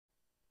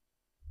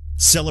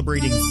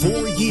Celebrating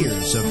 4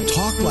 years of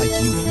talk like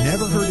you've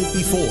never heard it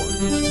before.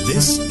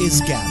 This is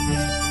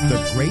GABNet,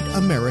 the Great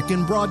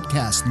American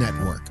Broadcast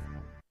Network.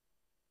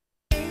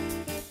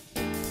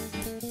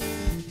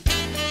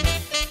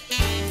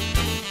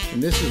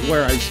 And this is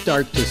where I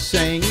start to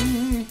sing.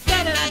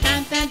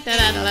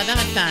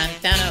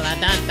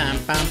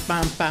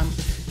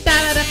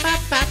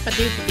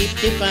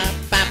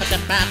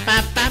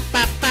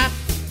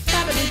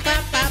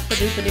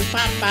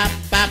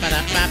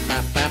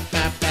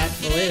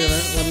 Wait a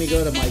minute, let me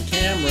go to my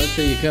camera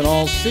so you can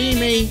all see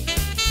me.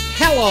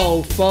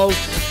 Hello, folks.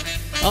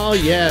 Oh,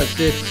 yes,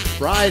 it's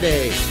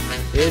Friday.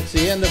 It's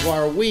the end of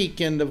our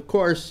week, and of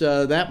course,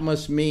 that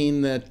must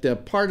mean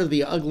that part of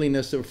the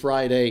ugliness of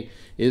Friday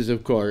is,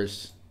 of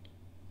course,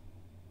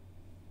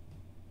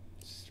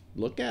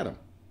 look at them.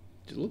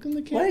 Look in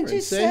the camera. What did you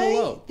and say?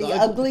 Hello. The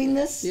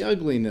ugliness? The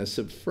ugliness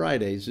of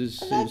Fridays is...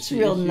 That's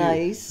real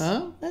nice.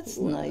 Huh? That's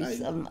nice.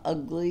 I'm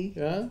ugly.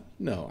 Yeah?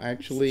 No,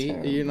 actually,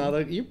 you're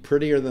not. You're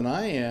prettier than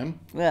I am.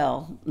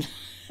 Well...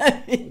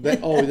 that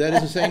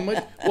isn't saying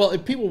much? Well,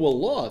 if people will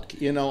look,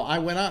 I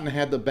went out and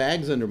had the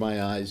bags under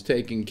my eyes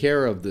taken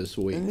care of this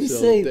week. Let me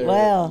see.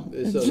 Wow.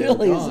 It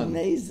really is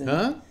amazing.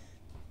 Huh?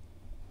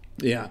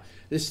 Yeah.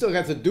 They still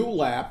got the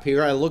dewlap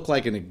here. I look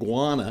like an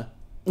iguana,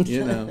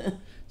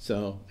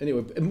 So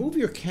anyway, move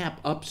your cap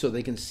up so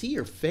they can see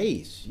your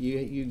face.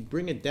 You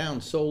bring it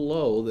down so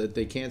low that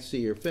they can't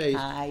see your face.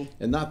 Hi.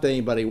 And not that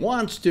anybody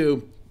wants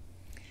to.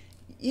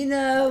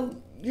 You're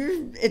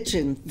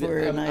itching for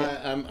a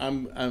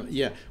night.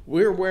 Yeah.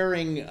 We're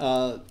wearing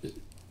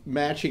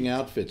matching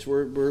outfits.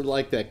 We're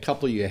like that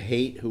couple you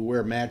hate who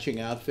wear matching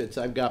outfits.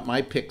 I've got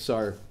my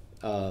Pixar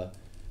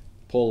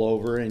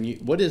pullover, and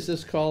what is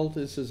this called?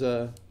 This is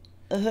a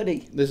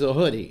hoodie. This is a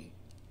hoodie.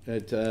 Yeah.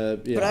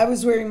 But I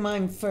was wearing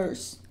mine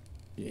first.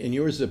 And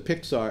yours is a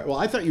Pixar. Well,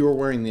 I thought you were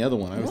wearing the other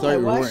one. I thought you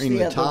were wearing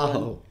the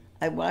Tahoe.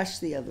 I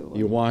washed the other one.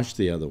 You washed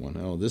the other one.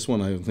 Oh, this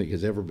one I don't think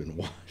has ever been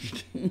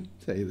washed.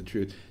 Tell you the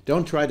truth.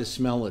 Don't try to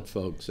smell it,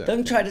 folks.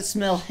 Don't try to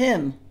smell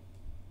him.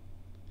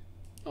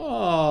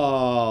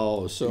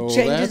 Oh, so he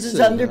changes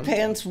his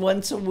underpants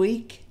once a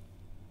week?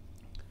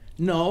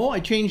 No,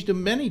 I changed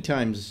them many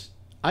times.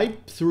 I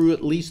threw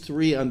at least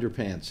 3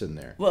 underpants in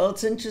there. Well,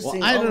 it's interesting.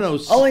 Well, I don't know.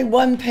 Only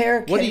one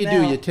pair came out. What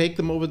do? You take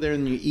them over there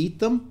and you eat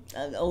them?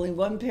 Only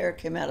one pair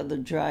came out of the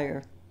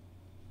dryer.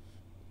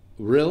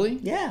 Really?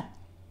 Yeah.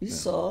 You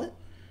saw it.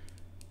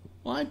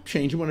 Well, I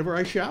change them whenever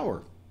I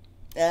shower.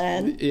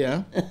 And?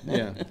 Yeah.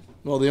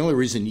 Well, the only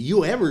reason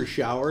you ever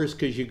shower is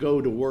because you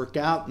go to work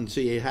out, and so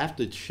you have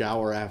to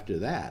shower after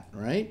that,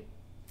 right?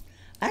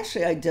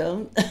 Actually, I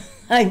don't.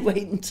 I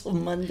wait until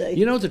Monday.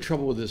 You know the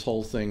trouble with this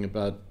whole thing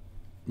about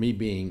me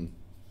being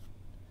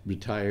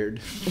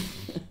retired?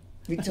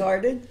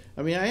 Retarded?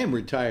 I mean, I am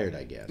retired,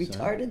 I guess.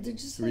 Retarded,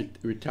 did you say?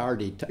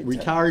 Retarded.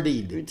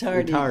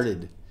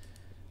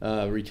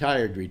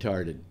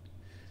 Retarded.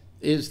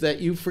 Is that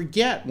you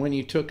forget when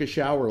you took a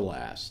shower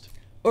last.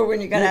 Or when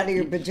you got out of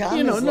your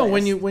pajamas last.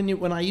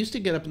 When I used to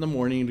get up in the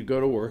morning to go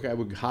to work, I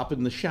would hop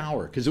in the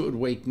shower because it would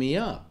wake me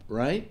up,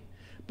 right?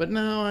 But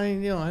now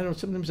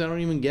sometimes I don't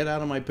even get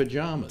out of my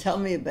pajamas. Tell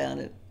me about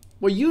it.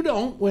 Well, you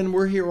don't when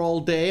we're here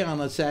all day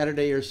on a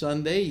Saturday or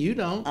Sunday. You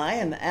don't. I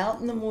am out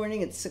in the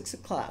morning at 6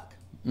 o'clock.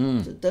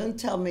 So don't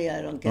tell me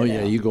I don't get out. Oh,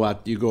 yeah, you go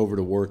out. You go over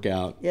to work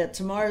out. Yeah,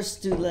 tomorrow's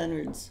Stu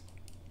Leonard's.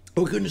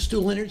 Oh, we're going to Stu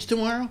Leonard's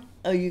tomorrow?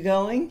 Oh, you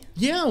going?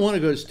 Yeah, I want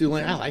to go to Stu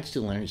Leonard's. I like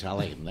Stu Leonard's. I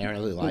like him there. I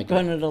really like him.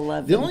 We're going at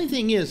 11. The only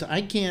thing is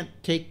I can't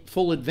take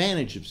full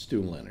advantage of Stu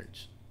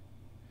Leonard's.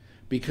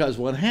 Because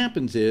what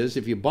happens is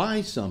if you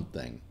buy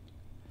something,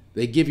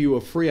 they give you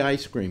a free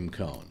ice cream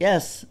cone.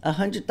 Yes,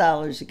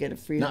 $100 you get a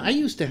free. Now, I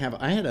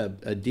had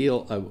a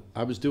deal.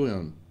 I was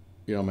doing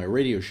on my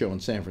radio show in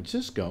San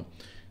Francisco.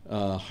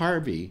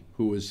 Harvey,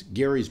 who was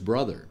Gary's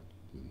brother,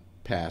 who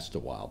passed a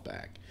while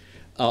back,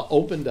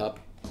 opened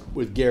up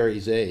with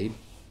Gary's aid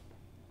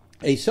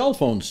a cell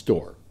phone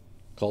store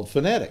called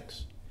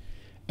Phonetics,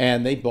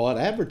 and they bought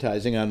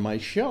advertising on my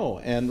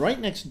show. And right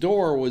next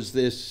door was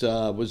this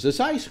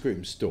ice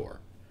cream store.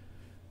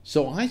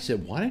 So I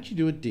said, why don't you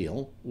do a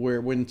deal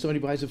where when somebody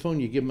buys a phone,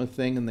 you give them a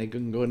thing and they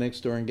can go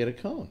next door and get a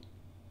cone?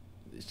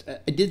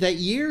 I did that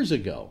years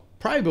ago,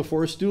 probably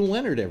before Stu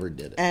Leonard ever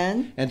did it.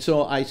 And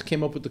so I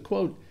came up with the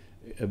quote,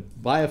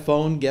 buy a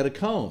phone, get a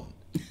cone.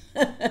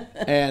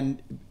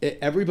 And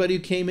everybody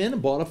who came in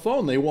and bought a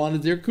phone, they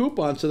wanted their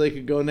coupon so they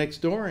could go next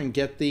door and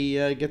get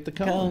the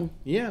cone.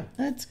 Yeah.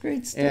 That's a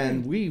great story.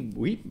 And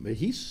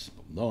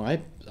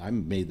I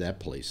made that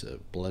place a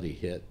bloody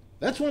hit.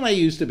 That's when I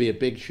used to be a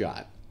big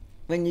shot.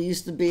 When you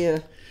used to be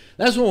a...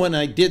 That's when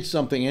I did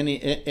something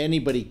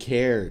anybody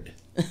cared,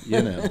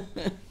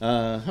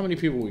 How many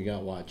people we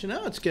got watching?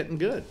 Oh, it's getting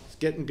good. It's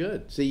getting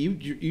good. See,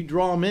 you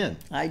draw them in.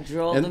 I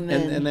draw them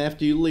in. And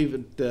after you leave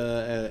it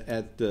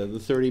at the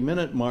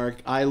 30-minute mark,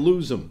 I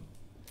lose them.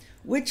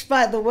 Which,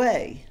 by the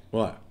way...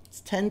 What?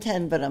 It's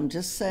 10:10, but I'm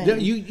just saying.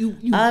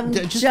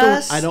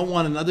 I don't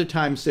want another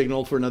time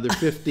signal for another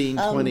 15,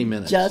 20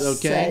 minutes.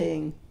 Just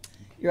saying.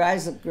 Your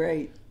eyes look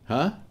great.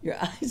 Huh? Your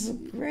eyes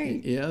look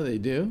great. Yeah, they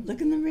do. Look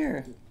in the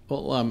mirror.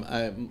 Well,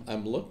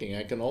 I'm looking.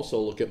 I can also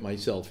look at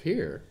myself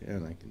here,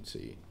 and I can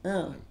see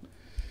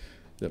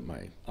that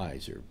my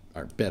eyes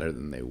are better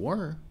than they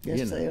were.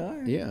 Yes, they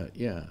are. Yeah,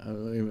 yeah.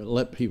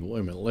 Let people.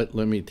 Wait a minute.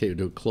 Let me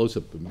do a close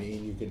up of me,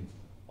 and you can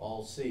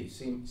all see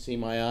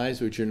my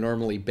eyes, which are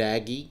normally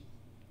baggy.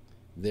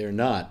 They're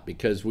not,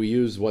 because we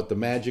use the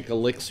magic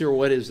elixir.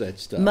 What is that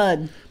stuff?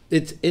 Mud.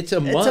 It's a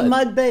mud. It's a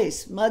mud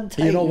base. Mud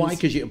tightens. You know why?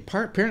 Because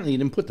apparently you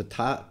didn't put the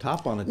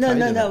top on it.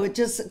 No. It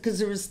just because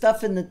there was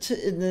stuff in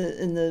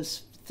the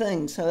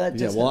thing, so that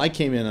just. Yeah. Well, I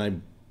came in and I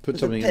put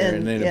something in there,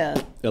 and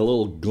then a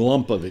little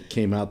glump of it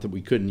came out that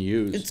we couldn't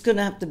use. It's going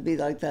to have to be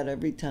like that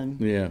every time.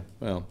 Yeah.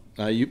 Well,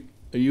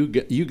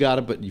 you got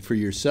it, but for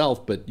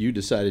yourself. But you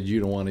decided you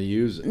don't want to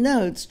use it.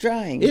 No, it's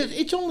drying.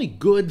 It's only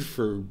good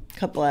for a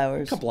couple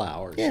hours.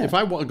 Yeah. If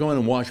I go in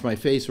and wash my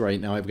face right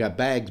now, I've got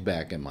bags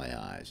back in my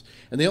eyes,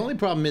 and the only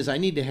problem is I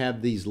need to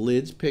have these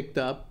lids picked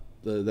up.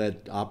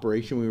 That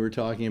operation we were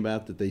talking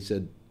about that they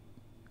said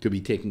could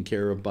be taken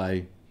care of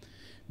by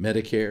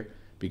Medicare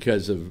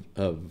because of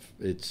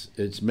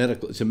it's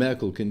medical. It's a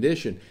medical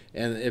condition,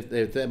 and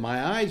if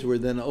my eyes were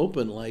then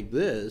open like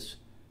this,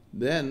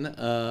 then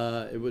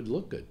it would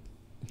look good.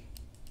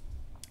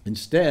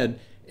 Instead,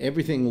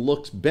 everything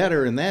looks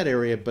better in that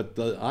area, but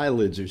the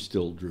eyelids are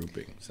still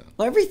drooping. So.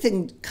 Well,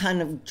 everything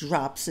kind of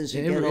drops as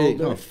you get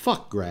older. Oh,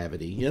 fuck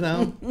gravity, you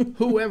know?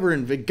 Whoever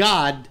invented...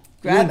 God,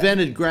 who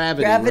invented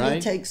gravity, right?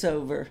 Gravity takes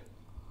over.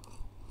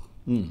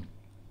 I'm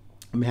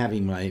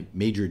having my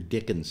Major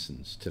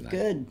Dickinson's tonight.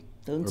 Good.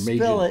 Don't or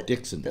spill Major it.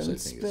 Dixon's, Don't I think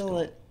spill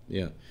it.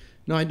 Yeah.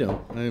 No, I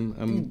don't.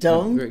 You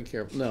don't? I'm very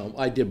careful. No,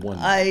 I did one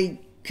night. I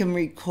can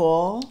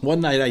recall.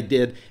 One night I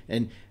did,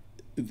 and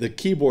the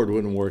keyboard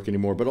wouldn't work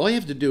anymore. But all you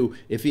have to do,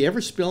 if you ever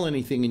spill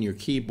anything in your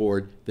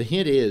keyboard, the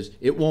hint is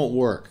it won't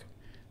work.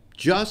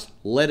 Just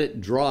let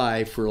it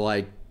dry for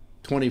like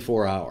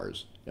 24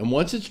 hours. And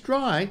once it's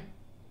dry,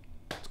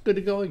 it's good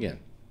to go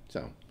again.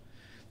 So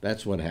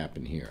that's what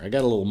happened here. I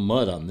got a little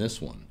mud on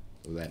this one.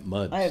 That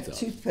mud I have stuff.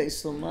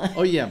 toothpaste on mine.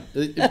 Oh, yeah.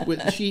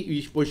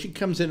 She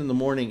comes in the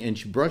morning and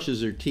she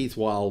brushes her teeth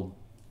while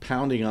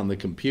pounding on the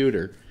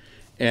computer.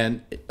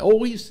 And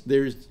always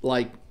there's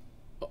like,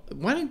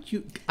 why don't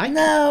you...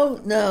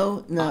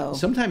 No.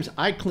 Sometimes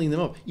I clean them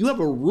up. You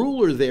have a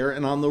ruler there,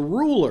 and on the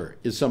ruler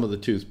is some of the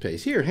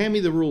toothpaste. Here, hand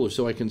me the ruler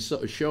so I can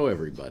show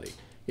everybody.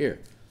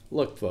 Here,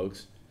 look,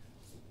 folks.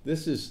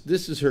 This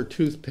is her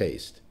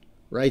toothpaste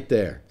right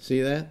there. See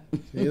that?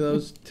 See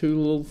those two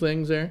little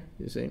things there?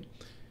 You see?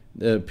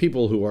 The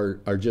people who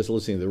are just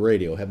listening to the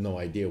radio have no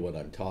idea what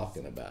I'm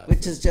talking about.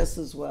 Which is just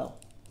as well.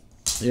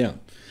 Yeah.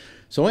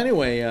 So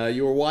anyway,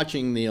 you were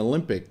watching the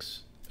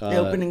Olympics. The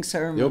opening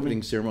ceremony. The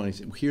opening ceremony.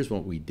 Here's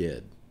what we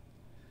did.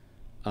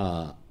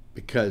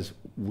 Because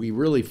we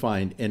really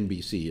find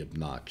NBC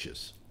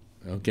obnoxious.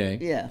 Okay?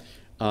 Yeah.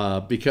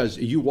 Because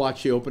you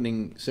watch the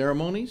opening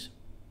ceremonies,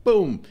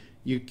 boom.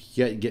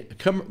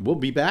 We'll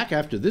be back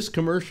after this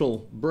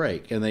commercial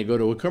break, and they go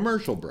to a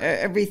commercial break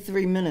every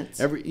 3 minutes.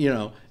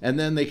 And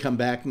then they come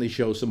back and they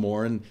show some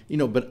more, and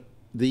but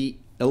the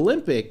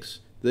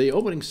Olympics, the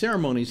opening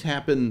ceremonies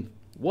happen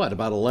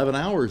about 11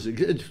 hours,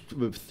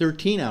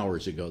 13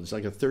 hours ago. There's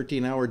like a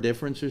 13-hour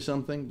difference or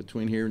something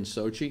between here and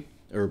Sochi,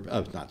 or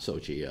not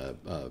Sochi,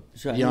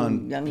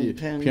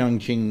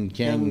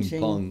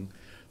 Pyeongchang,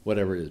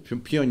 whatever it is,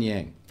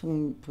 Pyongyang.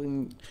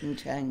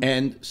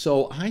 And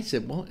so I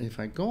said, well,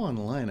 if I go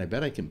online, I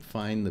bet I can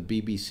find the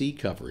BBC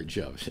coverage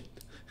of it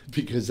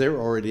because they're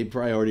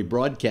probably already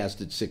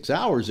broadcasted 6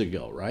 hours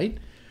ago, right?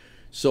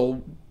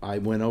 So I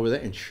went over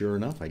there, and sure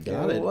enough, I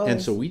got it.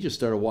 And so we just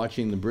started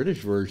watching the British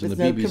version, the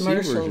BBC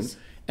version,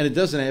 and it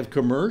doesn't have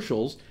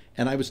commercials.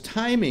 And I was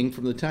timing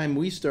from the time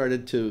we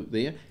started to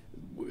they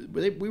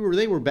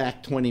were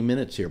back 20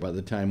 minutes here by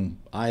the time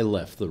I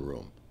left the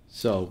room.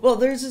 So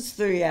theirs is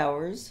 3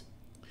 hours.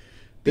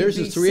 Theirs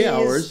is 3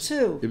 hours. Is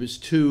 2. It was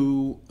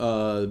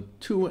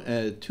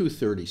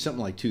 2:30,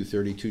 something like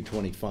 2:30,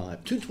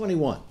 2:25,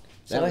 2:21.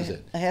 That was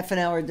it. A half an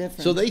hour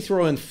difference. So they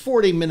throw in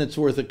 40 minutes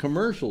worth of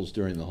commercials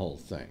during the whole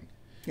thing.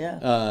 Yeah.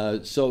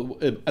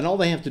 And all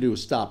they have to do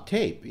is stop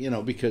tape,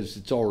 because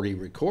it's already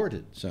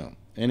recorded. So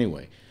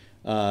anyway,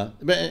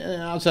 but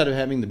outside of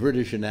having the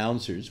British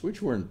announcers,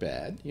 which weren't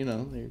bad,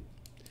 and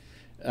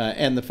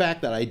the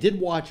fact that I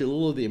did watch a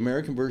little of the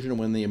American version, and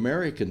when the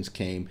Americans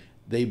came,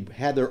 they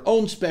had their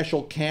own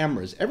special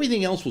cameras.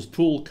 Everything else was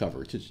pool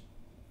coverage.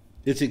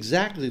 It's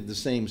exactly the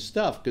same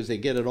stuff because they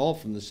get it all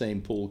from the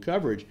same pool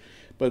coverage.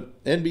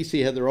 But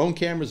NBC had their own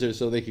cameras there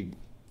so they could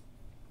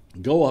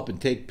go up and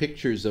take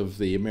pictures of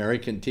the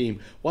American team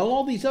while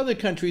all these other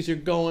countries are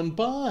going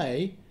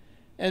by,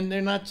 and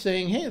they're not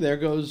saying, hey, there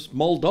goes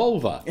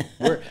Moldova.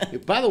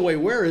 By the way,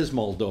 where is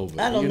Moldova?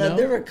 I don't know.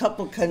 There were a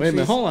couple countries. Wait a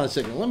minute, hold on a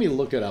second. Let me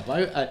look it up.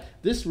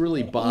 This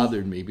really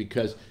bothered me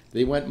because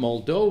they went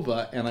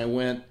Moldova, and I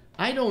went,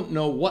 I don't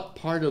know what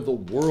part of the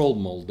world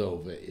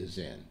Moldova is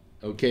in.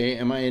 Okay,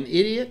 am I an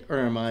idiot, or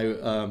am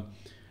I...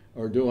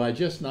 or do I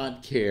just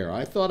not care?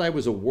 I thought I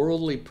was a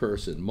worldly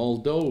person.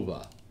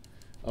 Moldova.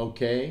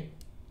 Okay.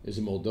 Is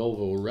a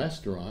Moldova a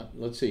restaurant?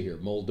 Let's see here.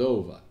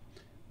 Moldova.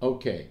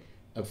 Okay.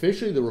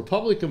 officially the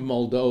Republic of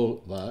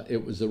Moldova.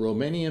 It was the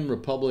Romanian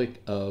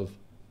Republic of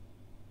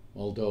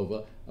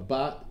Moldova.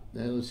 About,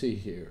 let's see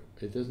here.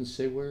 It doesn't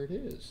say where it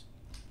is.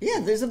 Yeah,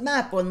 there's a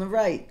map on the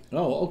right.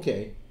 Oh,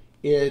 okay.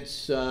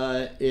 It's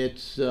right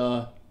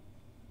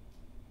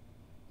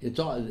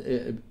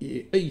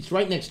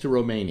next to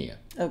Romania.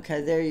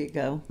 Okay, there you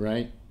go.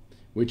 Right,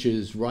 which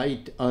is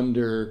right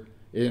under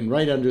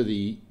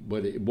the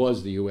what it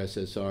was the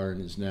USSR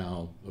and is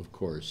now, of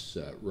course,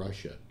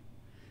 Russia.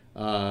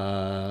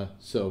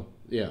 So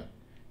yeah,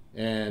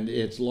 and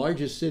its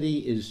largest city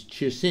is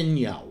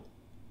Chisinau.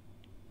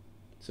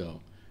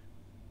 So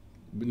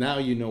now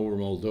you know where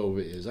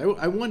Moldova is.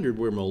 I wondered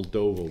where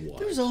Moldova was.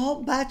 There's a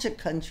whole batch of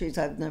countries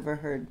I've never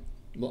heard.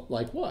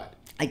 Like what?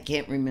 I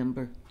can't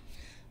remember.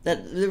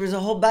 That there was a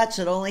whole batch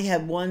that only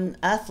had one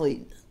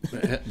athlete.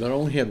 That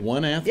only had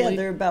one athlete? Yeah,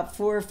 there were about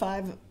 4 or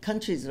 5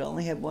 countries that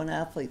only had one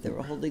athlete that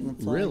were holding the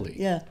flag. Really?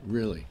 Yeah.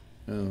 Really?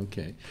 Oh,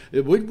 okay.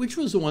 Which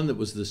was the one that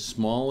was the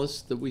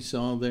smallest that we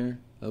saw there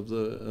of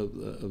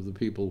the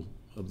people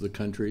of the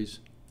countries?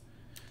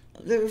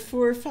 There were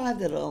 4 or 5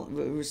 that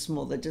were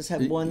small that just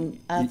had one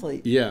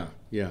athlete. Yeah.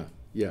 They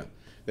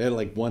had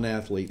like one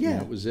athlete, and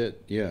that was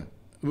it. Yeah.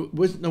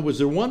 Was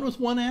there one with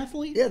one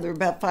athlete? Yeah, there were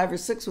about 5 or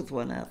 6 with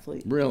one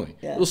athlete. Really?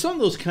 Yeah. Well, some of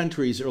those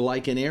countries are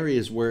like in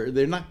areas where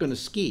they're not going to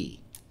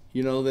ski.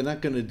 You know, they're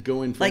not going to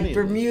go in for like any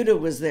Bermuda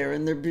was there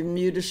in their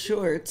Bermuda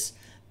shorts.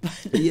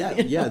 But, yeah.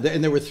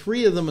 And there were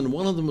 3 of them, and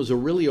one of them was a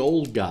really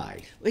old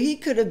guy. Well, he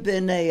could have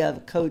been a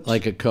coach.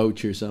 Like a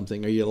coach or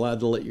something. Are you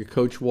allowed to let your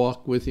coach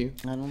walk with you?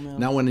 I don't know.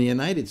 Now, when the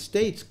United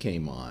States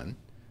came on,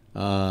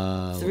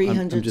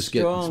 300 I'm just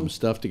strong. getting some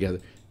stuff together.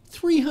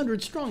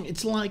 300 strong.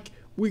 It's like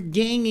we're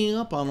ganging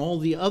up on all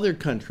the other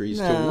countries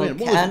to win.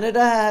 Canada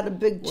had a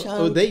big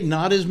chunk. They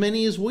not as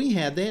many as we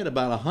had. They had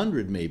about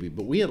 100 maybe,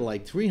 but we had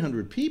like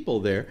 300 people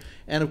there.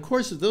 And of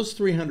course, if those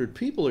 300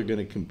 people are going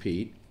to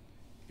compete,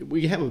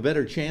 we have a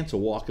better chance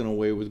of walking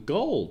away with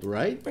gold,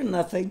 right? For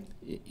nothing.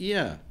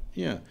 Yeah.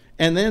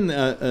 And then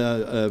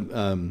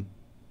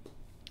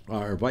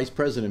our Vice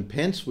President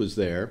Pence was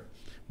there.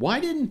 Why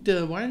didn't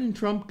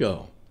Trump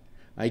go?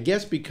 I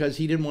guess because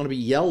he didn't want to be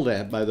yelled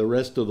at by the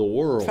rest of the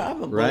world.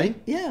 Probably. Right?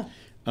 Yeah.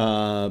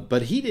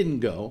 But he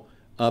didn't go.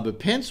 But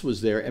Pence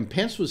was there, and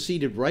Pence was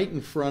seated right in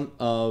front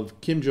of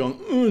Kim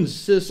Jong-un's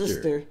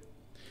sister.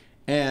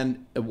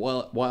 And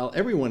while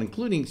everyone,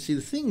 including, see,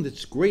 the thing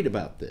that's great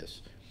about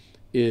this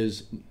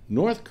is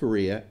North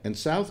Korea and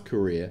South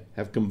Korea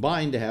have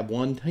combined to have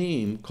one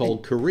team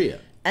called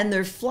Korea. And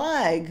their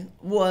flag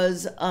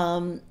was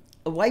a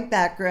white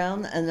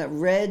background and a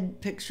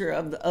red picture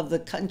of the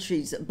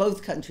countries,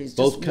 both countries.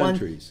 Both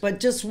countries.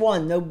 But just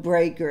one, no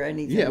break or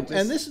anything. Yeah, just,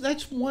 and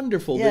that's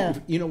wonderful. Yeah.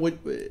 That, you know what?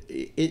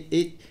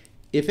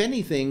 If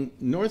anything,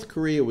 North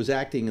Korea was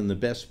acting in the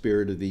best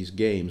spirit of these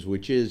games,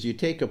 which is you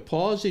take a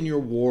pause in your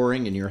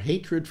warring and your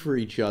hatred for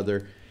each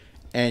other,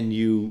 and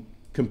you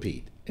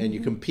compete. And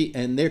you compete,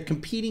 and they're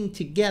competing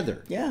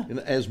together,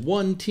 as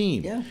one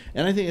team. Yeah.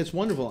 And I think it's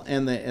wonderful.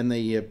 And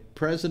the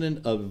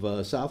president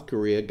of South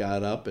Korea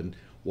got up and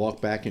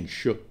walked back and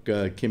shook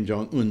Kim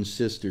Jong-un's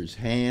sister's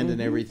hand and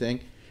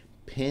everything.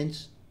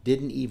 Pence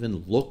didn't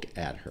even look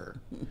at her.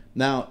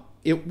 Now,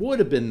 it would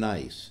have been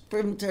nice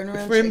for him to turn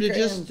around, for him to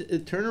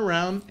just turn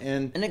around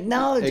and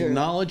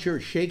acknowledge her,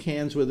 shake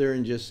hands with her,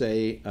 and just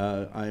say,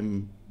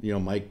 "I'm,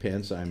 Mike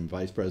Pence. I'm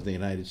Vice President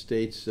of the United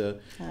States,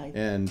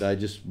 and I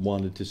just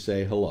wanted to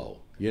say hello."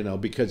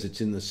 Because it's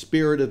in the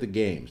spirit of the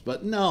games.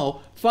 But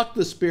no, fuck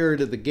the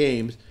spirit of the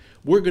games.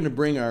 We're going to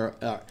bring our.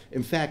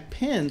 In fact,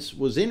 Pence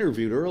was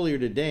interviewed earlier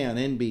today on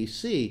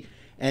NBC,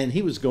 and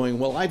he was going,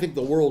 "Well, I think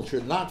the world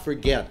should not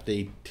forget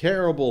the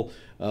terrible."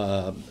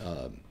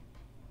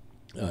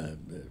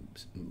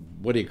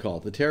 What do you call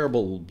it? The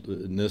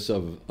terribleness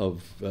of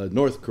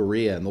North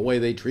Korea and the way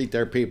they treat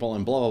their people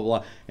and blah, blah,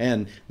 blah.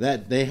 And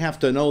that they have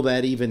to know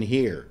that even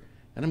here.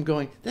 And I'm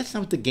going, that's not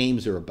what the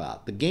games are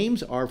about. The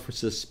games are for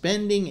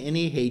suspending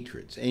any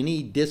hatreds,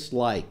 any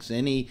dislikes,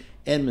 any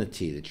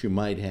enmity that you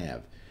might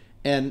have.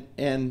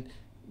 And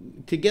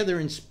together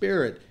in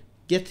spirit,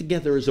 get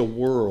together as a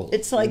world.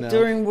 It's like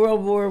during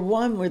World War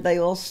I where they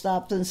all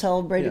stopped and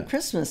celebrated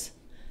Christmas.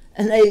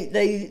 And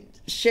they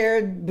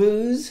shared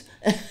booze,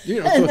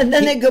 and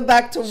then they go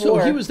back to war. So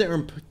he was there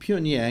in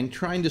Pyongyang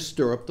trying to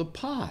stir up the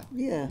pot.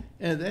 Yeah.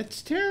 And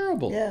that's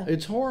terrible. Yeah.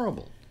 It's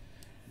horrible.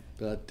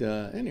 But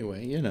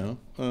anyway,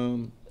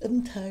 I'm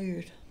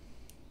tired.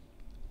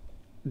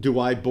 Do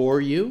I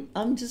bore you?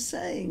 I'm just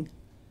saying.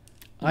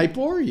 I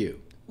bore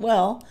you.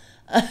 Well,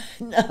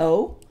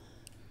 no.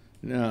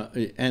 Now,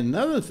 and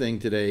another thing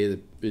today,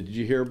 did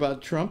you hear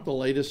about Trump, the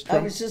latest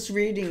Trump? I was just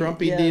reading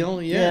Trumpy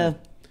deal? Yeah.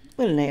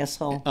 What an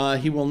asshole.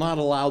 He will not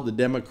allow the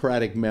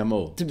Democratic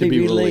memo to be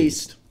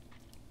released.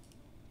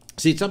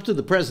 See, it's up to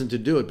the president to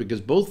do it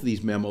because both of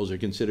these memos are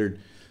considered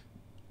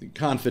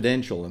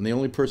confidential, and the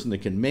only person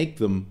that can make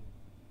them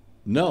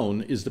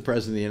known is the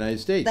president of the United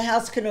States. The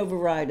House can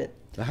override it.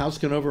 The House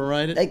can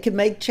override it? They can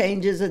make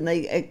changes, and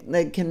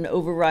they can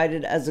override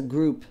it as a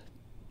group.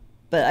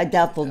 But I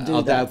doubt they'll do that.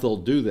 I doubt they'll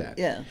do that.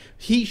 Yeah.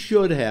 He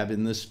should have,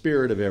 in the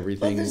spirit of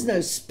everything. Well, there's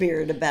no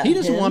spirit about He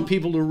doesn't him. want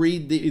people to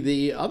read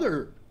the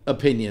other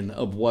opinion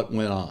of what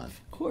went on.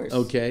 Of course.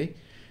 Okay?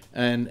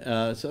 And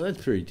so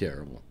that's pretty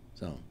terrible.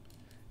 So,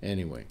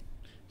 anyway.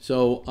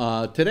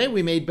 So, today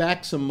we made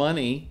back some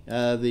money.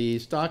 The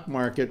stock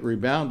market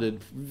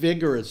rebounded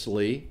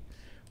vigorously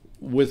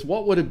with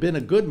what would have been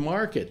a good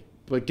market.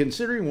 But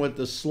considering what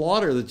the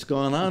slaughter that's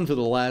gone on for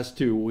the last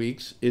 2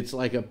 weeks, it's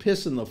like a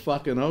piss in the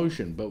fucking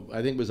ocean. But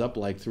I think it was up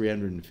like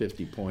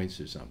 350 points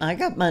or something. I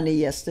got money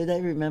yesterday,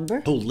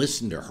 remember? Oh,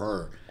 listen to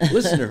her.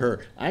 Listen to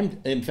her.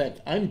 In fact,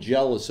 I'm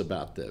jealous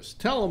about this.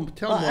 Tell them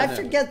Well, what I happened.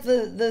 forget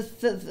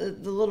the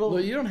little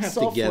Well, you don't have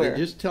software. to get it.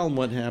 Just tell them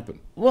what happened.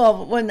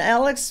 Well, when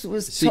Alex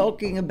was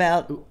talking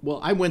about... Well,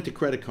 I went to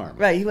Credit Karma.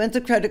 Right, he went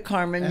to Credit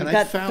Karma and And got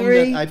I found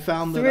three. that I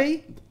found three?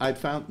 that I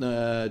found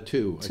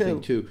two. I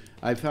think two.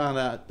 I found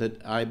out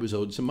that I was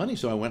owed some money,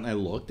 so I went and I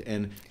looked,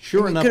 and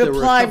sure enough, could there were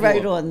apply a couple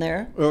right of, on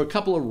there. or a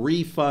couple of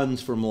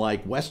refunds from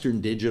like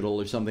Western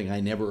Digital or something I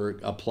never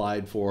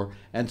applied for,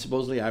 and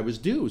supposedly I was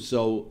due.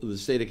 So the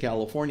state of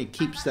California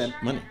keeps that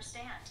money.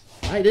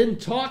 I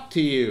didn't talk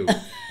to you.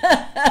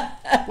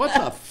 What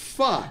the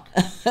fuck?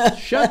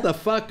 Shut the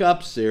fuck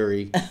up,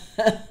 Siri.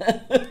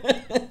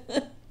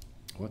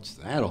 What's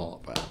that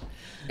all about?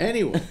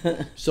 Anyway,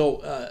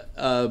 so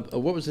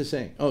what was I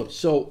saying? Oh,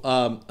 so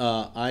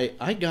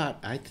I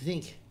got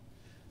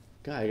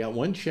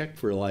one check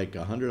for like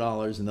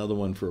 $100, another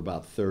one for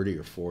about 30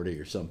 or 40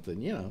 or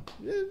something. You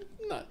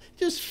know,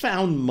 just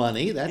found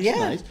money. That's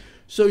nice.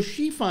 So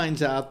she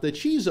finds out that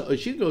she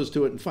goes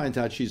to it and finds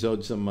out she's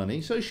owed some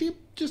money. So she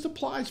just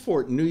applies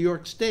for it in New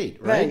York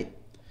State, right?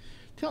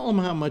 Tell them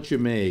how much you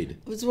made.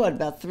 It was what,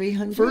 about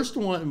 300? First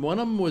one of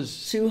them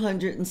was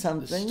 200 and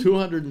something.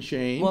 200 and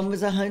change. One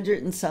was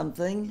 100 and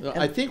something.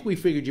 I think we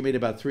figured you made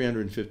about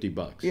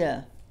 $350.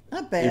 Yeah,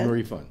 not bad. In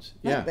refunds.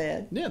 Not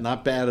bad. Yeah,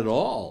 not bad at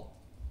all.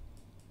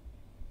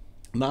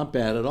 Not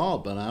bad at all,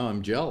 but now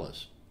I'm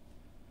jealous.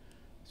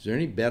 Is there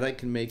any bet I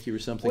can make you or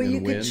something Well, and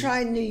you win? could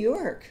try New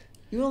York.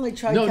 You only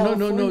tried No.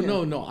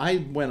 California.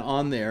 I went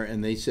on there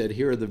and they said,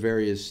 here are the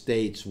various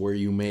states where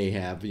you may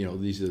have,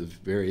 these are the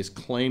various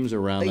claims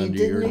around But under you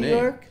did your New name.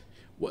 York?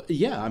 Well,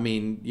 yeah, I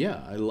mean,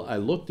 yeah, I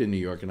looked in New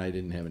York and I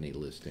didn't have any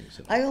listings.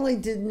 I only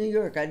did New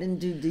York. I didn't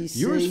do D.C.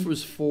 Yours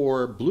was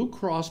for Blue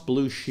Cross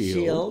Blue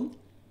Shield.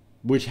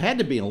 Which had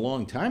to be a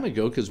long time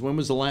ago, because when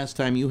was the last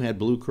time you had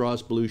Blue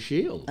Cross Blue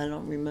Shield? I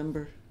don't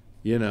remember.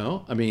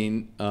 I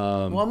mean...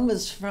 one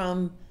was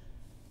from...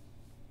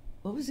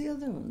 What was the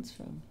other ones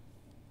from?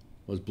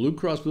 Was Blue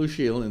Cross Blue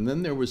Shield, and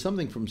then there was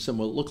something from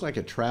what looked like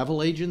a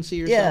travel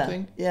agency or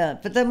something? Yeah,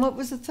 but then what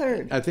was the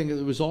third? I think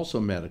it was also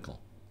medical.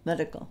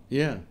 Medical.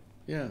 Yeah.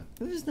 It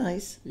was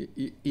nice.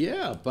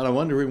 Yeah, but I'm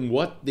wondering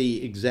what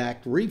the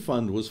exact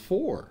refund was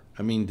for.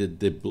 I mean,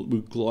 did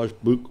Blue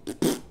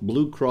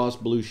Cross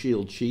Blue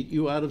Shield cheat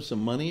you out of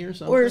some money or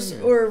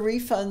something? Or a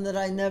refund that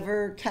I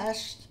never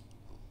cashed.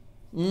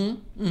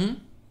 Mm-hmm.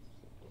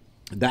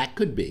 That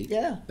could be.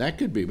 Yeah. That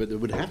could be, but it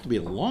would have to be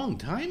a long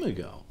time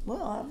ago.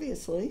 Well,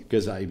 obviously.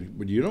 Because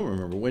you don't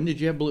remember. When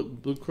did you have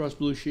Blue Cross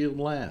Blue Shield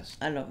last?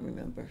 I don't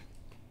remember.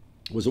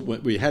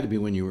 It had to be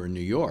when you were in New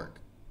York.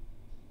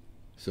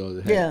 So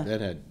that had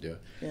to do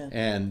it. Yeah.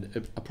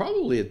 And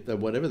probably at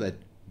whatever that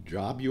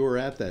job you were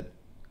at, that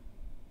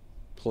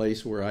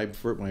place where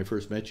when I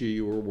first met you,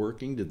 you were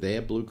working, did they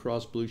have Blue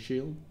Cross Blue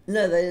Shield?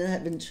 No, they didn't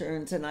have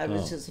insurance, and I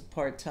was just a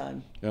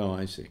part-time. Oh,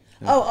 I see.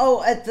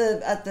 At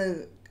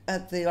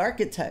the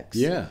architects.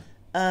 Yeah.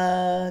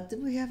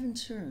 Did we have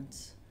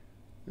insurance?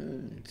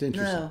 It's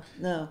interesting.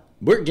 No.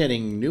 We're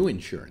getting new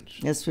insurance.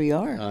 Yes, we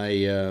are.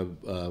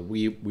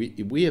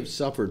 We have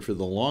suffered for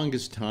the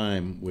longest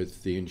time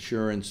with the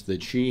insurance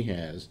that she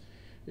has,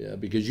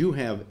 because you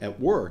have at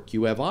work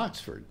you have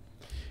Oxford,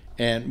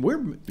 and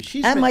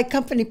my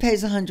company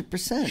pays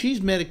 100%.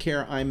 She's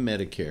Medicare, I'm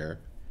Medicare,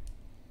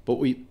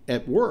 but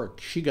at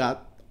work she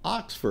got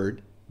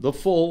Oxford, the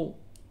full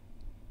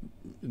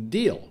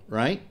deal,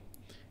 right?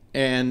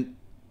 And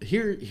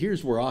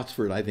here's where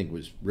Oxford, I think,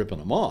 was ripping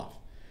them off.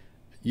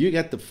 You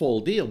got the full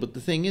deal, but the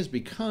thing is,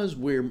 because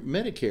we're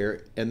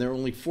Medicare and there are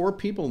only 4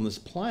 people in this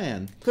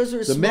plan,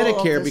 the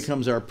Medicare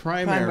becomes our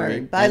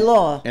primary by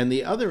law, and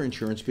the other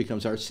insurance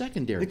becomes our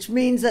secondary. Which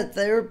means that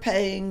they're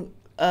paying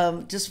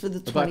just for the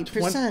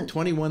 20%,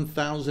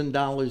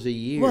 $21,000 a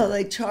year. Well,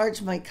 they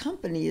charge my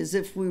company as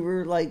if we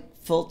were like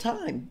full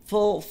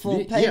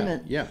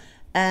payment. Yeah.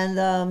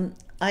 And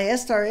I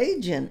asked our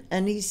agent,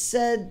 and he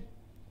said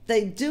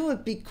they do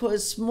it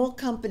because small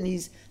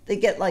companies, they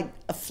get like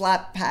a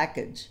flat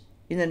package.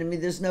 You know what I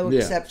mean? There's no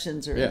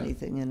exceptions or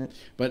anything in it.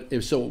 But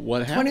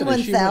what happened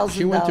is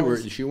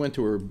she went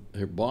to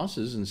her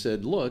bosses and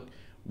said, "Look,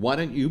 why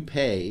don't you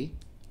pay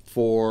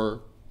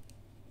for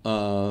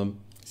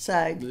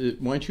SAG?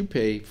 Why don't you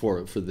pay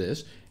for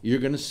this? You're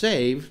going to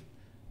save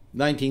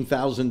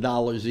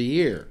 $19,000 a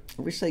year."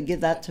 I wish they'd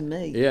give that to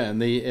me. Yeah, and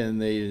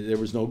there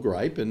was no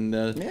gripe,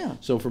 and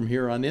so from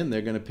here on in,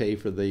 they're going to pay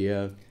for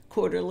the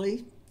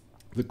quarterly.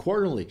 The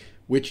quarterly,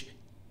 which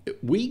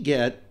we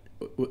get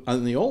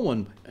on the old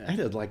one, I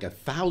had like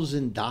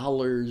 $1,000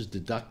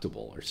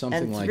 deductible or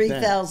something and like that.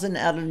 3,000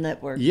 out of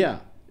network. Yeah,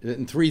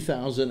 and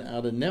 3,000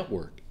 out of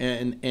network,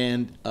 and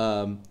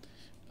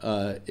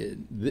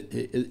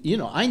you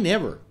know, I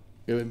never.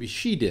 I mean,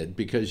 she did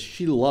because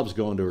she loves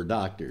going to her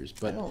doctors.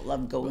 But I don't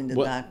love going to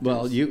doctors.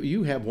 Well,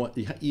 you have one.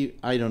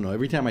 I don't know.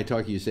 Every time I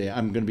talk to you, say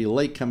I'm going to be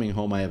late coming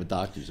home. I have a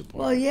doctor's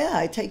appointment. Well, yeah,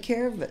 I take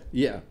care of it.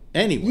 Yeah.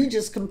 Anyway, You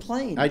just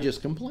complain. I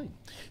just complain.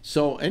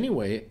 So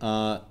anyway,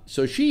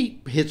 so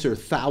she hits her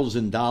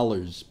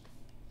 $1,000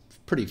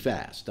 pretty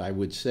fast, I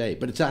would say,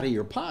 but it's out of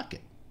your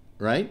pocket,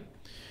 right?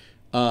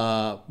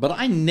 But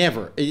I've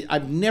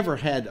never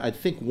had. I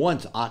think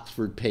once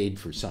Oxford paid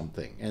for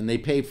something, and they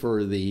pay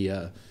for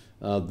the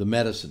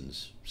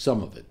medicines,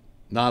 some of it,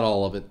 not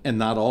all of it, and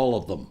not all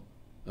of them.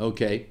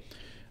 Okay,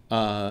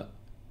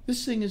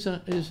 this thing is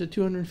a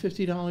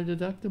 $250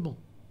 deductible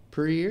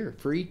per year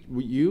for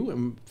you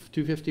and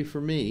 $250 for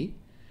me,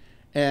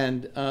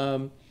 and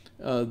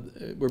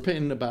we're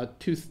paying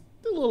about a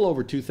little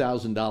over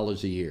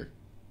 $2,000 a year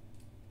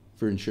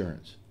for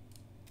insurance.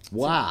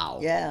 Wow.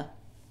 Yeah.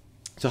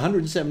 It's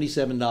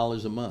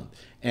 $177 a month,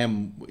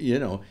 and you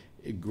know,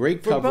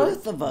 great For coverage.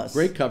 both of us.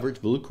 Great coverage,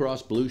 Blue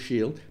Cross Blue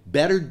Shield,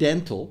 better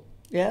dental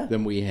Yeah.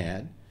 than we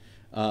had,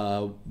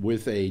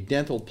 with a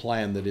dental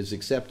plan that is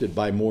accepted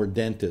by more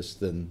dentists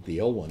than the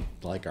old one,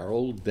 like our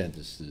old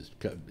dentist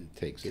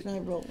takes it. Can I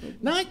roll?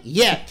 Not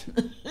yet.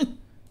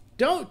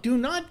 Do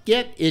not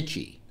get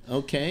itchy,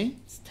 okay?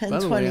 It's By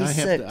the way, I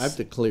 10:26. have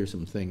to clear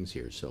some things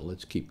here, so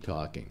let's keep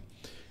talking.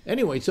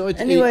 Anyway, so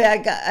it's Anyway,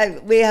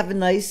 we have a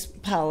nice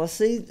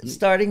policy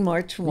starting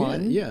March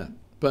 1. Yeah,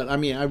 but I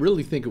mean, I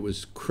really think it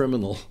was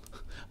criminal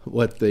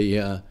what they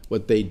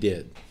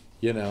did.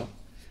 You know,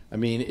 I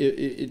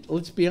mean,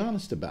 let's be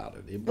honest about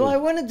it. Well, I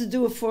wanted to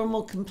do a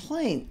formal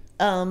complaint,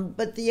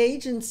 but the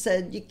agent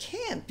said you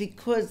can't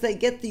because they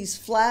get these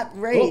flat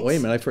rates. Oh, wait a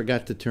minute! I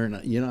forgot to turn.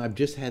 You know, I've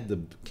just had the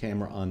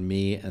camera on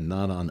me and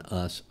not on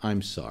us.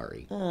 I'm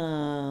sorry.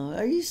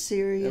 Are you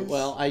serious?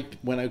 Well,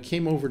 when I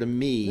came over to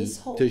me This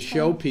whole to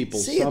show time? people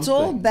See, something. it's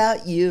all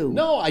about you.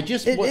 No, I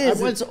just It is.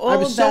 It's all I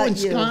was so about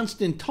you.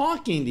 ensconced in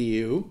talking to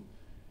you.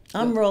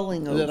 I'm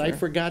rolling over. That I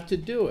forgot to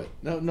do it.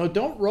 No,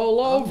 don't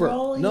roll over.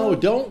 rolling No, over.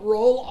 don't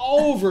roll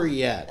over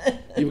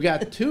yet. You've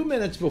got 2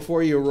 minutes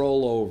before you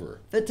roll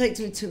over. It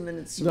takes me 2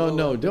 minutes to No, roll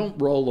no, over. don't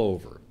roll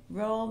over.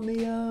 Roll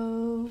me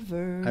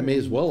over. I may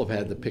as well have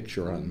had the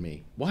picture on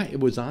me. Why? It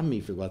was on me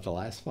for about the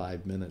last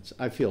 5 minutes.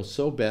 I feel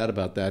so bad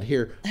about that.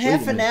 Here,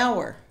 Half an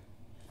hour.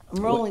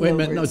 I'm rolling Wait a over.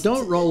 minute. No, It's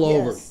don't roll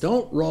over. yes.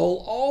 Don't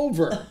roll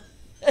over.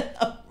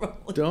 I'm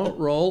rolling Don't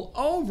roll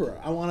over.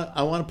 I want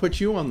to put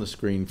you on the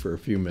screen for a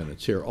few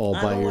minutes here, all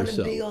I by don't want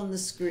yourself. to be on the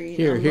screen.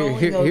 Here, I'm here, rolling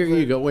here, here over.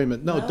 you go. Wait a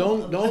minute. No,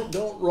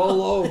 don't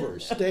roll over.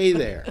 Stay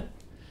there.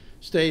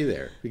 Stay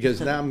there. Because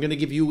now I'm going to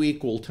give you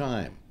equal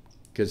time.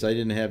 Because I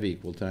didn't have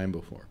equal time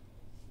before.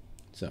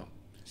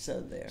 So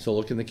there. So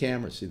look in the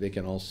camera. See, they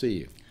can all see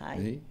you.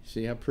 Hi.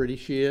 See how pretty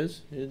she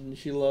is? Isn't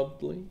she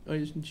lovely? Oh,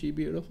 isn't she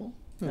beautiful?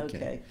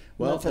 Okay.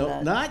 Well, Enough of no,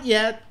 that. not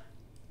yet.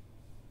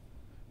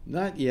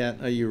 Not yet.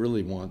 Oh, you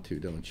really want to,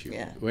 don't you?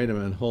 Yeah. Wait a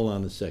minute. Hold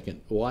on a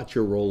second. Watch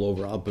her roll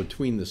over up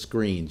between the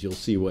screens. You'll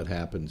see what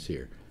happens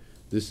here.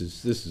 This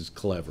is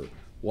clever.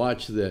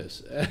 Watch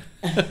this.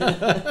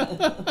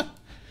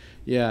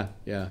 Yeah.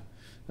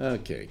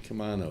 Okay,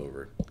 come on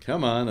over.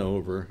 Come on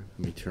over.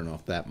 Let me turn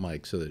off that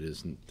mic so that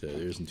there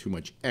isn't too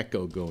much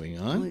echo going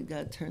on. We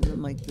got to turn the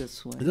mic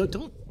this way. No,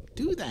 don't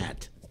do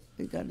that.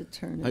 We got to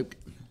turn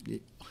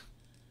it.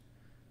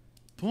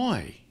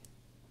 Boy,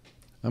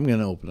 I'm going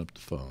to open up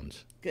the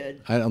phones.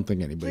 Good. I don't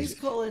think anybody's. Please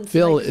call in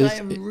Phil tonight 'cause is.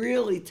 I am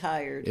really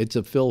tired. It's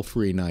a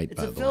Phil-free night,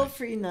 It's by a the way.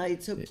 Phil-free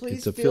night, so please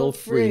It's a feel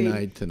Phil-free free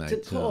night tonight,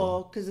 to so-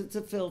 call because it's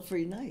a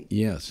Phil-free night.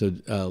 Yeah, so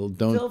don't.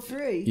 Feel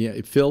free.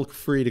 Yeah, feel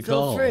free to Feel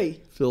call. free.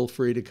 Feel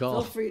free to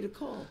call. Feel free to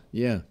call.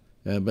 Yeah,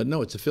 but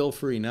no, it's a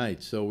Phil-free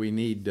night, so we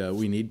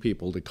need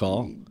people to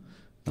call.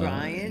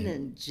 Brian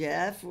and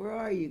Jeff, where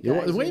are you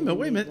Yeah, guys? wait a when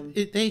we minute. need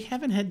them? They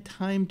haven't had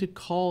time to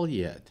call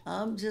yet.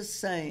 I'm just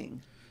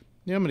saying.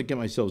 Yeah, I'm going to get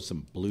myself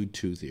some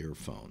Bluetooth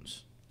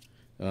earphones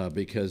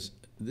because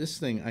this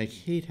thing, I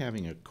hate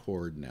having a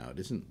cord now. It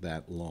isn't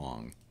that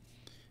long.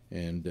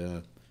 And,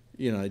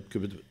 I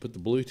could put the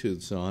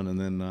Bluetooths on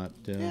and then not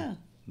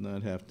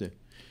have to.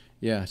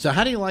 Yeah. So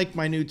how do you like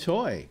my new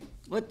toy?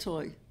 What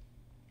toy?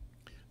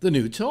 The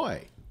new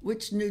toy.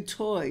 Which new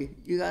toy?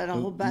 You got a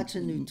whole batch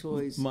of new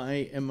toys.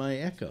 My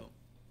Echo.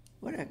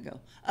 What Echo?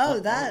 Oh,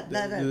 that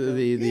Echo.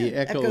 The Yeah,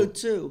 Echo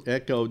 2.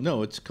 Echo.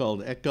 No, it's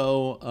called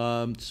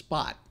Echo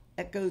Spot.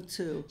 Echo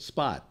 2.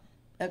 Spot.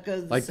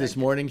 Echo the Like this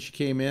second. morning, she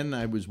came in.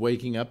 I was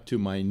waking up to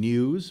my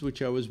news,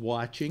 which I was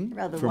watching. I'd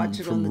rather from, watch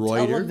it from on the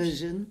Reuters.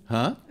 television.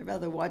 Huh? I'd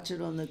rather watch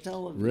it on the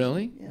television.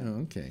 Really? Yeah.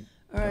 Oh, okay.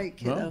 All right,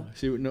 kiddo. Well,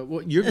 see, no,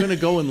 what, you're going to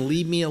go and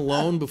leave me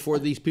alone before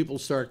these people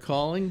start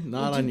calling?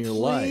 Not Would on you your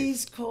life.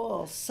 Please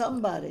call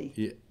somebody.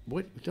 Yeah,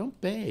 what?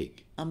 Don't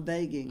beg. I'm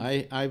begging.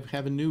 I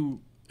have a new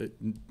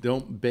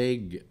don't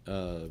beg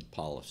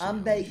policy. I'm on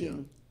the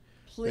begging.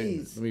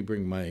 Please. Let me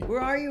bring my. Where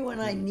are you when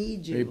I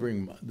need you? Let me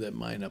bring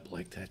mine up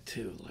like that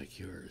too, like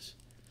yours.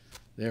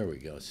 There we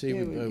go. See,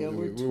 There we go.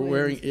 we're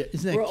wearing.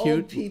 Isn't that We're cute?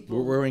 old people.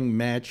 We're wearing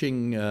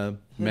matching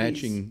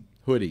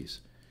hoodies.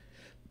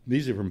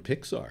 These are from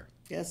Pixar.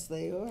 Yes,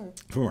 they are.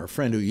 From our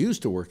friend who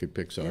used to work at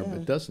Pixar Yeah.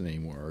 but doesn't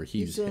anymore. Or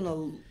he's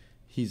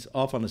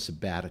off on a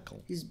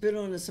sabbatical. He's been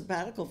on a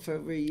sabbatical for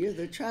over a year.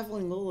 They're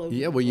traveling all over.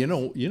 Yeah, well, you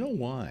know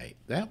why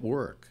that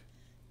work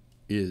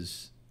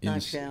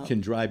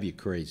can drive you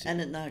crazy. And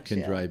it knocks can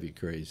you out. drive you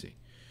crazy.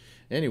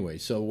 Anyway,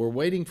 so we're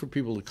waiting for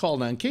people to call.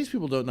 Now, in case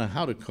people don't know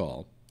how to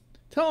call,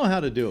 tell them how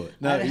to do it.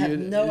 Now, I have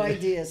no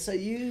idea. So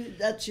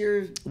that's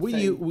your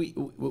thing.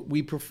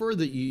 We prefer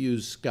that you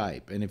use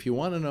Skype. And if you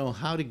want to know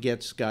how to get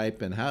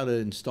Skype and how to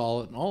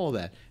install it and all of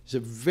that, it's a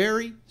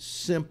very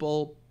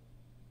simple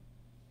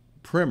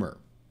primer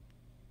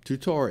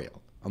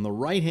tutorial on the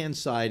right-hand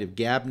side of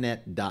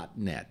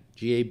gabnet.net,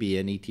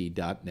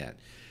 Gabnet.net.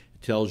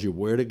 It tells you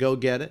where to go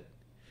get it.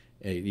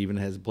 It even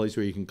has a place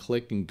where you can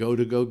click and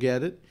go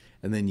get it,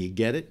 and then you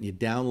get it, and you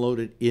download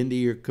it into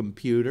your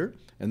computer,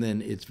 and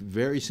then it's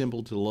very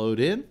simple to load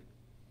in,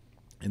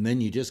 and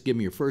then you just give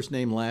them your first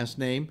name, last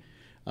name,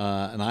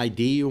 an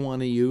ID you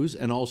want to use,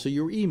 and also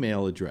your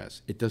email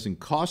address. It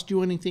doesn't cost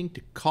you anything.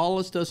 To call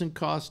us doesn't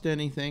cost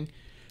anything,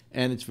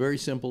 and it's very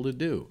simple to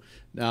do.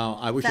 Now,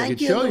 I wish I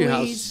could show you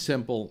how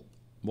simple.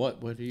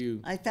 What do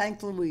you? I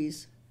thank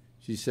Louise.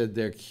 She said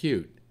they're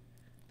cute.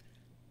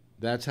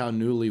 That's how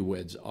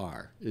newlyweds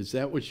are. Is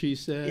that what she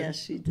said?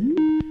 Yes, she did.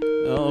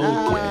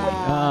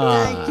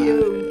 Okay. Thank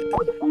you.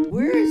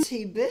 Where has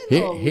he been?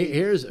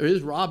 Here's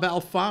Rob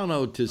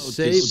Alfano to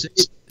save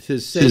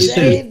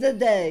the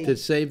day. To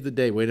save the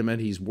day. Wait a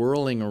minute. He's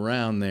whirling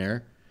around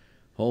there.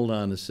 Hold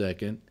on a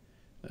second.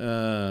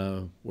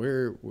 Come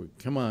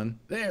on.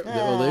 There.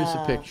 Oh, there's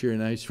a picture.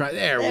 Nice try.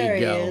 There we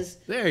go. He is.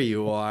 There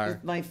you are.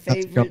 With my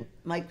favorite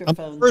microphone.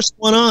 I'm the first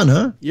one on,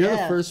 huh? You're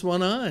the first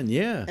one on.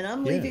 Yeah. And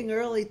I'm leaving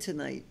early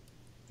tonight.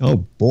 Oh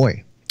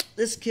boy.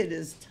 This kid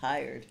is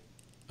tired.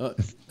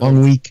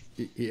 Long week.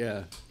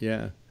 Yeah.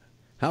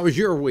 How was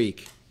your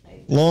week?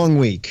 Long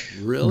week.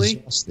 Really?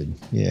 Exhausted.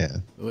 Yeah.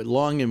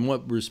 Long in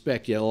what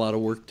respect? You had a lot of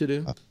work to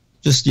do?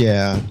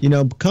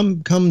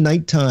 Come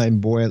nighttime,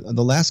 boy,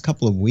 the last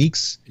couple of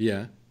weeks,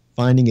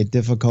 finding it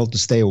difficult to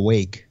stay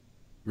awake.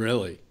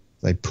 Really?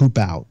 I poop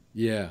out.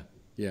 Yeah.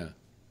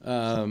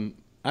 I'm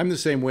the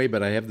same way,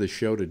 but I have the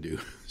show to do.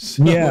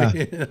 So,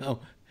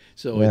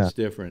 it's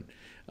different.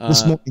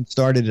 This morning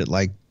started at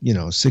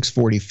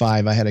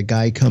 6:45. I had a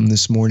guy come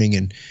this morning,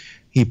 and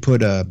he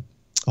put a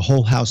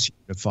whole house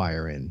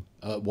humidifier in.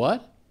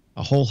 What?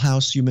 A whole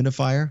house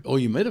humidifier. Oh,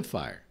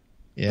 humidifier.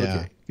 Yeah,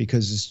 okay.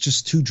 Because it's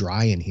just too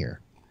dry in here.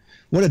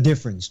 What a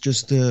difference.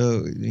 Just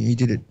he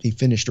did it. He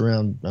finished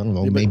around, I don't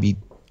know, maybe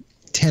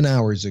 10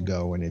 hours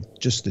ago, and it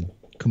just a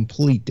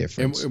complete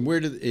difference. And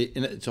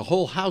it's a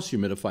whole house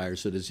humidifier.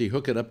 So does he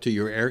hook it up to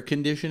your air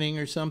conditioning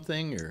or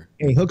something? Or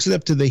he hooks it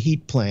up to the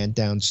heat plant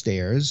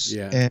downstairs,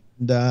 and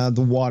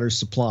the water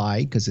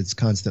supply, because it's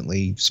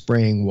constantly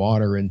spraying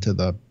water into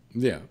the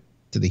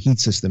heat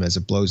system as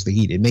it blows the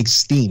heat. It makes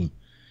steam.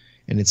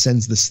 And it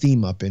sends the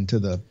steam up into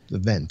the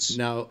vents.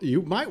 Now,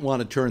 you might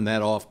want to turn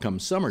that off come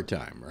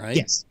summertime, right?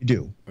 Yes, you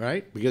do.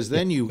 Right? Because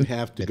then you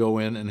have to go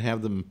in and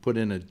have them put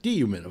in a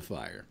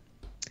dehumidifier.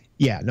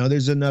 Yeah, no,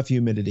 there's enough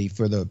humidity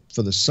for the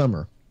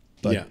summer.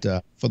 But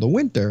for the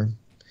winter,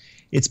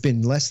 it's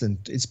been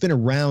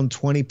around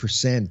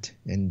 20%.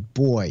 And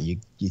boy,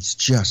 it's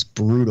just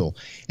brutal.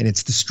 And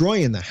it's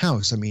destroying the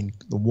house. I mean,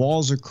 the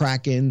walls are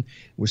cracking.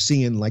 We're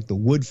seeing the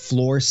wood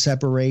floor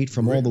separate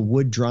from all the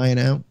wood drying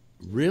out.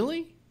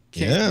 Really?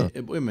 Wait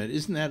a minute.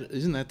 Isn't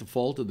that the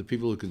fault of the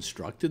people who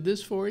constructed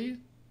this for you?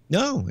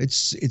 No,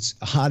 it's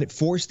hot,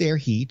 forced air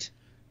heat.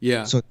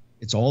 Yeah. So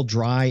it's all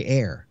dry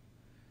air,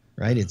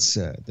 right? It's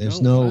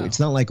it's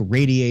not like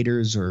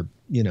radiators or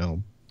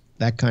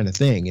that kind of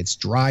thing. It's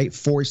dry,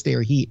 forced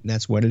air heat, and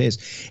that's what it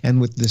is.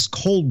 And with this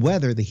cold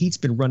weather, the heat's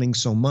been running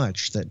so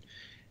much that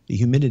the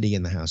humidity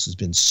in the house has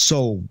been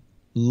so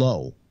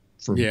low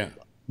for a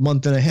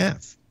month and a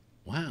half.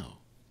 Wow.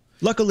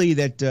 Luckily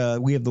that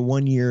we have the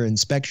 1-year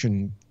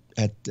inspection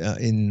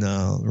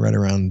right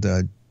around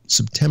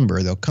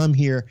September. They'll come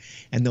here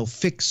and they'll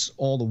fix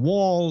all the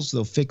walls.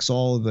 They'll fix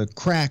all of the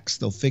cracks.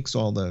 They'll fix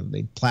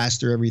they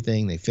plaster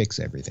everything. They fix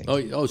everything.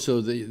 Oh,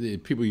 so the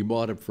people you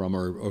bought it from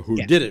or who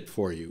did it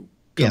for you.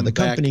 The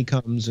company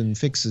comes and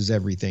fixes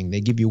everything.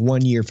 They give you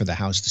 1 year for the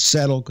house to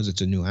settle because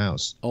it's a new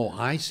house. Oh,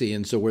 I see.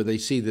 And so where they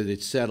see that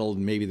it's settled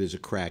and maybe there's a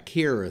crack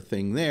here or a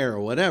thing there or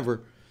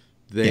whatever,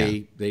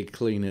 they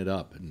clean it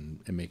up and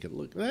make it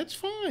look. That's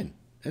fine.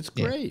 That's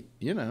great.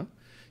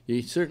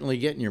 You're certainly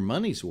getting your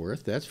money's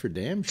worth. That's for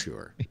damn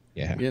sure.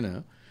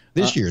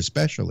 This year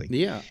especially.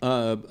 Yeah.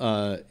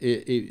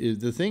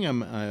 The thing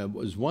I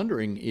was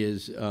wondering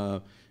is,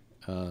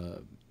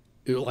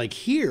 like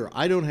here,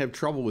 I don't have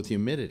trouble with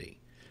humidity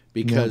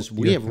because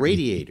we have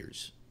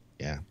radiators.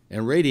 Yeah.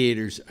 And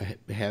radiators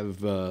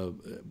have,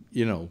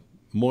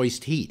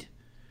 moist heat.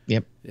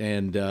 Yep.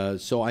 And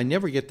so I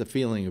never get the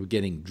feeling of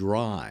getting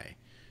dry.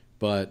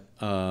 But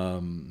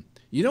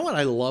You know what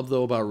I love,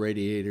 though, about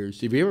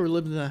radiators? Have you ever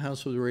lived in a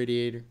house with a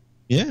radiator?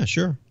 Yeah,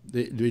 sure.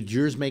 Did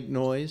yours make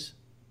noise?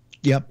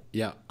 Yep.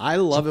 Yeah, I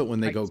love it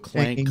when they go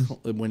clank,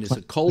 when it's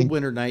a cold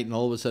winter night and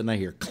all of a sudden I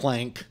hear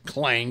clank,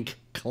 clank,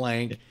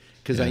 clank,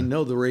 because I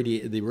know the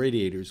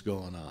radiator's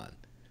going on.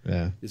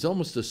 Yeah. It's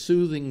almost a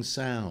soothing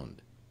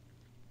sound.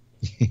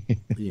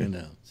 You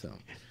know, so.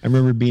 I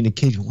remember being a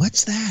kid,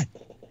 what's that?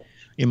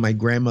 In my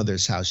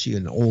grandmother's house, she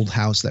had an old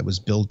house that was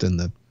built in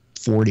the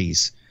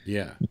 40s.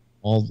 Yeah.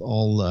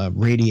 All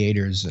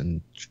radiators,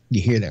 and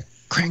you hear that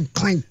clank,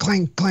 clank,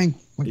 clank, clank.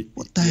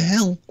 What the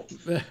hell?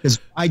 Because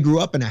I grew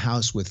up in a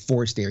house with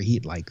forced air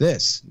heat like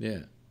this. Yeah.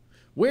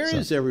 Where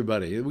is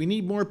everybody? We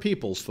need more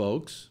people,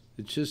 folks.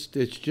 It's just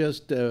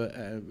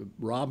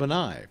Rob and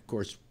I. Of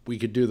course, we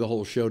could do the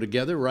whole show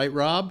together, right,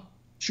 Rob?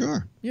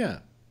 Sure. Yeah.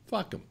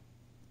 Fuck them.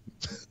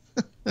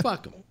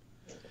 Fuck them.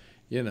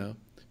 You know,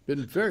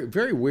 been very,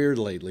 very weird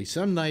lately.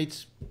 Some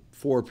nights,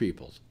 4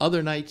 people.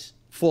 Other nights,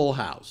 full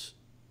house.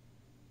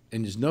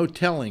 And there's no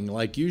telling.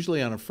 Like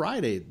usually on a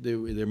Friday, there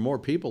are more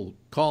people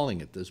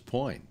calling at this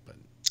point. But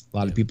a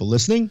lot of people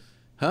listening.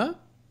 Huh?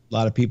 A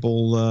lot of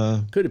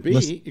people. Could it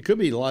be? It could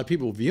be a lot of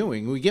people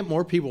viewing. We get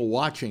more people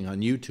watching on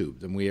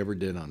YouTube than we ever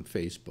did on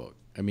Facebook.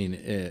 I mean,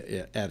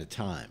 at a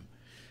time.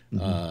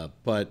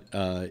 But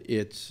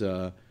it's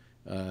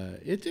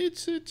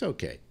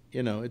okay.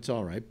 You know, it's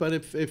all right. But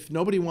if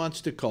nobody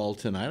wants to call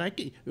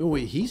tonight,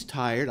 he's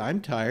tired.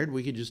 I'm tired.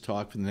 We could just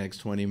talk for the next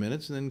 20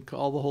 minutes and then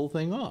call the whole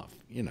thing off.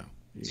 You know,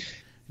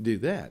 do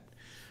that.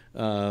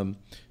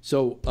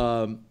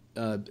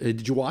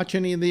 Did you watch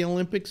any of the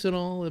Olympics at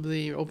all, of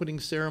the opening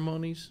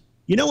ceremonies?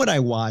 You know what I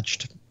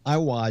watched? I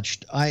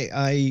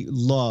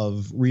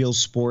love Real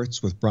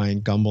Sports with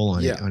Brian Gumbel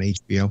on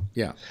HBO.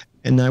 Yeah.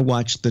 And I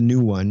watched the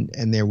new one,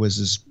 and there was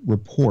this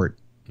report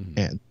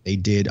and they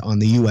did on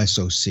the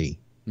USOC,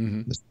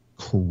 this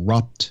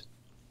corrupt,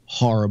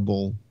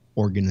 horrible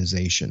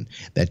organization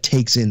that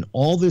takes in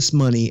all this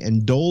money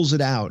and doles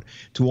it out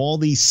to all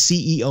these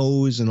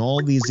CEOs and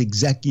all these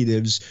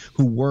executives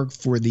who work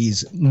for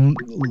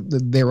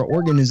their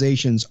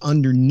organizations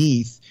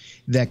underneath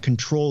that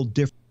control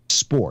different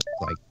sports,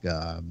 like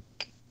I'm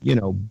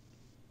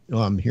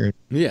hearing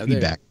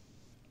feedback.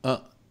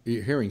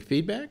 You're hearing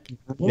feedback?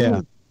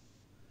 Yeah.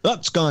 Oh,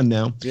 it's gone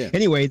now. Yeah.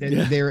 Anyway,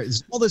 there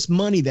is all this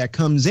money that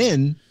comes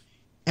in,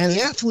 and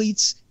the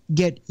athletes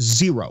get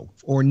zero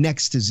or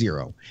next to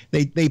zero.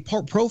 They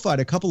profiled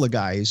a couple of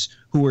guys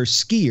who are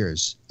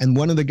skiers, and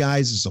one of the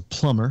guys is a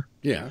plumber.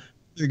 Yeah.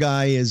 The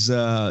guy is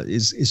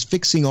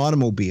fixing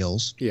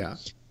automobiles. Yeah.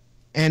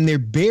 And they're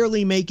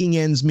barely making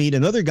ends meet.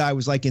 Another guy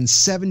was like in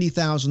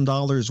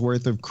 $70,000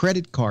 worth of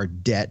credit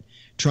card debt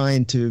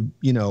trying to,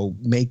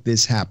 make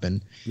this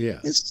happen. Yeah.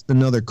 It's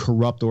another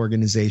corrupt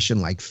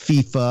organization like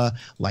FIFA,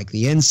 like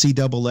the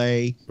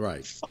NCAA.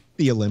 Right. Fuck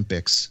the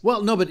Olympics.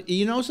 Well, no, but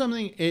you know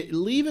something?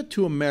 Leave it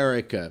to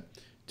America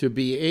to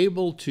be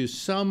able to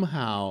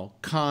somehow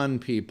con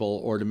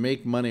people or to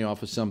make money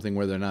off of something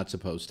where they're not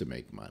supposed to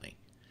make money.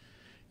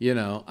 You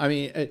know, I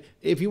mean,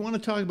 if you want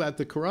to talk about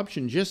the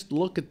corruption, just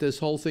look at this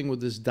whole thing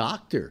with this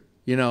doctor,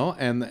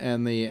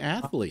 and the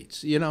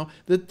athletes,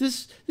 that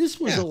this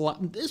was a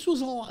lot. This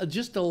was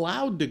just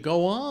allowed to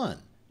go on.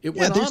 It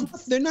went on.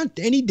 They're not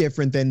any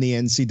different than the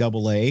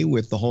NCAA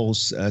with the whole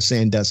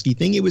Sandusky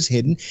thing. It was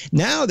hidden.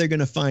 Now they're going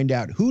to find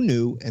out who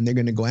knew, and they're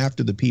going to go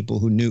after the people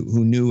who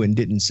knew and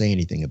didn't say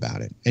anything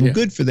about it. And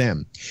good for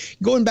them.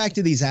 Going back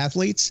to these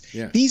athletes,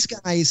 these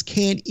guys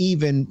can't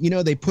even.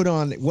 They put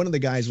on. One of the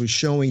guys was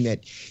showing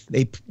that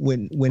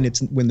when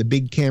the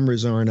big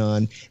cameras aren't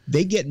on,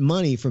 they get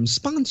money from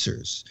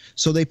sponsors.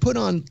 So they put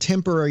on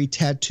temporary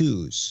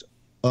tattoos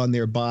on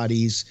their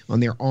bodies, on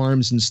their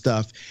arms and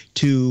stuff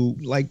to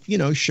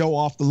show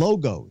off the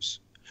logos.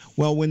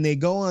 Well, when they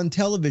go on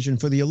television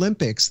for the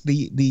Olympics,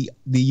 the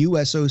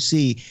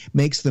USOC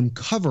makes them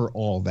cover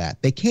all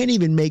that. They can't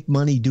even make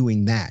money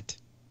doing that.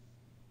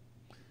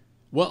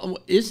 Well,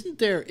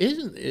 there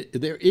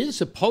is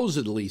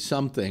supposedly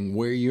something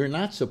where you're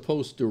not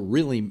supposed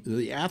to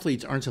the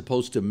athletes aren't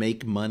supposed to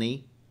make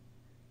money.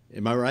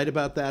 Am I right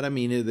about that? I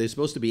mean, they're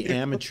supposed to be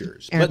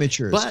amateurs.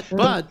 Amateurs.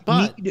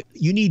 But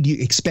you need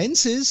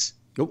expenses.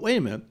 But wait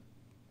a minute.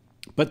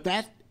 But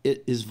that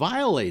is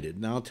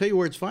violated. Now I'll tell you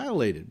where it's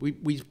violated.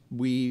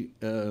 We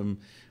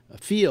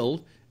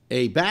field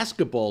a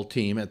basketball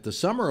team at the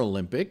Summer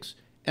Olympics,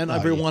 and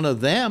every one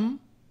of them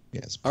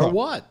are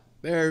what?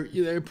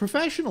 They're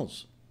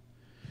professionals.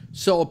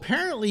 So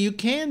apparently you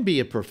can be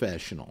a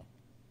professional.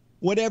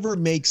 Whatever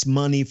makes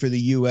money for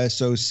the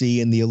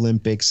USOC and the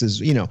Olympics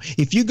is,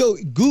 if you go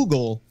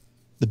Google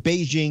the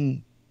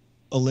Beijing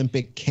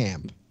Olympic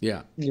camp,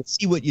 you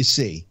see what you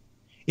see.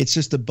 It's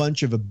just a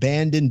bunch of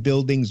abandoned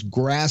buildings,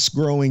 grass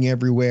growing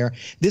everywhere.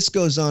 This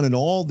goes on in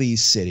all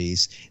these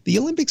cities. The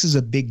Olympics is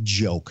a big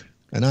joke,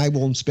 and I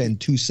won't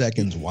spend 2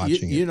 seconds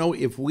watching it.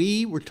 If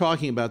we were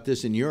talking about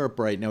this in Europe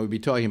right now, we'd be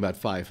talking about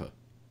FIFA.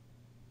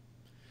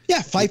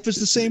 Yeah, FIFA's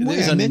the same way.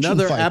 There's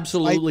another FIFA.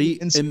 absolutely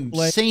NCAA.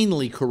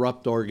 insanely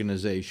corrupt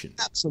organization.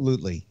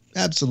 Absolutely.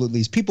 Absolutely.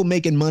 These people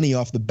making money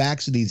off the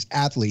backs of these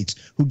athletes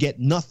who get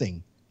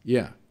nothing.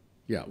 Yeah.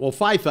 Yeah. Well,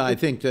 FIFA, I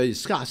think the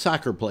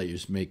soccer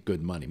players make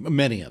good money.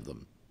 Many of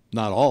them.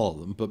 Not all of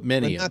them, but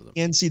many of them. Not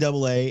the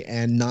NCAA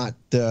and not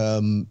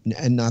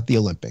the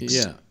Olympics.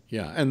 Yeah.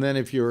 Yeah. And then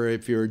if you're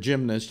a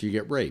gymnast, you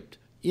get raped.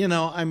 You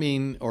know, I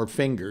mean, or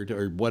fingered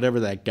or whatever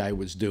that guy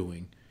was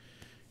doing.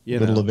 A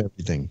little of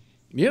everything.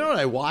 You know what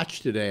I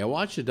watched today? I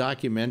watched a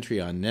documentary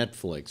on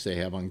Netflix they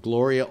have on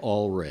Gloria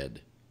Allred.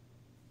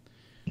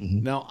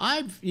 Now,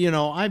 I've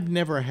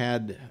never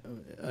had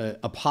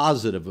a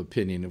positive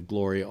opinion of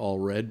Gloria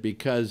Allred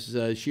because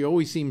she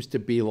always seemed to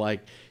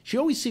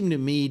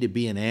me to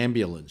be an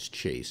ambulance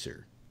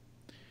chaser.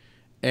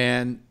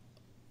 And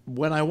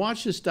when I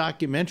watched this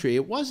documentary,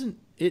 it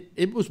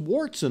was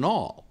warts and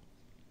all.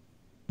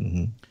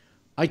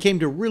 I came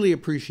to really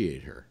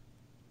appreciate her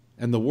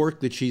and the work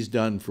that she's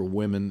done for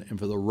women and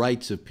for the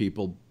rights of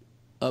people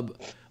of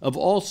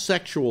all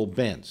sexual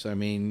bents. I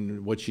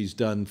mean, what she's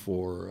done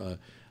for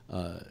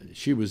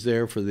she was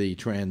there for the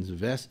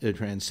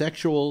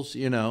transsexuals,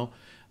 you know.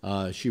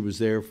 She was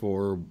there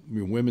for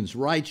women's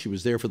rights. She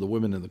was there for the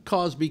women in the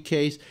Cosby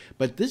case.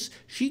 But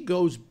she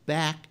goes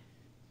back,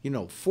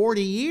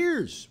 40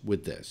 years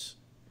with this,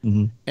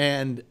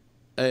 and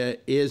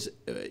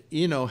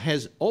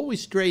has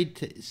always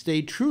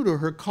stayed true to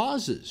her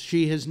causes.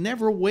 She has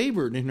never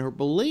wavered in her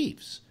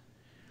beliefs.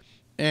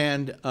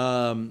 And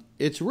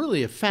it's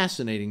really a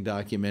fascinating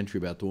documentary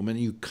about the woman.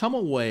 You come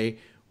away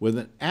with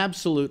an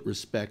absolute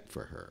respect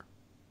for her.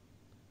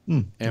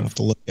 I have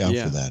to look out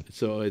for that.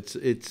 So it's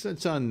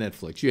on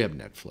Netflix. You have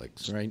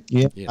Netflix, right?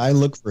 Yeah, I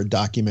look for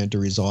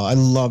documentaries. I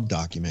love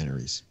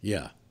documentaries.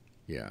 Yeah,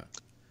 yeah.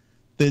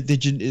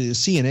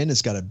 CNN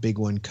has got a big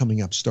one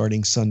coming up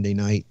starting Sunday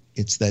night.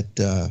 It's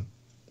a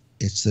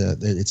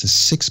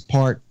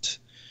 6-part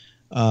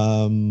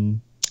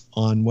on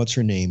what's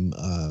her name,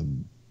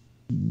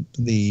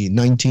 the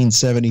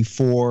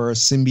 1974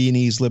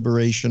 Symbionese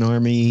Liberation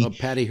Army. Oh,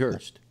 Patty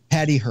Hearst.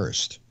 Patty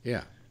Hearst.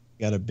 Yeah.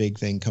 Got a big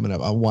thing coming up.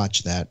 I'll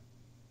watch that.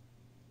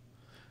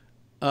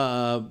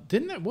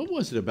 What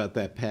was it about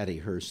that Patty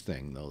Hearst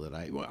thing though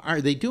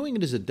are they doing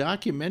it as a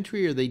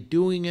documentary? Or are they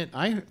doing it?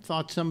 I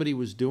thought somebody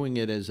was doing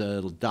it as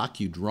a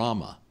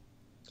docudrama.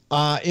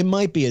 It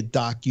might be a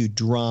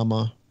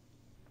docudrama,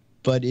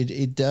 but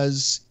it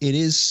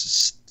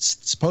is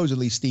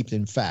supposedly steeped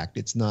in fact.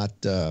 It's not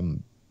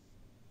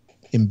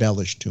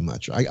embellished too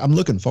much. I'm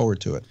looking forward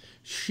to it.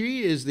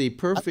 She is the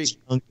perfect.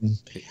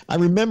 I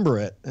remember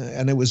it,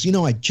 and it was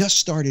I just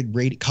started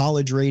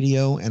college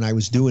radio, and I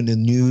was doing the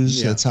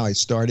news. Yeah. That's how I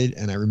started,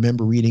 and I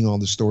remember reading all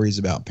the stories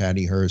about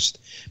Patty Hearst.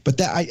 But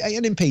that I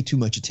didn't pay too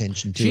much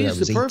attention to. She is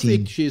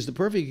the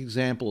perfect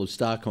example of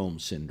Stockholm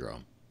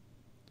syndrome,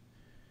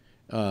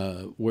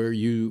 where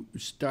you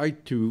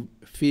start to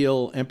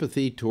feel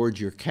empathy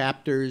towards your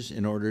captors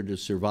in order to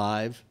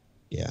survive.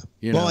 Yeah.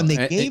 And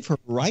they gave her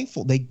a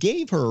rifle. They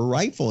gave her a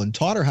rifle and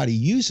taught her how to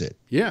use it.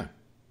 Yeah.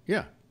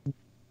 Yeah.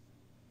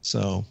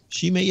 So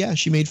she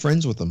made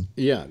friends with them.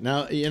 Yeah.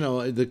 Now,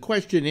 the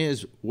question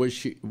is,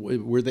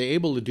 were they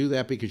able to do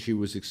that because she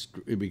was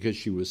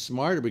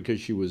smart or because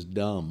she was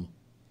dumb?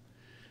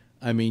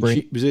 I mean,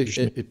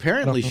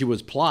 apparently she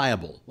was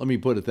pliable. Let me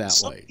put it that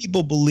way. Some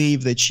people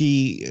believe that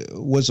she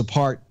was a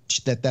part,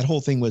 that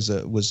whole thing was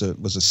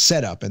a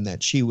setup, and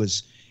that she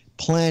was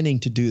planning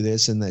to do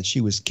this, and that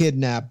she was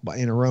kidnapped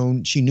in her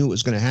own. She knew it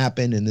was going to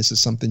happen, and this is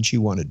something she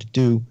wanted to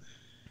do.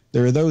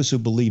 There are those who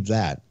believe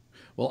that.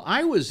 Well,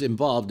 I was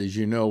involved, as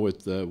you know,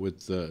 with the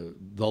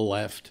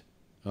left,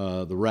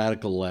 the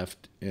radical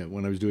left,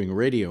 when I was doing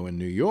radio in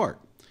New York,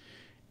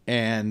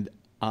 and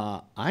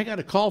I got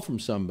a call from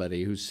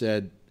somebody who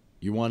said,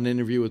 "You want an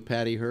interview with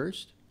Patty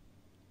Hearst?"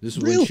 This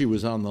is when she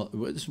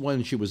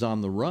was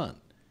on the run,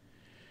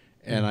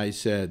 and I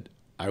said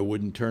I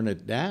wouldn't turn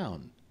it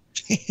down.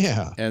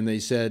 Yeah. And they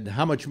said,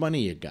 "How much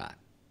money you got?"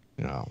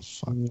 Oh,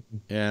 fuck.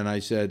 And I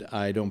said,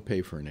 "I don't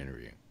pay for an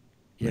interview.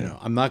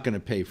 I'm not going to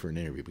pay for an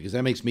interview because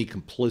that makes me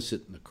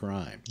complicit in the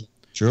crime."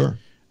 Sure.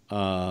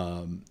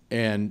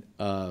 And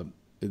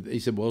they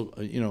said, well,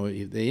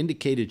 they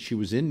indicated she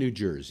was in New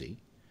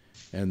Jersey,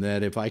 and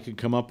that if I could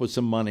come up with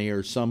some money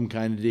or some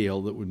kind of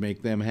deal that would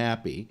make them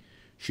happy,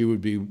 she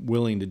would be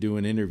willing to do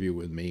an interview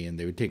with me, and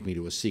they would take me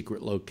to a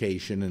secret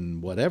location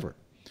and whatever.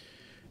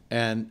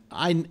 And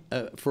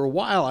for a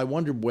while, I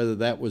wondered whether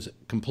that was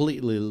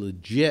completely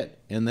legit.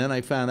 And then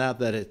I found out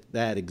that at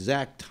that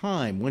exact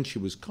time, when she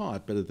was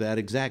caught, but at that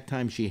exact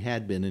time, she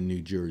had been in New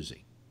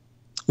Jersey.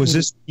 Was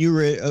this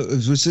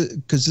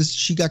because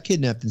she got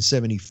kidnapped in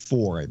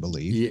 '74, I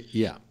believe?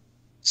 Yeah.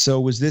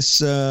 So was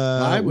this?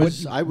 I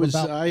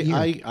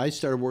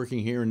started working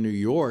here in New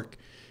York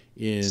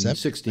in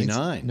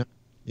 '69.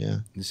 Yeah.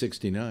 In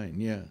 '69,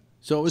 yeah.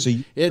 So it was. So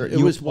it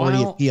was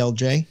while at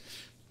PLJ.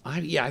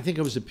 I think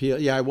it was a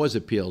PL. Yeah, I was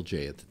at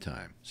PLJ at the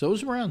time. So it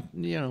was around,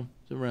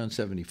 around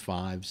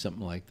 75,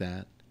 something like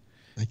that.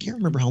 I can't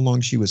remember how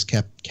long she was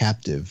kept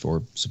captive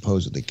or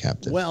supposedly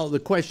captive. Well, the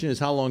question is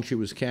how long she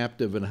was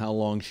captive and how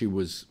long she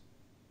was.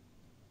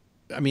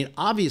 I mean,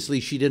 obviously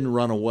she didn't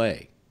run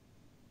away.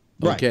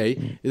 Okay,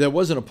 right. There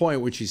wasn't a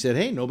point where she said,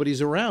 "Hey,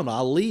 nobody's around.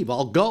 I'll leave.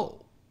 I'll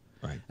go."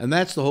 Right. And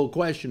that's the whole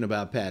question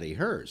about Patty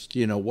Hearst.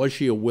 You know, was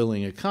she a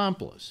willing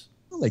accomplice?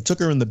 Well, they took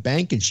her in the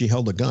bank and she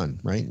held a gun,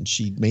 right? And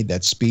she made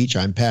that speech,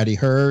 "I'm Patty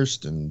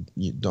Hearst, and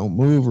you don't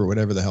move," or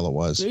whatever the hell it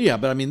was. Yeah,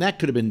 but I mean that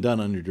could have been done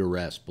under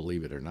duress,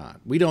 believe it or not.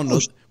 We don't know.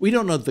 We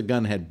don't know if the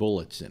gun had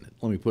bullets in it.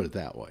 Let me put it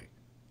that way.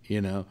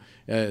 You know,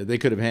 they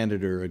could have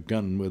handed her a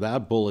gun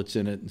without bullets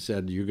in it and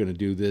said, "You're going to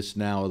do this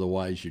now,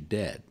 otherwise you're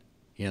dead."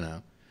 You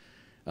know,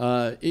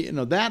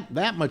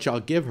 that much I'll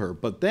give her.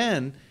 But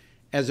then,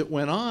 as it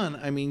went on,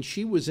 I mean,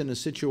 she was in a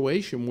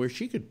situation where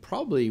she could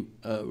probably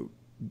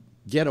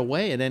get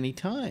away at any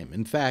time.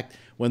 In fact,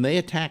 when they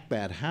attacked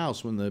that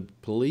house, when the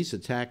police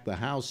attacked the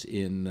house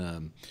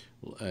in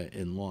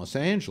Los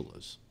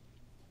Angeles,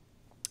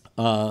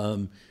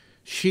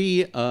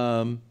 she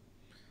was,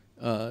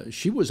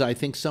 I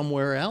think,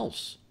 somewhere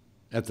else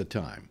at the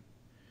time.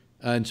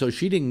 And so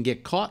she didn't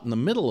get caught in the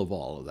middle of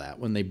all of that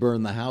when they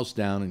burned the house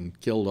down and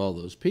killed all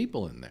those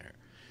people in there.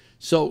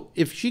 So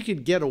if she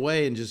could get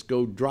away and just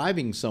go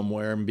driving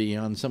somewhere and be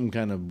on some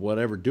kind of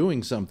whatever,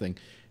 doing something,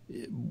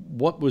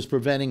 what was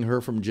preventing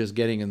her from just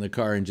getting in the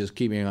car and just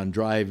keeping on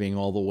driving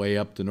all the way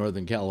up to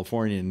Northern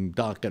California and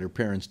knock at her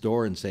parents'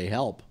 door and say,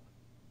 "Help,"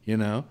 you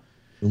know?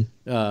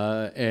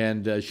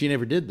 And she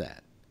never did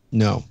that.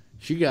 No.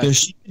 She did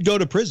go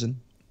to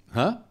prison.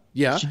 Huh?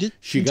 Yeah. She did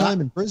some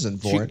time in prison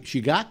for it.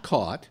 She got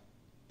caught,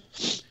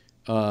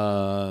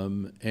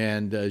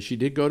 and she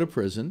did go to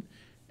prison.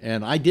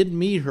 And I did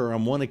meet her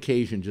on one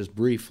occasion, just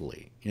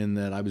briefly, in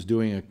that I was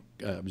doing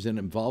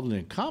involved in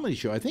a comedy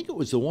show. I think it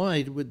was the one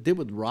I did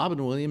with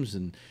Robin Williams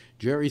and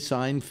Jerry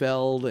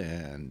Seinfeld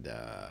and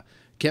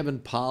Kevin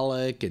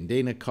Pollak and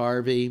Dana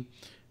Carvey,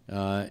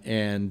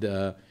 and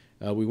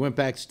we went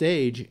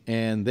backstage,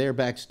 and there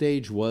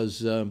backstage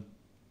was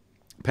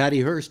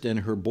Patty Hearst and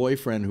her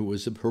boyfriend, who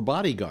was her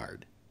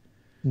bodyguard.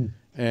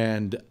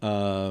 And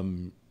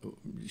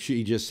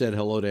she just said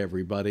hello to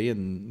everybody,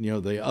 and you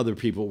know the other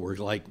people were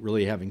like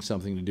really having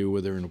something to do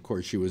with her, and of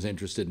course she was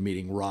interested in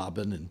meeting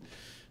Robin. And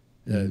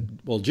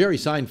well, Jerry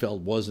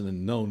Seinfeld wasn't a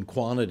known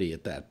quantity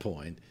at that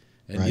point,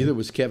 and neither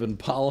was Kevin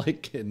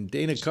Pollak, and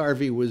Dana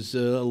Carvey was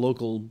a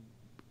local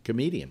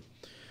comedian.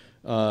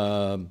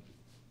 But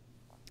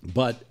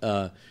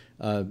that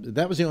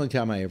was the only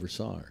time I ever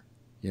saw her,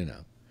 you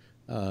know.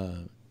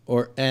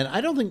 And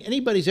I don't think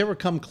anybody's ever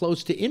come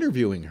close to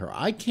interviewing her.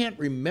 I can't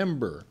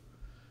remember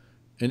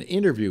an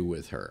interview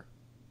with her.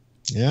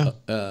 Yeah.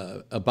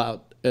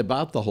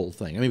 About the whole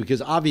thing. I mean,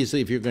 because obviously,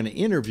 if you're going to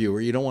interview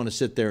her, you don't want to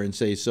sit there and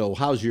say, "So,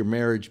 how's your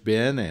marriage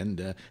been?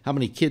 And how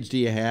many kids do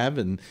you have?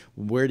 And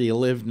where do you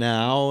live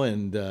now?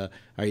 And are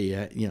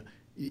you, you know?"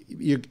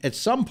 At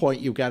some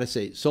point, you've got to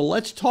say, "So,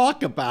 let's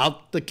talk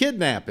about the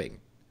kidnapping."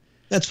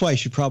 That's why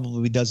she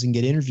probably doesn't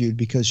get interviewed,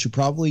 because she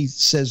probably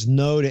says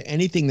no to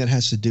anything that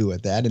has to do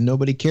with that, and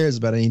nobody cares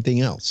about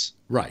anything else.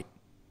 Right.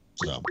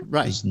 So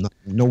right. There's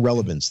no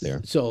relevance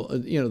there. So,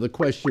 you know, the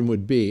question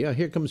would be,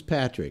 here comes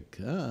Patrick.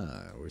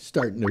 We're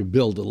starting to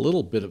build a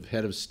little bit of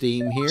head of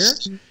steam here.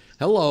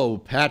 Hello,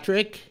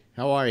 Patrick.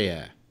 How are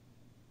you?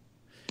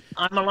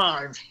 I'm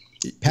alive.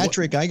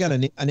 Patrick, I got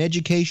an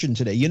education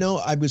today. You know,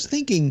 I was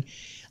thinking,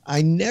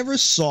 I never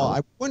saw,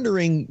 I'm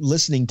wondering,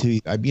 listening to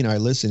you, I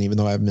listen even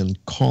though I haven't been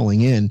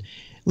calling in,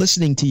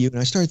 listening to you, and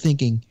I started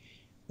thinking,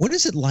 what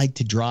is it like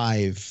to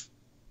drive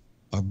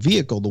a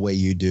vehicle the way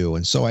you do?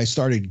 And so I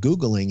started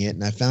Googling it,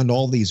 and I found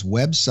all these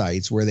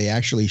websites where they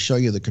actually show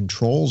you the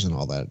controls and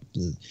all that.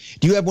 Do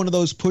you have one of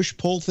those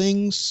push-pull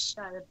things?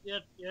 You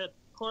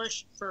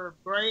push for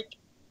brake,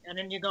 and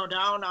then you go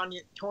down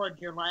toward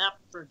your lap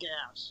for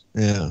gas.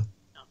 Yeah.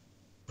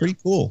 Pretty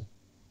cool.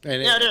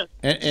 And yeah, it is.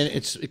 And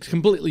it's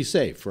completely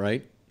safe,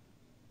 right?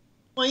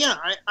 Well, yeah,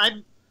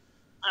 I've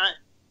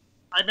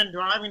been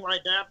driving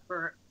like that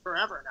for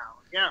forever now.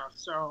 Yeah,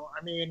 so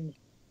I mean,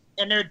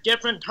 and there are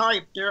different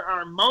types. There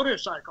are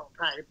motorcycle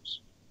types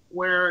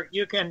where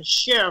you can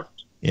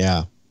shift.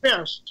 Yeah.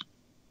 Fist,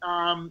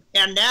 and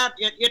that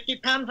it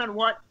depends on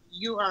what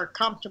you are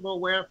comfortable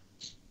with.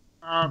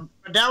 That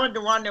was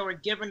the one that was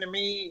given to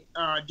me,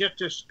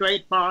 just a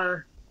straight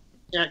bar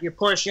that you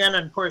push in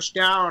and push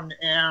down,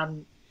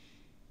 and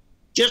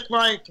just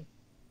like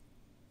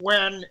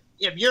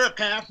if you're a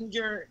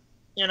passenger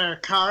in a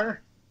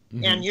car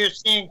and you're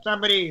seeing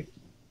somebody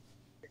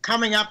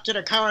coming up to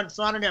the car in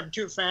front of them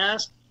too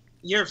fast,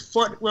 your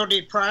foot will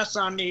depress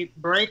on the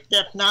brake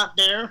that's not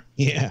there.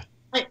 Yeah.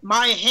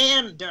 My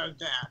hand does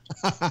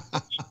that.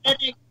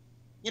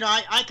 You know,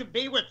 I could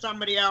be with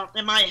somebody else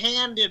and my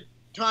hand is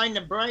trying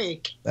to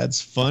brake.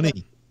 That's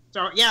funny.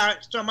 So, yeah,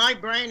 so my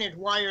brain is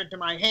wired to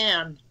my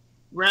hand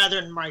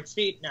rather than my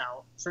feet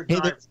now. For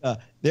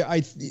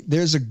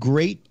there's a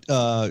great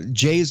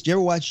Jay's. Do you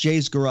ever watch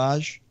Jay's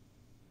Garage?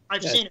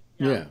 I've seen it.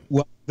 Yeah.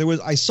 Well,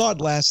 I saw it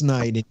last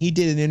night, and he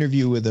did an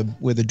interview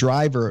with a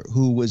driver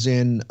who was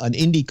in an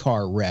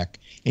IndyCar wreck,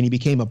 and he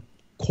became a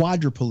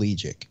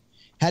quadriplegic,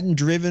 hadn't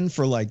driven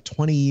for like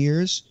 20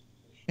 years,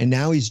 and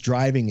now he's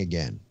driving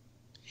again.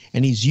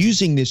 And he's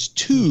using this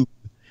tube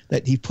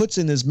that he puts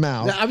in his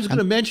mouth. Now, I was going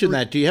to mention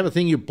that. Do you have a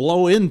thing you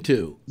blow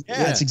into?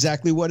 Yeah, that's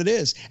exactly what it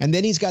is. And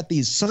then he's got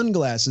these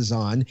sunglasses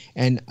on,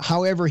 and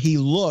however he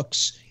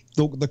looks,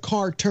 the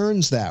car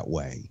turns that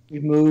way. He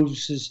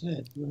moves his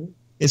head, right?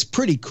 It's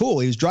pretty cool.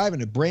 He was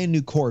driving a brand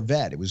new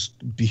Corvette. It was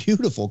a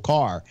beautiful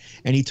car.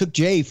 And he took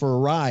Jay for a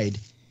ride,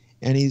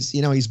 and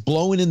he's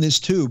blowing in this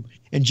tube.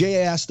 And Jay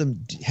asked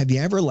him, have you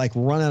ever like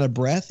run out of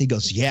breath? He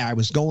goes, yeah, I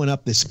was going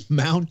up this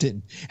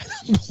mountain and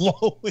I'm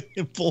blowing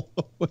and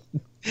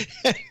blowing.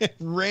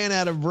 Ran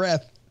out of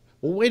breath.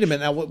 Well, wait a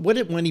minute. Now,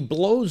 when he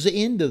blows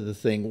into the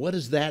thing, what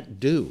does that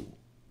do?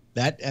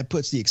 That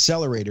puts the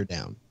accelerator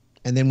down.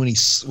 And then when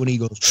he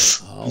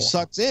goes, he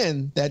sucks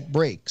in, that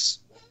brakes.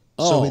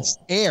 So it's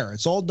air.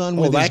 It's all done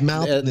with his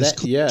mouth and this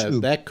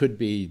tube. That could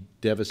be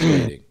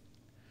devastating.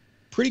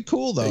 Pretty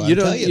cool, though. You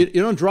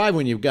don't drive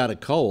when you've got a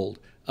cold.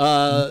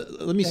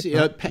 Let me see.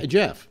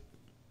 Jeff.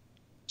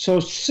 So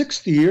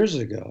 60 years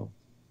ago,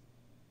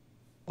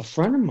 a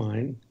friend of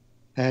mine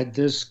had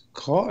this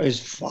car, his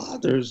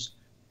father's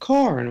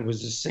car, and it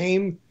was the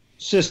same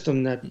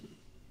system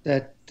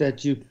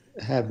that you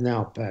have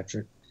now,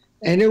 Patrick.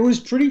 And it was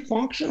pretty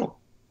functional.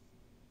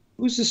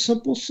 It was a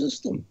simple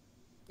system.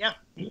 Yeah.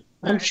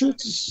 I'm sure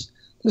it's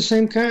the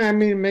same kind. I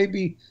mean,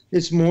 maybe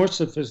it's more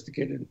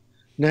sophisticated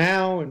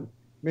now and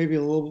maybe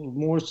a little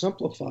more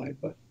simplified,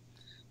 but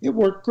it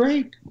worked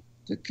great.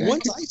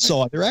 Once I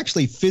saw it, they're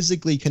actually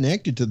physically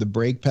connected to the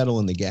brake pedal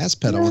and the gas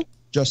pedal.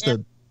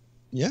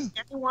 Yeah.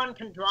 Anyone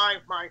can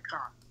drive my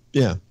car.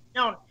 Yeah.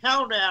 Don't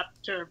tell that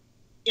to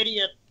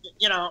idiot,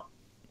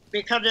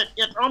 because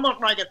it's almost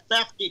like a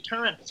theft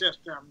deterrent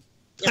system.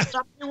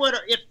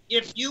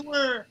 If you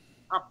were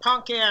a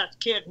punk ass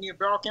kid and you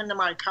broke into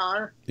my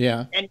car,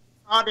 and you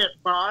saw this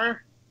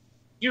bar,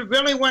 you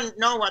really wouldn't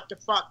know what the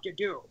fuck to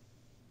do,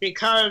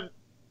 because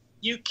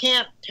you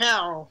can't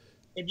tell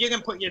if you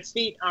can put your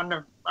feet on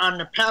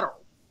the pedal,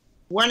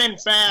 when in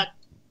fact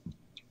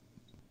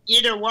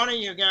either one of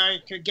you guys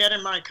could get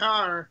in my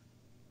car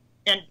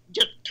and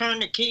just turn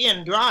the key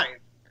and drive.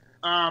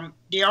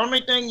 The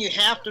only thing you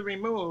have to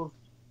remove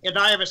is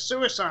I have a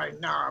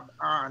suicide knob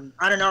on.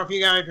 I don't know if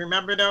you guys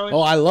remember those. Oh,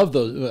 I love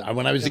those.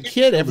 When I was a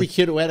kid, every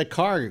kid who had a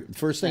car,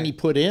 first thing he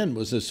put in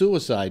was a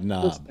suicide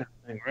knob.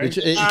 Which,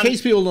 in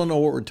case people don't know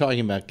what we're talking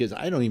about, because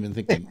I don't even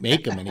think they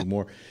make them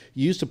anymore.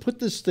 You used to put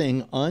this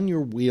thing on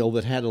your wheel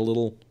that had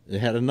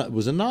it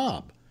was a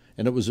knob,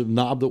 and it was a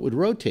knob that would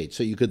rotate.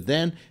 So you could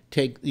then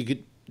you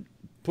could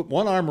put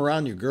one arm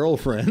around your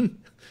girlfriend,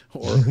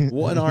 or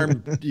one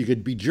arm you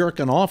could be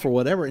jerking off or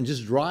whatever, and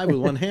just drive with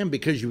one hand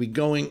because you'd be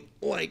going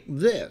like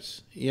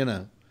this,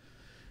 Yeah.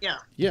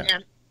 Yeah.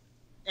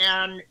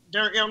 And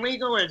they're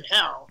illegal as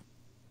hell.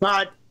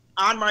 But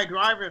on my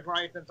driver's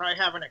license, I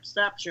have an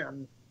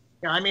exception.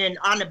 I mean,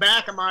 on the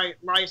back of my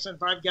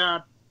license, I've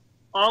got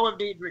all of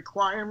these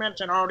requirements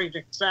and all these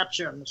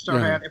exceptions, so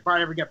that if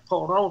I ever get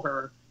pulled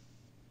over,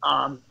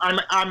 I'm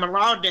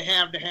allowed to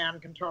have the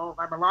hand control.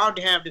 I'm allowed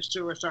to have the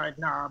suicide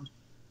knob.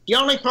 The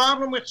only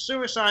problem with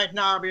suicide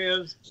knob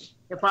is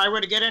if I were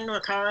to get into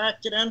a car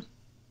accident,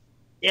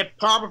 it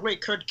probably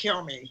could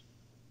kill me.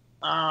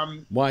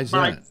 Why is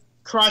by that?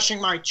 Crushing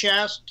my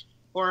chest,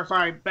 or if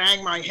I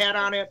bang my head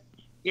on it,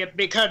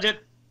 because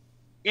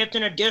it's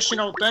an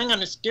additional thing on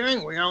the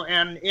steering wheel,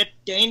 and it's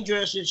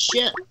dangerous as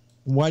shit.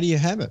 Why do you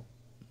have it?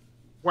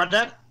 What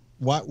that?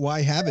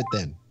 Why have it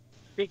then?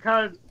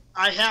 Because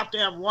I have to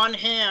have one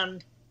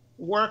hand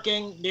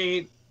working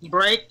the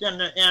brake and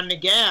the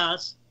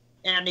gas,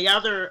 and the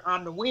other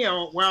on the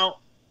wheel.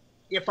 Well,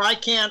 if I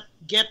can't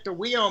get the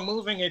wheel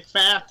moving as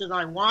fast as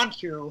I want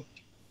to,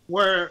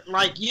 where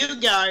like you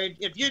guys,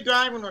 if you're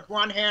driving with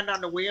one hand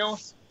on the wheel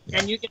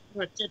and you get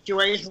to a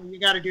situation where you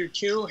got to do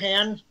two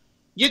hands,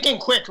 you can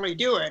quickly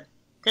do it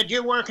because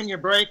you're working your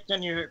brakes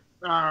and your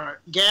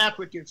gas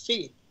with your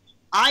feet.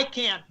 I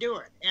can't do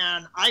it,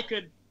 and I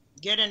could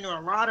get into a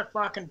lot of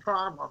fucking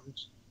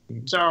problems.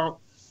 So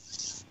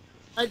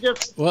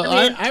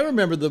I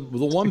remember the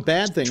one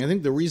bad thing. I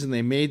think the reason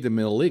they made them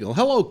illegal.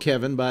 Hello,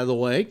 Kevin, by the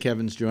way.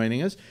 Kevin's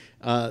joining us.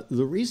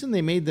 The reason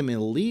they made them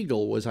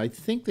illegal was I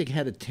think they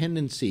had a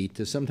tendency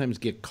to sometimes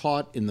get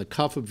caught in the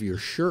cuff of your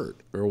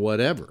shirt or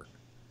whatever.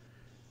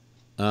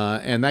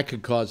 And that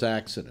could cause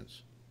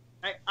accidents.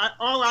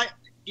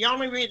 The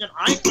only reason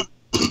I thought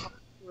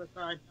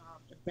suicide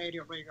knobs made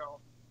illegal,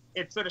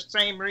 it's for the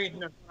same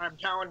reason as what I'm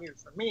telling you.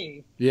 For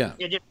me, yeah,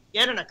 you just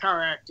get in a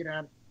car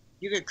accident,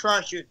 you could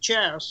crush your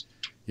chest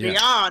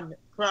beyond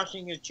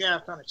crushing your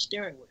chest on a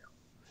steering wheel.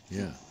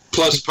 Yeah.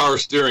 Plus power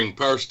steering.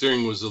 Power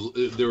steering was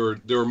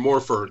there were more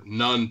for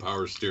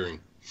non-power steering.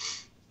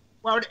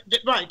 Well,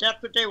 right,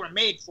 that's what they were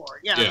made for.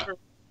 Yeah.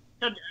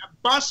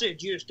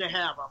 Buses used to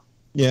have them.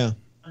 Yeah.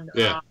 And,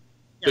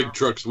 big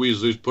trucks. We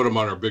usually put them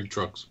on our big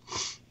trucks.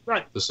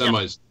 Right. The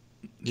semis.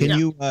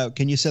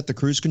 Can you set the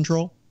cruise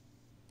control?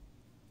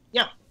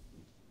 Yeah.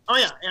 Oh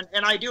yeah,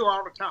 and I do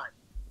all the time.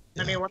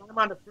 Yeah. I mean, when I'm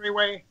on the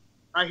freeway,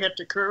 I hit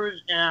the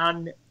cruise,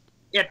 and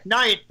at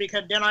night,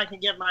 because then I can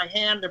get my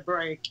hand to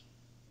break,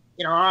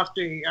 off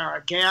the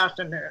gas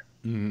and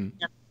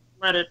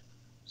let it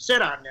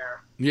sit on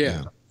there.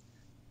 Yeah.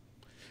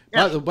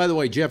 Yeah. By the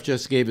way, Jeff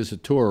just gave us a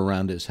tour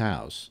around his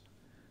house.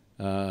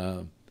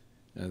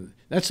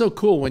 That's so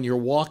cool when you're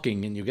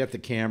walking and you get the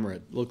camera.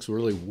 It looks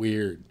really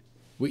weird.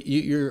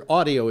 Your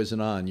audio isn't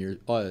on. Your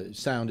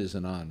sound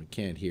isn't on. We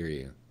can't hear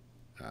you.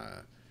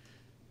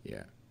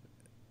 Yeah.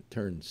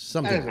 Turn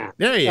something.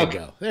 There you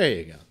go. There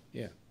you go.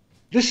 Yeah.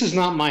 This is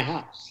not my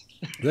house.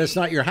 That's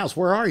not your house.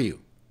 Where are you?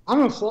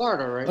 I'm in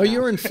Florida right now. Oh,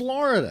 you're in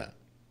Florida.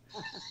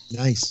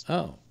 Nice.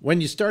 Oh, when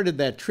you started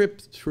that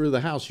trip through the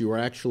house, you were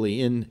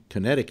actually in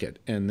Connecticut,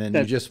 and then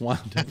you just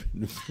wound up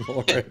in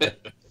Florida.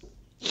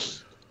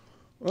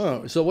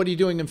 Oh, so what are you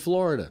doing in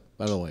Florida,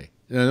 by the way?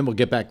 And then we'll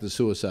get back to the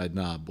suicide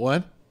knob.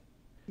 What?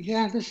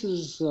 Yeah, this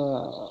is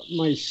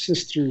my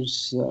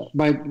sister's,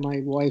 my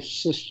wife's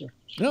sister.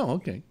 Oh,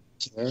 okay.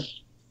 There.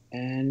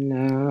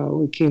 And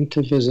we came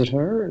to visit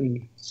her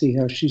and see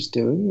how she's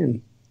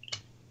doing.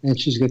 And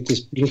she's got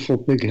this beautiful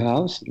big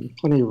house and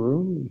plenty of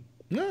room.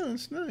 No,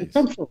 that's nice.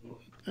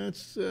 Comfortable.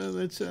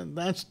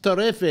 That's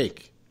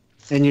terrific.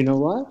 And you know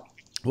what?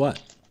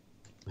 What?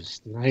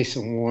 It's nice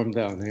and warm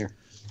down there.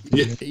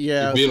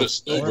 Yeah. Being a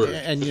snowbird.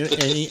 And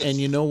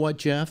you know what,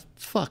 Jeff?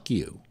 Fuck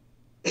you.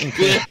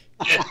 Okay.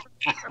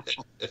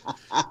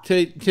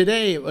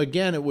 Today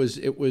again, it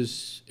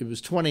was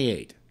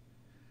 28.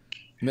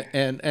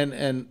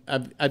 And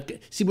I've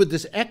see with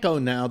this Echo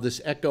now, this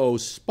Echo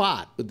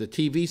Spot with the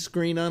TV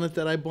screen on it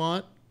that I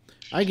bought,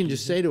 I can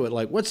just say to it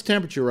like, "What's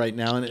temperature right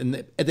now?"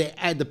 And they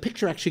add the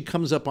picture actually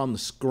comes up on the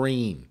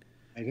screen,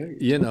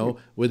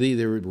 with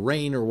either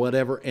rain or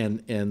whatever,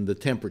 and the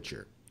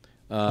temperature.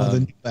 The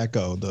new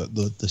Echo,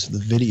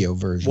 the video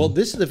version. Well,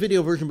 this is the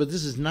video version, but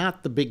this is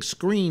not the big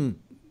screen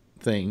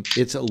thing.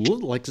 It's a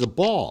little like a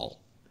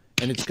ball,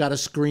 and it's got a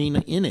screen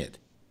in it.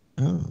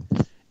 Oh.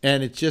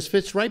 And it just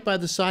fits right by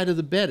the side of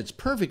the bed. It's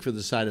perfect for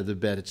the side of the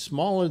bed. It's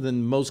smaller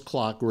than most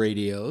clock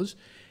radios,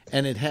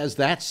 and it has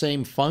that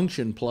same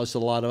function plus a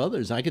lot of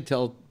others. I could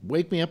tell,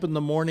 wake me up in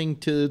the morning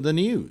to the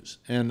news,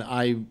 and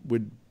time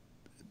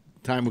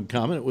would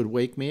come and it would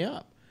wake me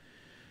up.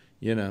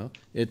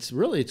 It's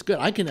good.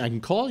 I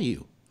can call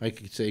you. I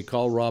could say,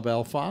 call Rob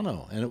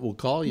Alfano, and it will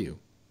call you.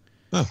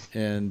 Oh.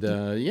 And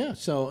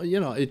so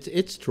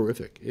it's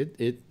terrific.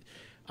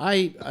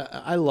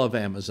 I love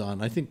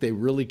Amazon. I think they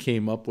really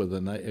came up with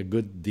a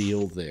good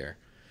deal there.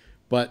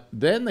 But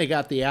then they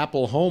got the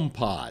Apple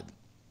HomePod,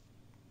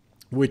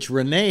 which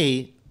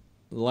Renee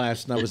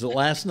last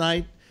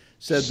night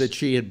said that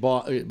she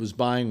was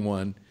buying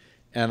one,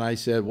 and I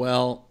said,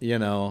 well,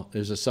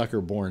 there's a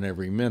sucker born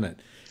every minute,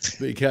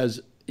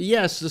 because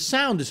yes, the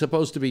sound is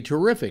supposed to be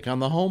terrific on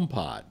the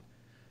HomePod,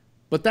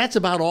 but that's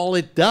about all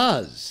it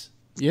does.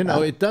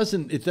 It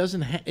doesn't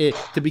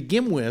to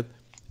begin with.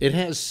 It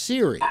has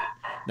Siri.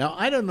 Now,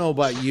 I don't know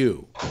about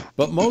you,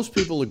 but most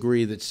people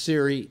agree that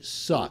Siri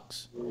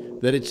sucks,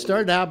 that it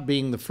started out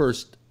being the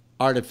first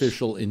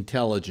artificial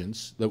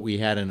intelligence that we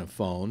had in a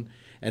phone,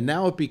 and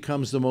now it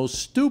becomes the most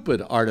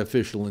stupid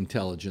artificial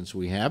intelligence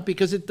we have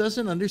because it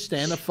doesn't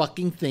understand a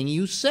fucking thing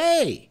you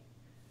say.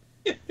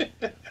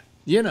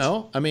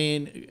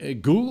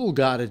 Google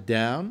got it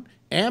down.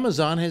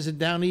 Amazon has it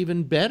down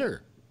even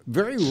better.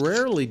 Very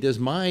rarely does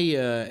my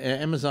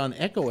Amazon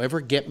Echo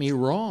ever get me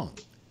wrong.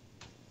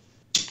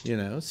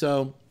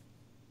 So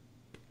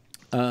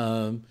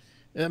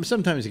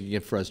sometimes it can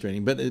get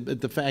frustrating,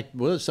 but the fact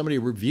was somebody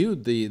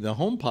reviewed the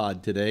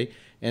HomePod today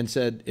and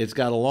said it's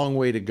got a long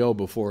way to go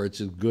before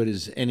it's as good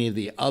as any of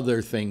the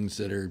other things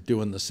that are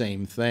doing the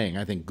same thing.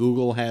 I think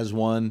Google has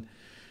one,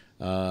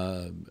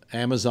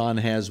 Amazon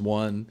has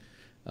one,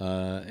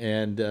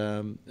 it's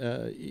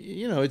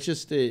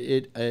just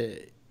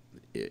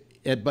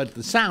but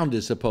the sound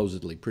is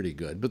supposedly pretty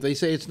good. But they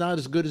say it's not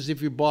as good as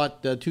if you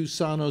bought two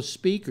Sonos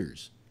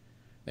speakers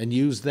and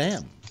use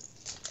them.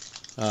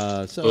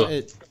 What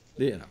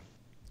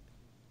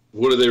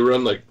do they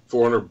run, like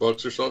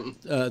 $400 or something?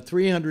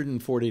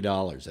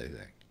 $340, I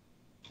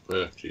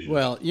think. Geez.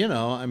 Well,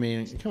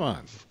 come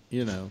on,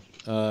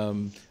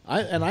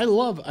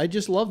 I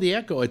just love the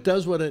Echo. It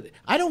does what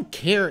I don't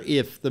care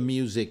if the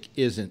music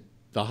isn't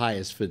the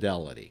highest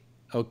fidelity,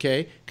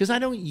 okay? Because I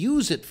don't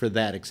use it for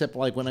that, except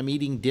like when I'm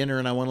eating dinner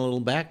and I want a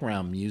little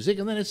background music,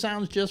 and then it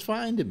sounds just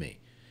fine to me.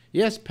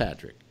 Yes,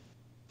 Patrick.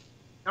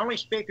 The only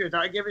speakers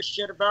I give a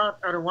shit about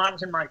are the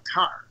ones in my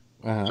car.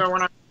 Uh-huh. So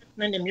when I'm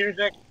listening to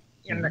music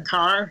in the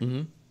car,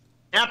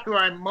 that's where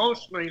I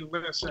mostly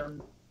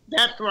listen.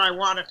 That's where I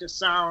want it to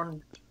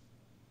sound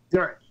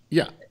good.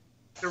 Yeah.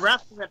 The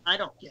rest of it, I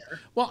don't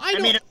care. Well,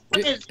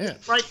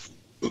 it's like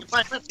if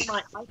I listen to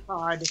my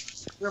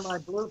iPod through my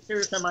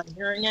Bluetooth and my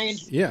hearing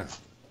aids,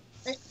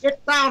 it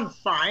sounds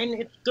fine.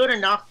 It's good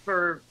enough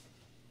for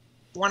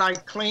when I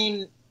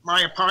clean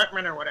my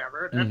apartment or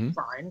whatever. That's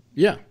fine.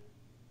 Yeah.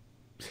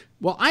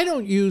 Well, I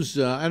don't use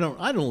I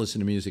don't listen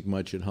to music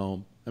much at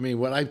home. I mean,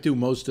 what I do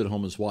most at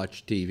home is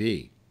watch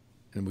TV,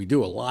 and we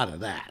do a lot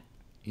of that,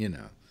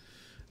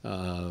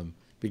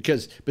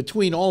 because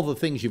between all the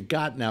things you've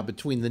got now,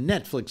 between the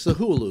Netflix, the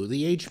Hulu,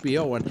 the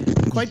HBO,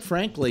 and quite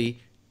frankly,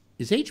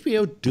 is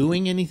HBO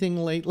doing anything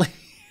lately?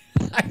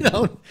 I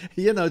don't,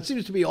 it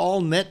seems to be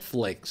all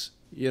Netflix,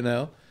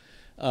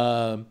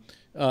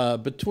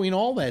 between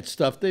all that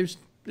stuff, there's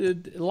a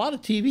lot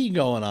of TV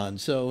going on.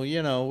 So,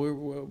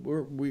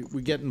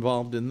 we get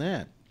involved in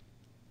that.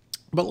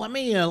 But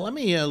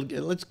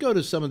let's go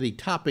to some of the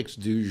topics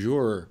du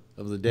jour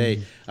of the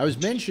day. I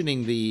was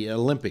mentioning the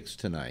Olympics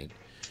tonight,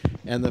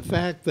 and the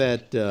fact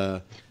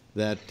that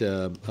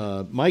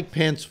Mike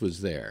Pence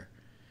was there,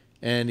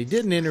 and he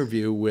did an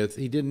interview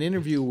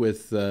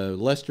with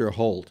Lester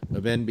Holt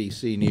of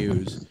NBC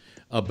News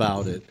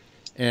about it.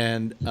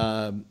 And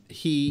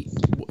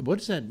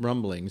what's that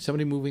rumbling?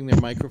 Somebody moving their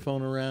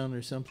microphone around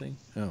or something?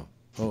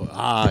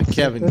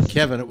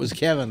 Kevin, it was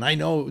Kevin. I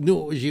knew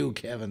it was you,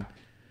 Kevin.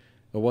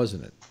 Or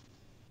wasn't it?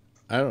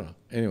 I don't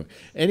know.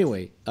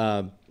 Anyway,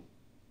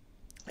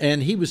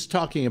 and he was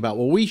talking about,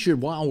 well,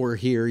 while we're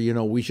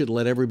here, we should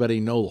let everybody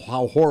know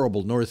how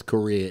horrible North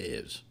Korea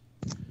is.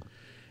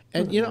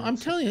 And, I'm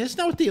telling you, that's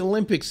not what the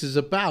Olympics is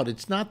about.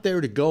 It's not there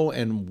to go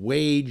and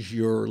wage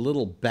your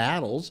little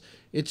battles.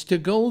 It's to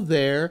go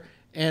there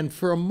and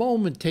for a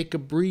moment take a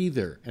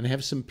breather and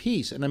have some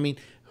peace. And, I mean,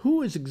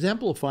 who is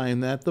exemplifying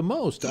that the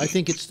most? I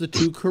think it's the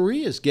two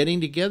Koreas getting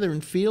together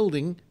and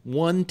fielding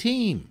one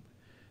team.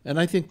 And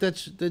I think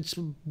that's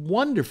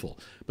wonderful.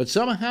 But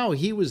somehow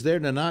he was there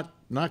to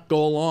not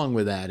go along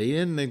with that. He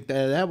didn't think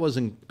that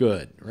wasn't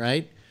good,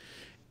 right?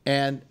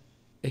 And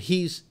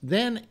he's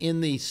then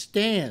in the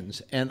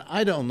stands, and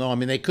I don't know. I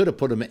mean, they could have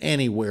put him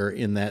anywhere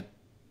in that.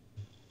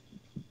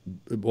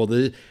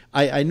 Well,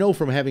 I know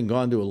from having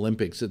gone to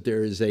Olympics that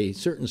there is a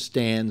certain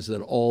stands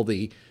that all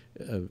the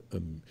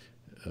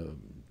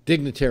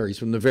dignitaries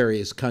from the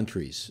various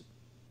countries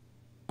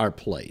are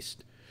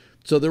placed.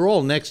 So they're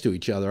all next to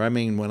each other. I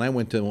mean, when I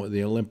went to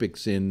the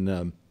Olympics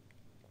in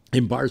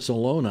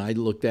Barcelona, I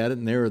looked at it,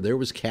 and there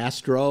was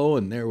Castro,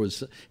 and there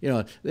was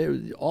there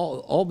was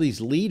all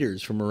these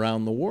leaders from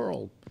around the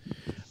world.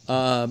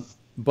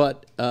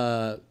 But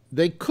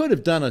they could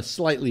have done a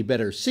slightly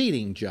better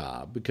seating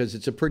job because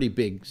it's a pretty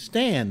big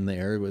stand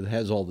there that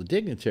has all the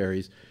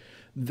dignitaries.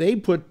 They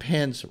put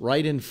Pence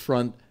right in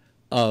front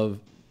of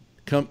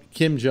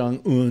Kim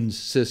Jong-un's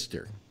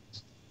sister.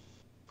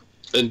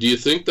 And do you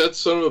think that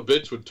son of a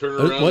bitch would turn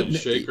around and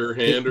shake her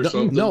hand or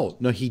something? No,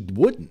 he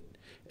wouldn't.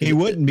 He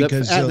wouldn't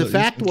because the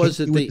fact was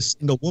that the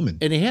single woman,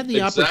 and he had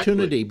the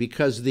opportunity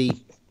because the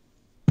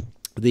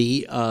what do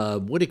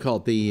you call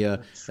it,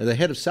 the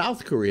head of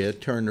South Korea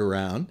turned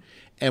around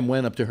and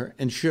went up to her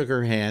and shook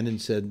her hand and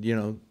said,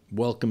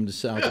 welcome to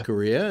South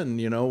Korea, and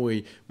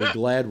we're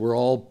glad we're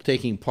all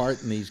taking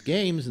part in these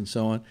games and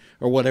so on,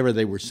 or whatever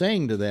they were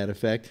saying to that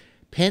effect.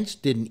 Pence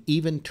didn't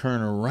even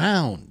turn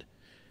around.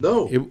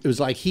 No, it was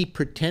like he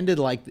pretended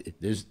like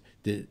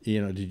did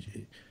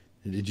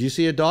you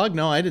see a dog?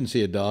 No, I didn't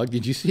see a dog.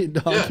 Did you see a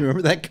dog? Yeah.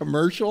 Remember that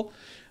commercial?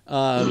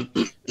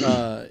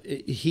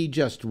 He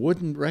just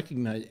wouldn't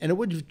recognize, and it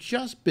would have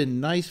just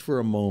been nice for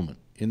a moment,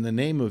 in the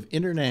name of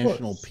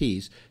international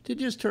peace, to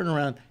just turn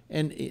around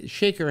and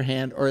shake her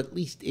hand, or at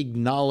least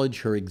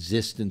acknowledge her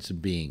existence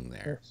of being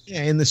there.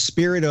 Yeah, in the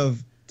spirit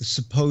of the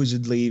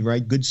supposedly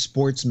good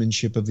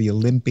sportsmanship of the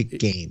Olympic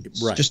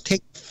Games. Right. Just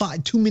take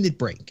 2-minute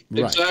break.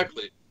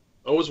 Exactly. Right.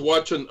 I was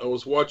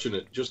watching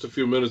it just a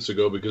few minutes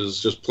ago because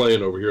it's just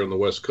playing over here on the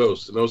West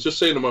Coast, and I was just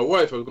saying to my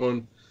wife, I was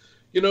going,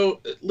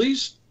 at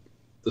least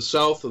the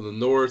South and the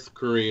North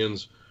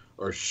Koreans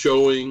are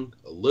showing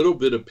a little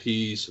bit of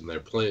peace, and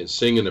they're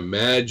singing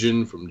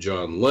 "Imagine" from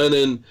John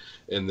Lennon,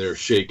 and they're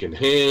shaking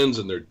hands,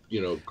 and they're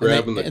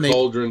grabbing the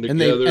cauldron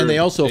together. And they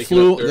also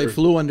flew.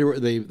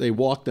 They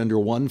walked under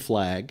one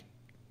flag.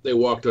 They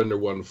walked under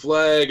one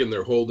flag, and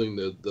they're holding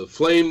the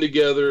flame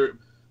together.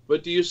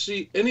 But do you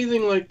see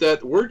anything like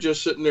that? We're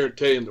just sitting there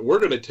saying, we're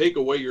going to take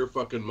away your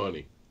fucking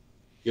money.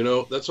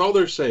 That's all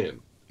they're saying.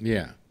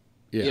 Yeah.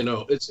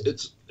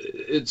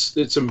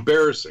 It's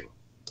embarrassing.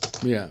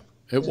 Yeah,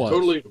 it was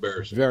totally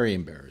embarrassing. Very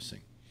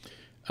embarrassing.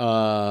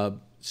 I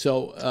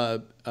think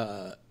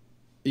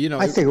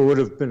it would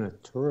have been a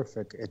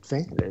terrific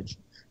advantage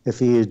if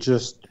he had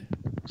just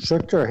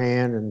shook her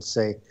hand and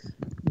say,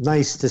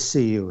 "Nice to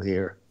see you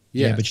here."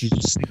 Yeah, but she's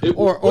it's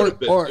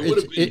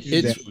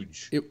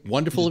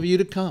wonderful of you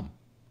to come.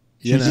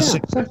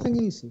 Something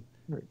easy.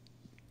 Right.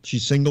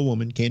 She's a single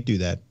woman, can't do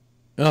that.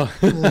 Oh,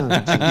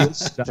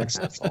 it's got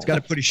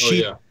to put a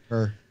sheet on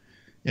her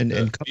and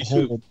cut a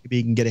hole. Maybe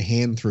he can get a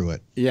hand through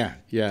it. Yeah.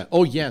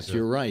 Oh, yes,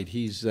 you're right.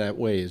 He's that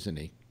way, isn't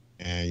he?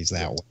 Yeah, he's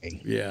that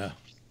way. Yeah.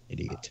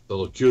 Idiot.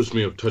 They'll accuse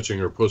me of touching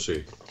her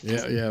pussy.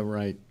 Yeah,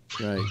 right.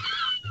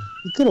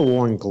 He could have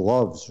worn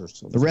gloves or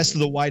something. The rest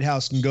of the White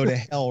House can go to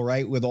hell,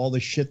 right, with all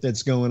the shit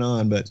that's going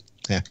on, but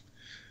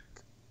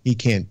he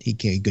can't,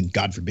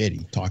 God forbid,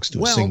 he talks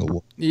to a single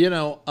woman.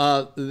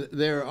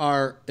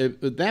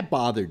 That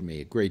bothered me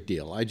a great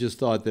deal. I just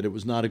thought that it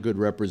was not a good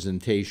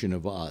representation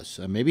of us.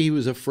 Maybe he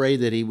was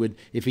afraid that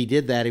if he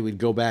did that, he would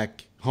go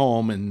back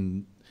home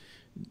and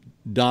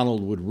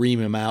Donald would ream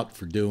him out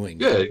for doing.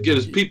 Yeah, get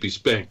his pee-pee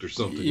spanked or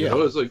something. Yeah. You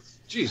know, it's like,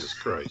 Jesus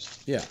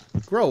Christ. Yeah,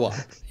 grow up,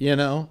 you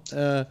know.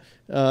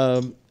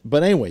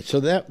 But anyway, so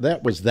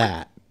that was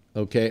that.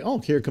 Okay. Oh,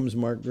 here comes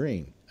Mark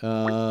Green.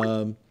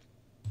 That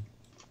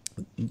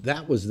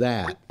was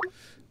that.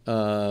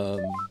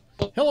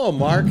 Hello,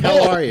 Mark.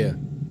 How are you?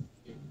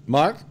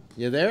 Mark,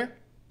 you there?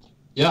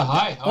 Yeah.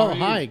 Hi. How are you?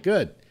 Hi.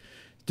 Good.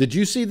 Did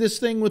you see this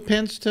thing with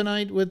Pence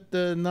tonight with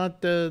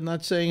not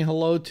saying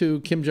hello to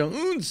Kim Jong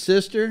Un's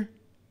sister?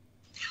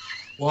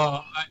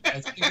 Well, I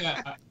think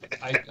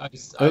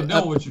I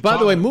know what you're. By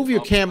the way, talking move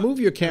your about. move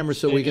your camera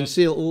so we can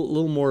see a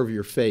little more of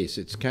your face.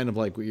 It's kind of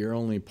like you're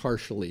only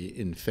partially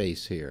in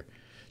face here.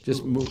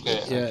 Just move.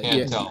 Okay, I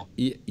can't tell.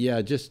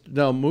 Yeah. Just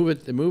no. Move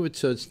it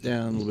so it's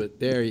down a little bit.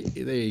 There.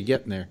 You're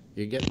getting there.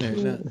 You're getting there.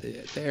 No,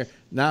 there.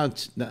 Now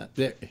it's not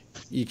there.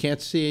 You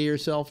can't see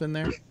yourself in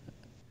there.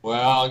 Well,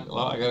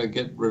 I got to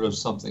get rid of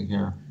something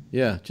here.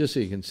 Yeah, just so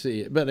you can see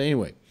it. But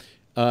anyway.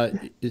 Oh,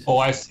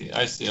 I see.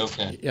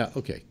 Okay. Yeah.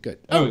 Okay. Good.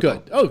 There Oh, we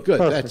good. go. Oh, good.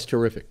 Perfect. That's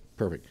terrific.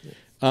 Perfect.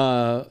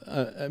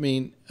 I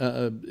mean,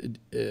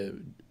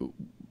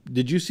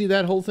 did you see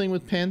that whole thing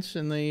with Pence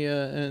and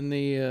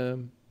the?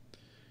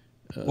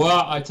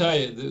 Well, I tell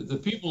you, the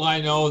people I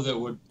know that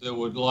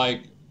would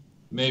like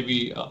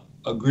maybe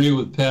agree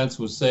with Pence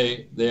would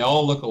say they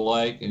all look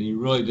alike, and he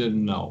really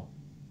didn't know.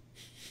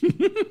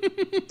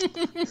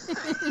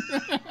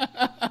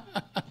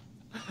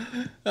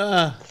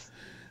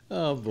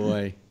 Oh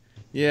boy,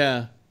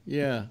 yeah.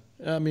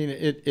 I mean,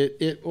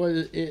 it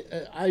was.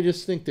 I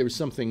just think there was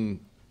something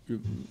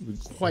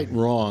quite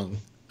wrong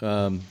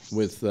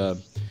with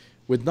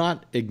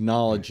not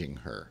acknowledging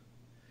her.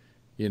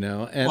 You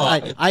know, and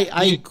well,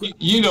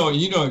 you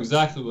know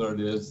exactly what it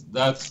is.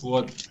 That's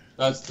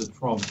the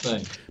Trump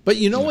thing. But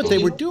you know what they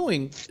were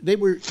doing? They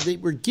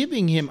were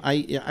giving him.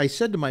 I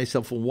said to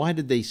myself, well, why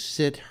did they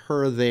sit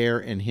her there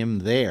and him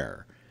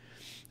there?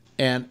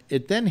 And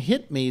it then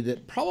hit me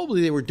that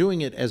probably they were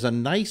doing it as a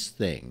nice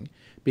thing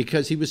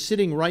because he was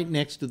sitting right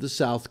next to the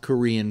South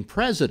Korean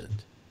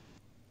president.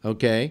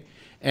 Okay,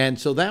 and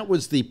so that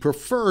was the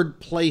preferred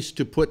place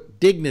to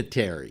put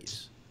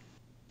dignitaries.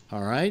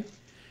 All right.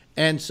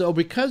 And so,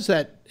 because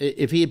that,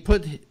 if he had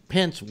put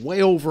Pence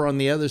way over on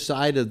the other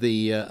side of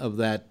the of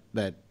that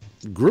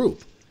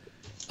group,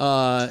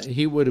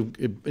 he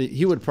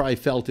would probably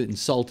felt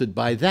insulted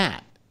by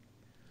that.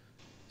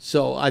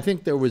 So I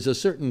think there was a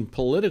certain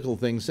political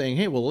thing saying,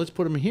 "Hey, well, let's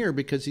put him here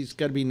because he's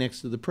got to be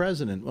next to the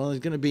president. Well, he's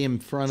going to be in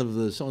front of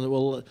the someone.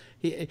 Well,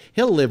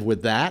 he'll live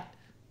with that.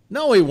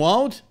 No, he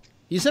won't.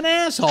 He's an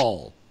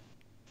asshole.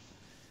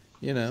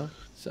 You know."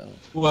 So.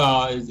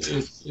 Well,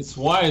 it's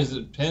why is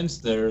it Pence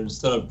there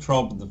instead of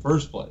Trump in the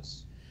first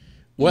place?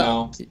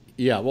 Well,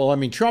 yeah. Well, I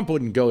mean, Trump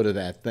wouldn't go to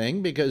that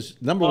thing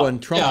because number one,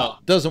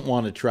 Trump doesn't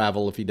want to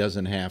travel if he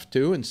doesn't have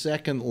to, and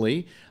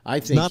secondly, I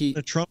think it's not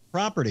the Trump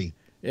property.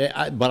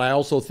 But I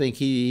also think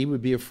he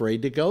would be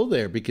afraid to go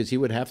there because he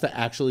would have to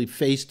actually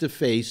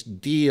face-to-face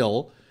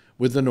deal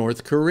with the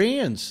North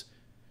Koreans,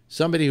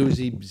 somebody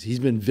he's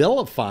been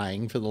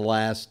vilifying for the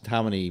last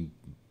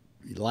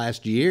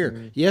year.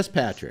 Mm-hmm. Yes,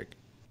 Patrick.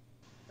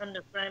 And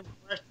the same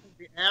question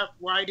we asked,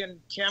 why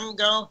didn't Kim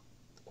go?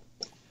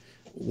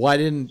 Why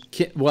didn't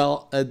Kim?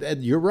 Well,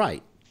 you're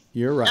right.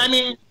 You're right. I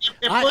mean,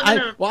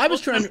 I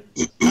was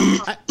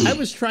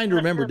trying to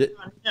remember. Did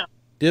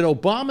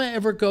Obama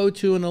ever go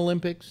to an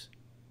Olympics?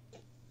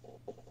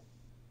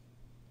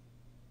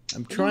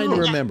 I'm trying to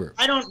remember.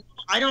 I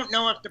don't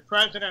know if the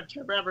presidents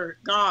have ever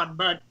gone,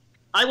 but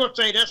I will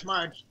say this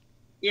much: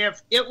 if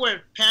it was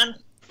Pence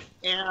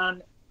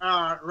and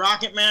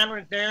Rocket Man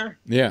was there,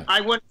 yeah,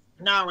 I wouldn't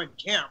acknowledge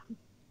him.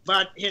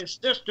 But his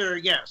sister,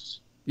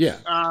 yes.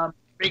 Yeah.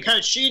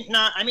 Because she's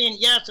not. I mean,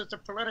 yes, it's a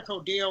political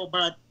deal,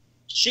 but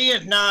she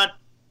is not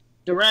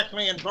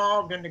directly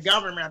involved in the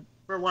government,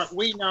 for what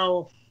we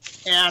know,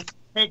 and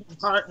taking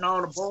part in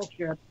all the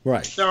bullshit.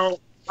 Right. So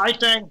I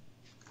think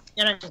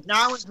an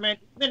acknowledgement,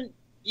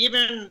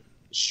 even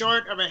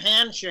short of a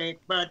handshake,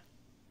 but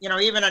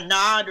even a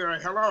nod or a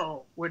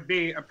hello would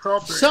be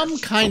appropriate. Some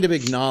kind of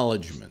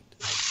acknowledgement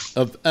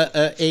of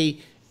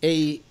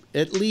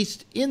at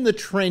least in the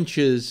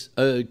trenches,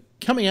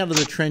 coming out of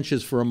the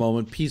trenches for a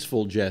moment,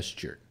 peaceful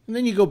gesture, and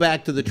then you go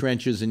back to the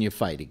trenches and you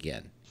fight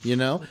again.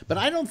 But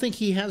I don't think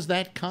he has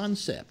that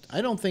concept.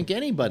 I don't think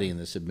anybody in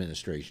this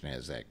administration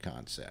has that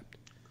concept.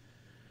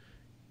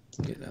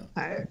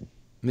 I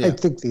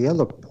think the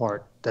other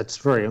part that's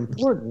very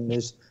important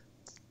is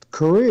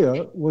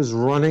Korea was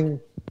running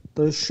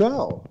the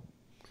show.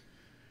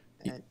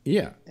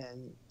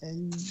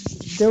 And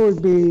there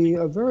would be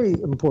a very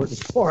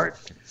important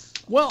part.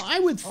 Well, I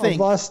would think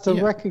of us to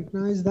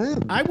recognize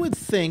them. I would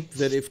think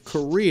that if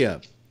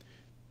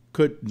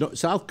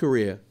South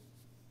Korea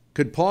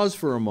could pause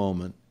for a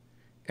moment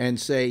and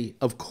say,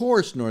 "Of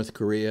course, North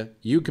Korea,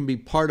 you can be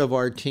part of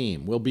our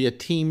team. We'll be a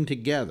team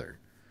together."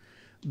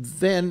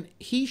 Then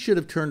he should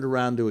have turned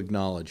around to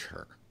acknowledge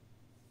her,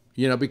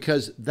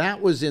 because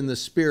that was in the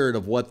spirit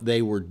of what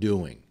they were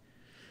doing.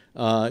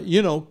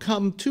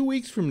 Come 2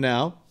 weeks from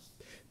now,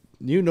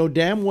 you know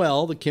damn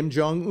well that Kim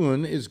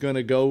Jong-un is going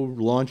to go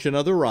launch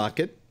another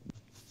rocket.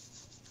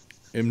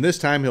 And this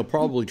time he'll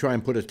probably try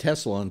and put a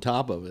Tesla on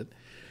top of it.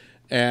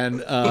 And,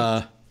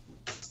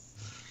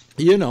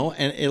 you know,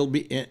 and it'll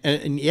be,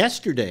 and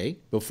yesterday,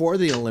 before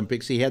the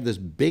Olympics, he had this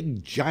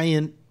big,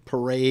 giant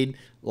parade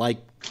like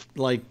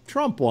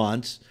Trump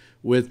wants,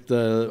 with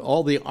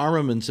all the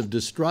armaments of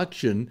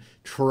destruction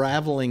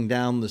traveling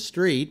down the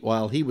street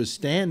while he was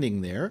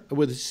standing there,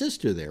 with his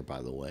sister there,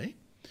 by the way.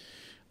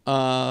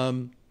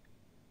 You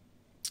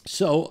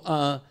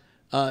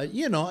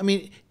know, I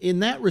mean, in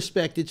that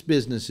respect, it's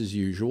business as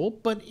usual,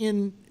 but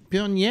in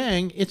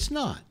Pyongyang, it's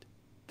not.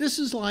 This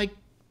is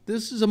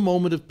a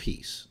moment of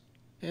peace.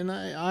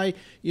 And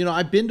you know,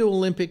 I've been to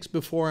Olympics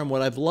before, and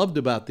what I've loved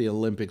about the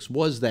Olympics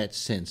was that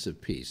sense of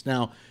peace.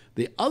 Now,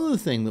 the other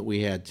thing that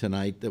we had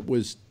tonight that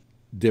was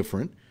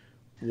different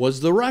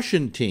was the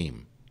Russian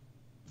team.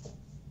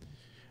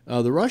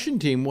 The Russian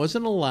team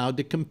wasn't allowed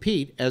to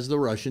compete as the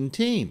Russian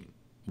team.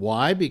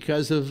 Why?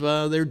 Because of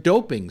their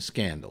doping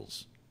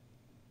scandals.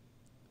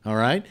 All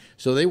right?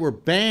 So they were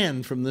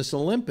banned from this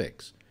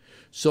Olympics.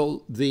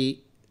 So the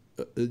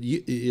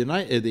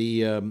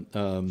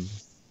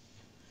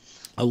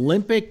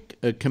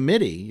Olympic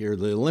committee, or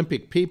the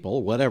Olympic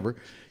people, whatever,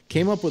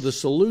 came up with a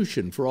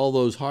solution for all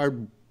those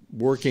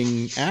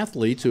hard-working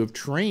athletes who have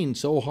trained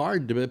so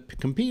hard to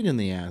compete in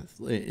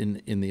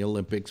the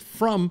Olympics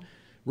from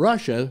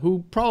Russia,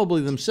 who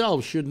probably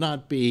themselves should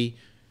not be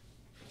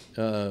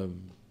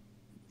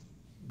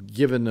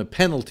given a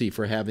penalty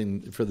for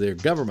their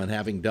government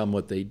having done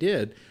what they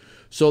did.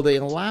 So they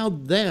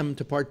allowed them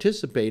to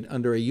participate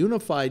under a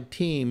unified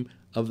team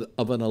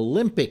of an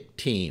Olympic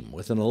team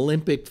with an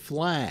Olympic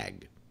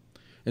flag.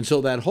 And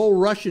so that whole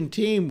Russian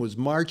team was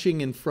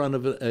marching in front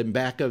of and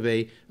back of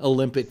a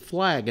Olympic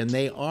flag, and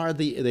it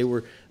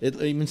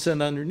even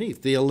said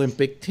underneath, the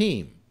Olympic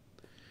team.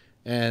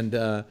 And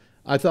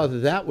I thought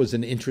that was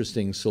an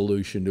interesting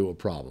solution to a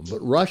problem.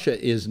 But Russia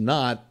is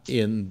not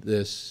in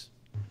this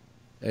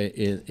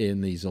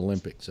in these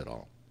Olympics at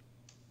all.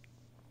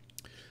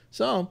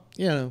 So,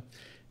 you know,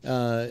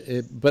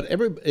 but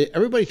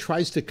everybody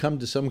tries to come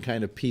to some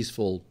kind of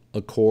peaceful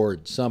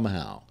accord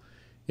somehow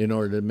in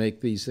order to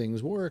make these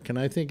things work, and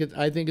I think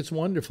it's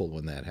wonderful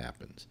when that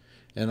happens.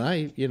 And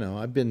I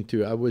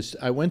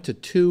went to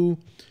two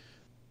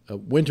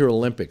Winter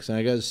Olympics, and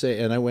I got to say,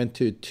 and I went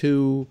to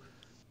two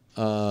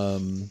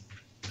Summer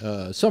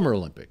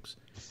Olympics,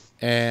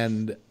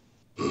 and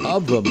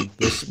of them,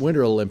 this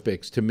Winter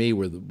Olympics to me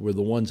were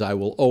the ones I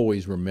will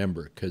always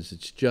remember, because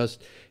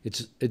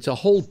it's a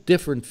whole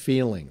different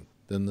feeling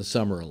than the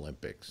Summer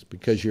Olympics,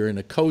 because you're in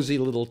a cozy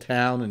little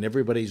town and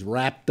everybody's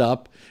wrapped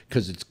up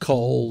because it's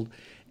cold,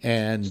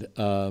 and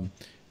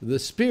the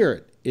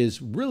spirit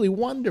is really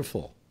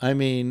wonderful. I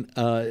mean,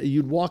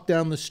 you'd walk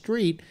down the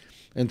street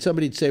and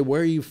somebody'd say,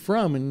 "Where are you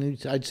from?"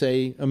 And I'd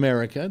say,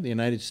 "America, the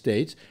United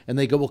States." And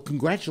they go, "Well,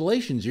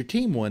 congratulations, your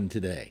team won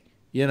today,"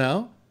 you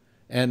know?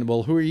 And,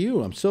 "Well, who are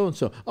you?" "I'm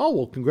so-and-so." "Oh,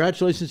 well,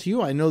 congratulations to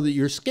you. I know that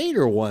your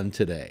skater won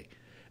today."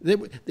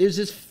 There's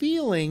this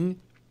feeling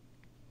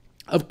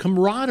of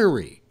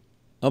camaraderie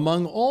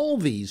among all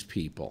these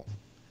people,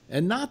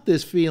 and not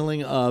this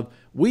feeling of,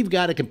 we've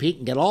got to compete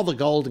and get all the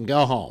gold and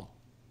go home.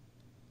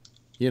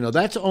 You know,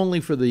 that's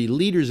only for the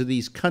leaders of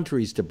these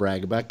countries to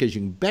brag about, because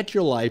you can bet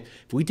your life,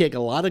 if we take a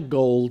lot of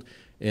gold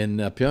in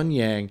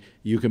Pyongyang,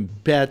 you can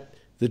bet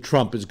that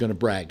Trump is going to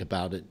brag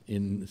about it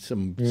in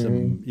some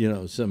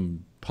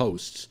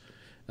posts,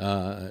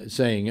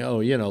 saying, "Oh,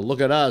 you know,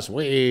 look at us,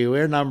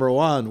 we're number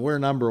one, we're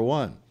number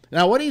one."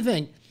 Now, what do you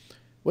think?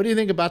 What do you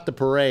think about the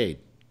parade?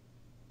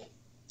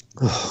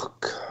 Oh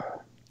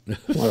God,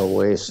 what a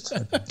waste!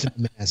 It's a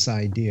mass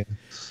idea.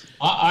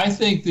 I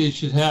think they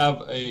should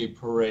have a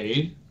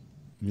parade.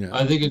 Yeah.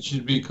 I think it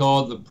should be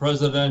called the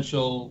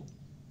Presidential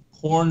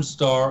Porn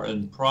Star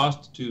and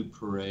Prostitute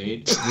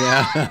Parade.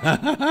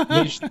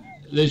 Yeah.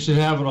 They should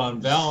have it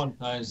on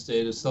Valentine's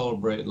Day to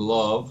celebrate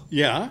love.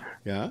 Yeah,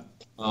 yeah.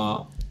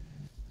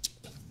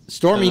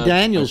 Stormy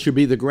Daniels should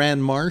be the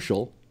Grand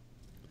Marshal.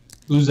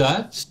 Who's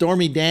that?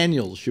 Stormy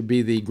Daniels should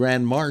be the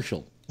Grand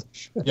Marshal.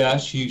 Yeah,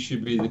 she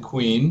should be the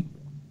queen.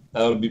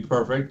 That would be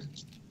perfect.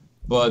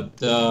 But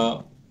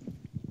to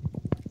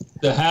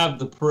have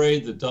the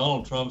parade that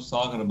Donald Trump's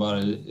talking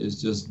about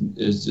is just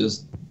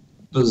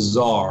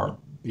bizarre.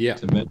 Yeah.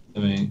 To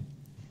me.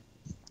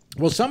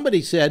 Well,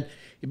 somebody said,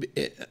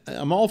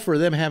 "I'm all for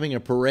them having a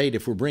parade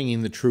if we're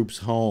bringing the troops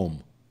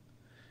home."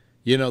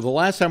 You know, the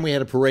last time we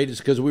had a parade is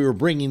because we were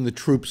bringing the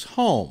troops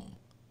home.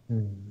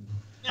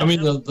 I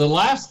mean, the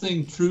last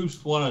thing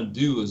troops want to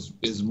do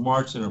is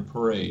march in a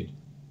parade.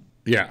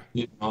 Yeah.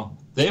 You know,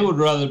 they would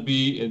rather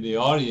be in the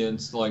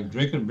audience, like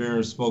drinking beer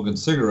and smoking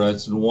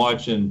cigarettes and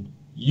watching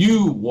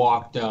you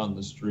walk down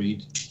the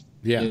street.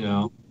 Yeah. You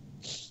know,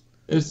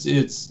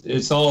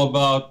 it's all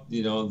about,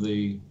 you know,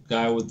 the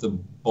guy with the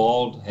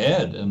bald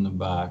head in the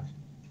back.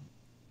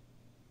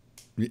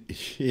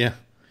 Yeah.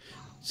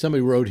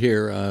 Somebody wrote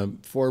here,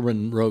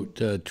 Foreman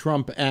wrote,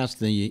 Trump asked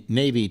the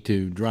Navy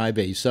to drive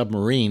a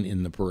submarine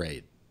in the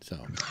parade. So,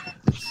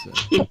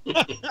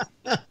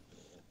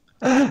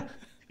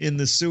 in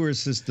the sewer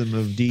system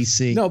of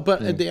D.C. No,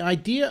 but the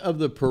idea of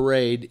the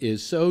parade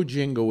is so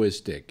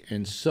jingoistic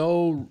and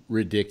so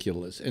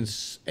ridiculous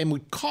and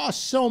would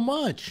cost so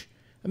much.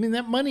 I mean,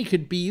 that money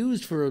could be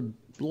used for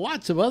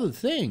lots of other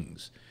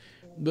things.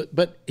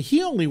 But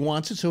he only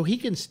wants it so he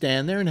can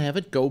stand there and have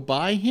it go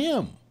by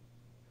him.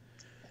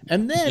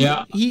 And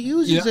then he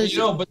uses it.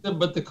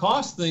 But the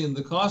cost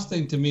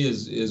thing to me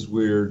is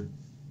weird,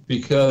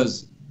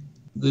 because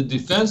the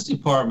Defense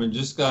Department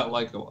just got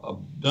like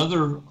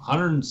another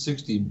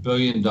 $160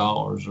 billion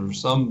or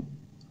some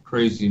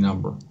crazy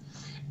number.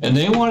 And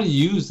they want to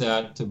use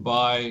that to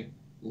buy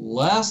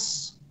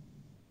less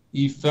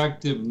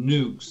effective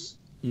nukes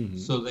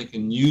so they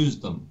can use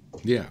them.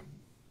 Yeah.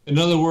 In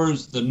other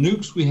words, the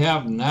nukes we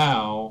have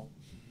now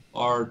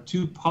are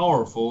too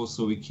powerful,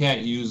 so we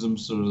can't use them,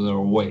 so they're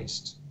a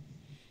waste.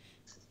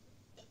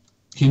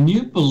 Can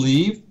you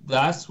believe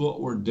that's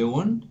what we're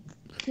doing?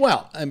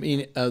 Well, I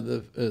mean,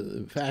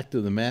 the fact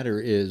of the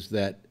matter is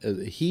that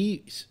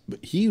he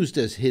used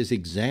as his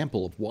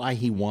example of why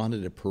he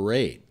wanted a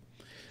parade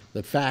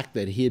the fact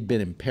that he had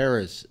been in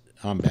Paris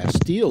on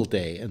Bastille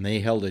Day and they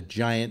held a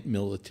giant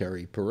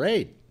military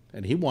parade,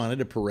 and he wanted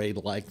a parade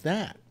like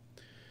that.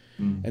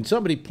 And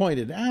somebody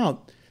pointed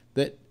out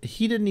that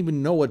he didn't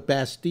even know what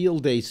Bastille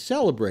Day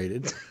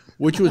celebrated,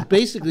 which was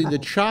basically the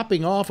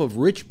chopping off of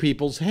rich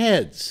people's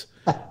heads.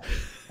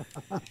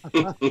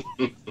 Does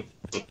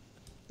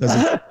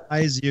it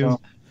surprise you?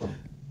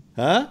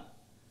 Huh?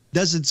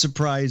 Does it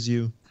surprise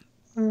you?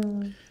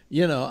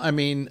 You know, I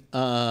mean,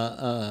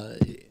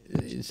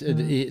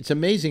 it's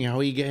amazing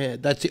how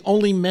that's the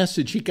only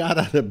message he got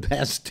out of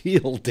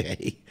Bastille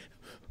Day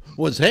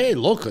was, hey,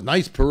 look, a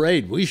nice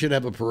parade. We should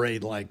have a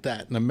parade like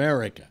that in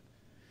America.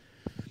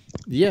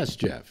 Yes,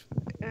 Jeff.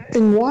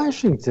 In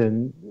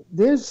Washington,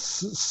 there's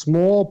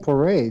small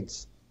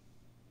parades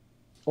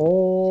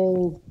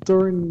all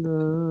during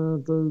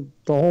the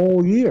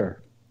whole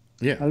year.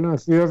 Yeah. I don't know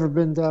if you've ever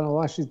been down to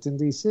Washington,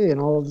 D.C., and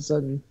all of a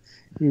sudden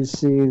you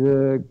see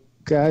the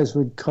guys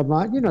would come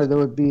out. You know, there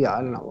would be, I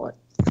don't know what,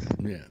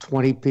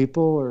 20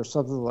 people or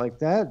something like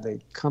that.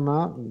 They'd come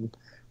out and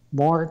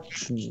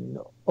march and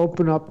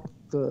open up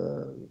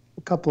a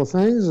couple of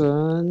things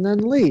and then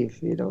leave.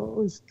 You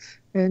know,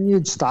 and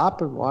you'd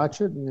stop and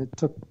watch it, and it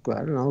took, I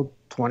don't know,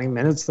 20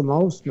 minutes the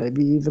most,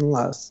 maybe even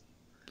less.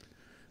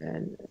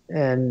 And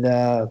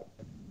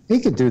he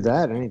could do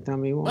that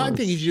anytime he wants. I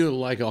think he should do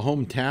like a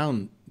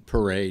hometown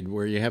parade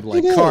where you have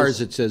like cars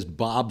that says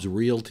Bob's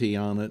Realty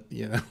on it,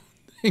 you know,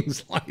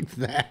 things like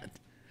that.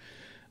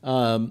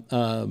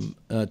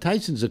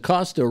 Tyson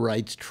Zacosta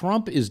writes,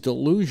 Trump is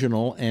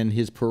delusional and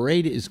his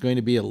parade is going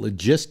to be a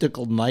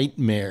logistical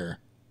nightmare.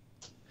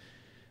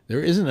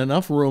 There isn't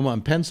enough room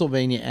on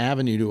Pennsylvania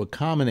Avenue to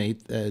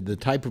accommodate the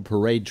type of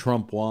parade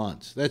Trump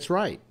wants. That's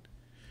right.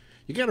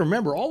 You got to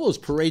remember, all those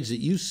parades that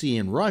you see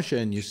in Russia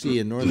and you see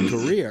in North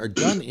Korea are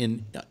done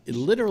in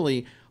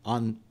literally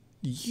on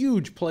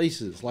huge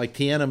places like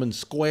Tiananmen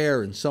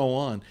Square and so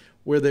on,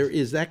 where there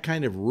is that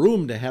kind of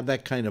room to have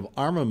that kind of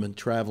armament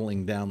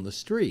traveling down the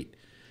street.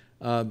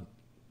 The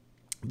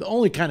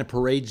only kind of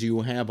parades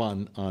you have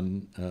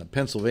on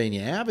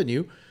Pennsylvania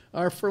Avenue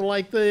are for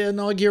like the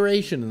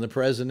inauguration and the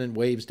president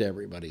waves to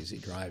everybody as he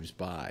drives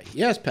by.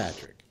 Yes,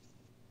 Patrick.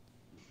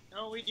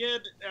 No, we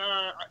did,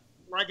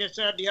 like I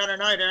said the other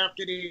night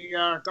after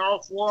the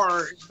Gulf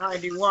War in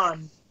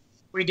 '91,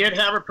 we did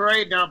have a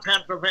parade down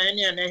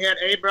Pennsylvania, and they had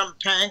Abrams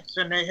tanks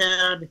and they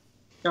had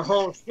the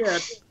whole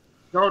shit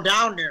go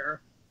down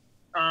there.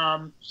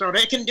 So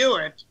they can do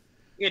it.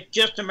 It's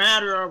just a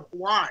matter of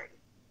why.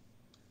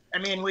 I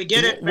mean, we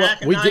did it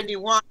back in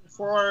 '91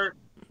 before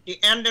the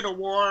end of the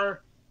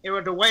war. It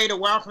was a way to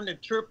welcome the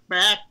troops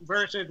back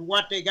versus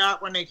what they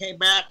got when they came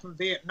back from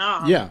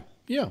Vietnam. Yeah,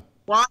 yeah.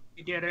 Why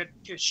we did it,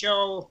 to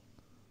show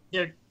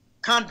the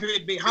country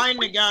behind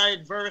the guys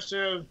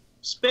versus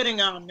spitting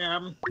on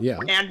them. Yeah.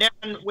 And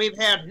then we've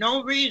had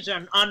no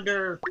reason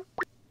under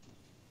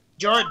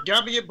George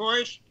W.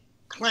 Bush,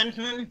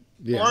 Clinton,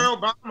 or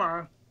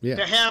Obama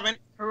to have a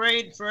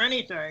parade for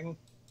anything.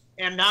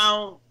 And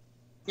now,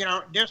 you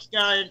know, this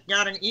guy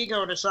got an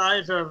ego the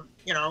size of,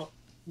 you know,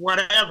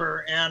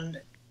 whatever.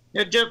 And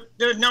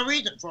there's no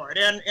reason for it.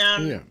 And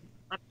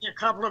I think a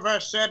couple of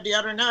us said the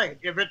other night,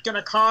 if it's going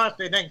to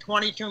cost, I think,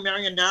 $22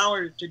 million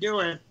to do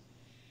it,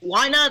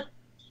 why not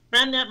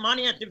spend that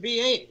money at the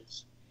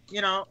VAs?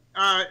 You know,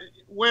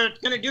 where it's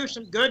going to do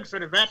some good for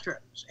the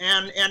veterans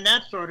and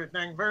that sort of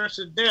thing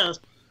versus this.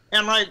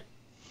 And like,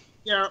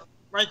 you know,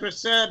 like was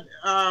said,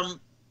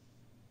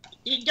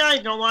 these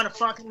guys don't want to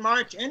fucking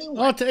march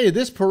anyway. I'll tell you,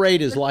 this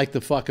parade is like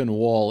the fucking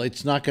wall.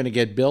 It's not going to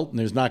get built and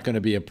there's not going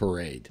to be a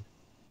parade.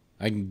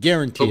 I can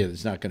guarantee you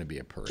there's not going to be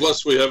a parade.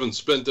 Plus, we haven't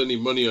spent any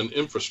money on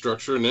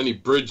infrastructure, and any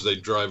bridge they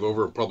drive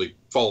over will probably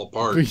fall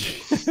apart.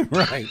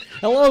 Right.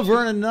 Hello,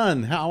 Vernon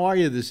Nunn. How are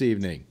you this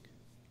evening?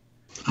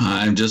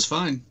 I'm just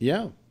fine.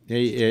 Yeah.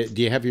 Hey,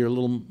 do you have your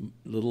little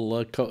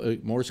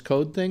Morse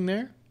code thing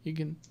there? You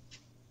can.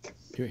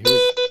 Here.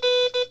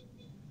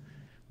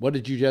 What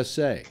did you just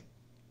say?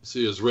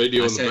 See his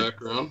radio in the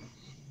background.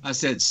 I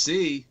said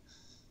C.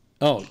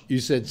 Oh, you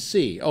said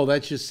C. Oh,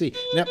 that's just C.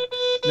 Now,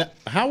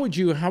 how would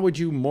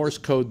you Morse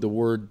code the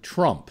word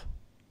Trump?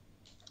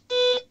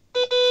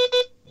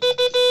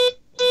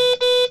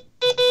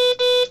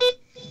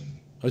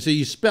 Oh, so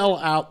you spell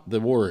out the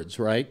words,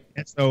 right?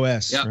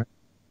 SOS. Yeah. Right?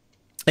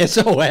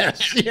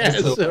 SOS.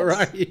 Yes, SOS.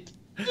 right.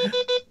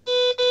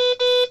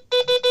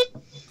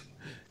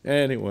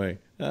 Anyway,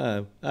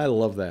 I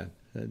love that.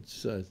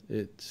 It's a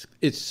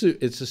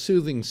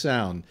soothing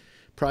sound.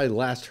 Probably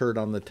last heard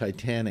on the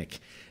Titanic.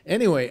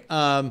 Anyway,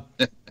 but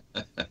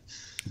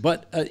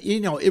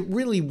it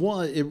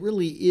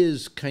really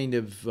is kind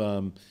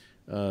of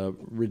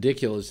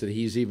ridiculous that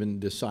he's even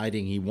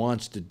deciding he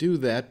wants to do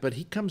that. But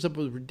he comes up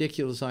with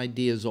ridiculous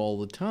ideas all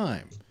the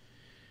time.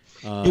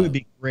 It would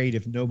be great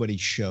if nobody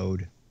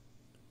showed.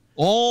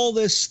 All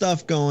this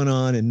stuff going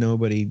on and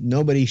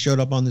nobody showed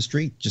up on the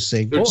street. Just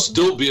say, There'd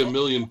still be a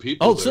million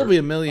people. Oh, still be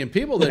a million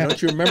people there.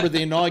 Don't you remember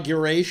the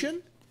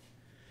inauguration?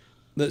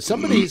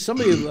 Somebody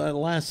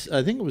last,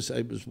 I think I was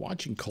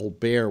watching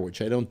Colbert,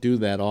 which I don't do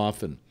that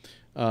often,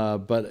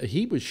 but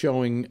he was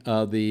showing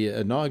the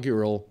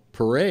inaugural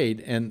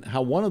parade and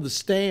how one of the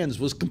stands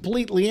was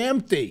completely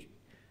empty.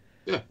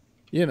 Yeah.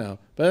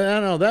 But I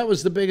don't know, that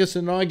was the biggest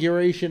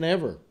inauguration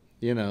ever.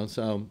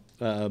 So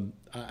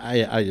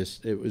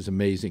it was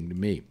amazing to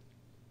me.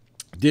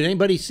 Did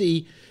anybody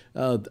see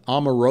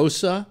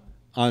Omarosa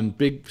on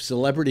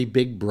Celebrity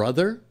Big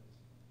Brother?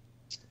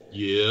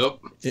 Yep.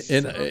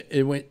 And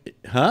it went,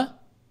 huh?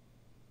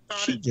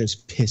 she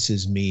just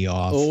pisses me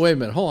off. Oh, wait a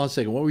minute. Hold on a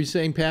second. What were you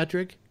saying,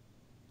 Patrick?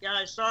 Yeah,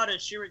 I saw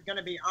that she was going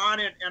to be on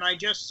it, and I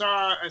just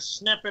saw a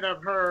snippet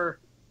of her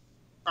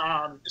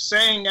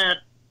saying that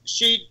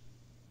she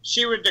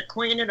was the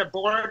queen of the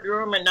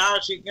boardroom, and now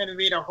she's going to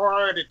be the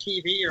whore of the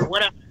TV or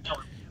whatever.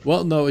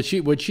 Well, no.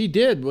 What she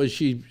did was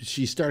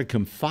she started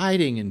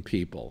confiding in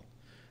people.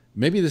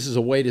 Maybe this is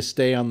a way to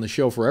stay on the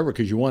show forever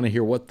because you want to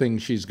hear what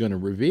things she's going to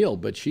reveal.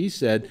 But she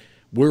said,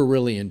 we're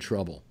really in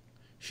trouble.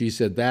 She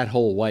said that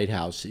whole White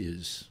House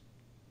is,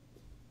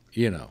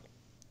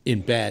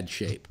 in bad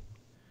shape.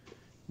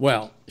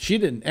 Well,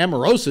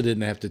 Omarosa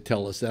didn't have to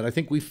tell us that. I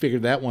think we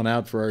figured that one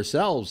out for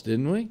ourselves,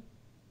 didn't we?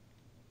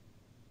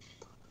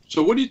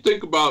 So what do you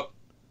think about,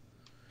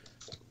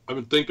 I've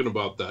been thinking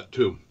about that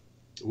too.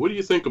 What do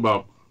you think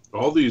about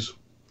all these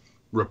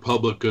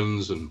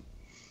Republicans and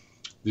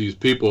these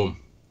people?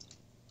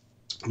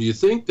 Do you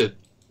think that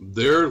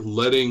they're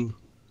letting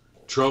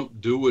Trump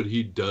do what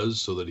he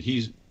does so that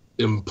he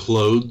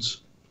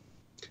implodes,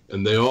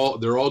 and they're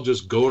all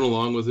just going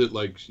along with it?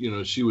 Like,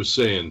 she was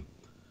saying,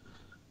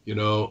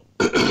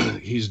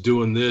 he's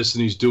doing this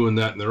and he's doing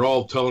that, and they're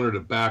all telling her to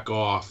back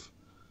off.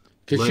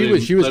 Let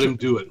him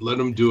do it. Let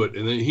him do it.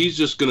 And then he's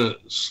just going to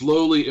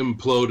slowly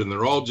implode, and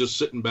they're all just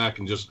sitting back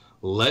and just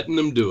letting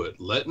him do it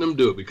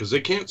because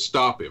they can't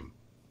stop him.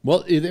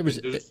 Well, there was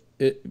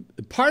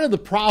part of the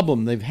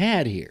problem they've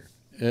had here.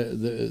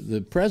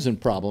 The present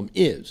problem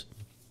is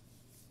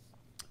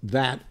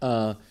that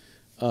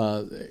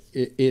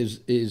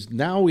is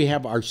now we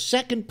have our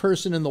second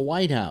person in the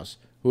White House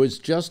who has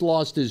just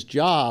lost his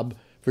job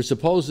for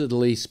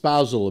supposedly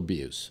spousal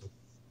abuse.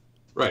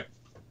 Right.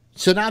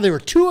 So now there are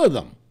two of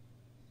them.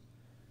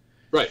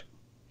 Right.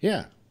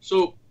 Yeah.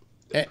 So,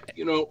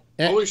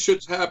 all this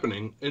shit's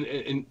happening,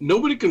 and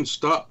nobody can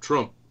stop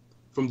Trump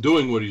from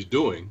doing what he's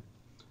doing.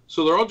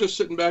 So they're all just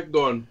sitting back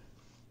going,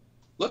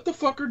 let the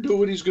fucker do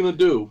what he's going to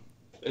do,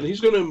 and he's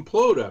going to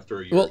implode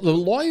after a year. Well, the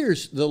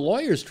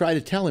lawyers try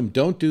to tell him,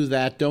 don't do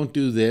that, don't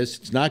do this.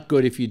 It's not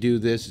good if you do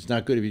this. It's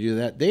not good if you do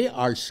that. They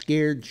are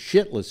scared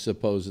shitless,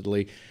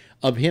 supposedly,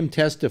 of him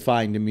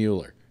testifying to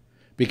Mueller.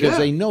 Because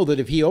they know that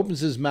if he opens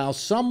his mouth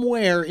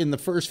somewhere in the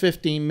first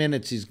 15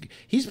 minutes,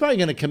 he's probably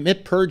going to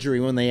commit perjury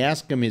when they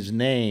ask him his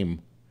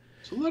name.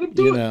 So let him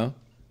do it.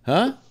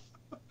 Huh?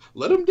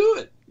 Let him do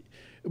it.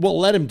 Well,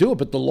 let him do it,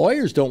 but the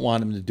lawyers don't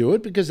want him to do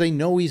it because they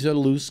know he's a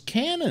loose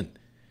cannon.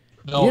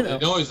 No, they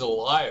know he's a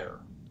liar.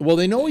 Well,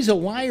 they know he's a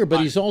liar, but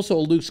he's also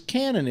a loose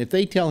cannon. If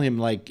they tell him,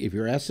 like, if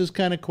you're asked this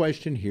kind of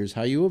question, here's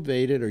how you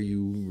evade it, or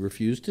you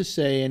refuse to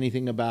say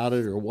anything about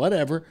it, or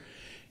whatever,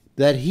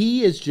 that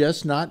he is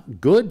just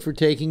not good for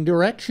taking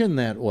direction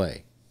that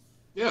way.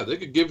 Yeah, they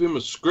could give him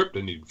a script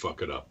and he'd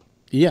fuck it up.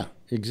 Yeah,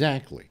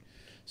 exactly.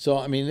 So,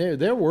 I mean,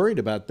 they're worried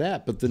about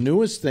that. But the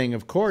newest thing,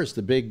 of course,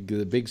 the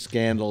big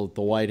scandal at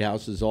the White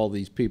House is all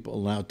these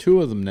people, now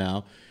two of them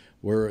now,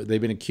 where they've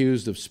been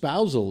accused of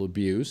spousal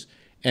abuse.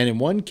 And in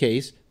one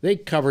case, they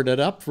covered it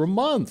up for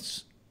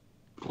months.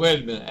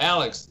 Wait a minute,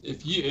 Alex.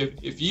 If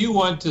you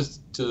went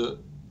to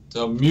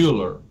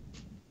Mueller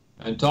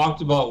and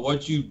talked about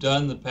what you've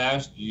done the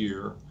past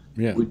year,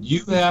 would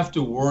you have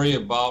to worry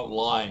about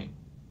lying?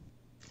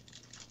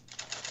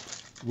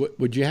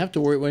 Would you have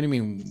to worry? What do you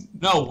mean?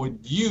 No, would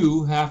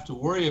you have to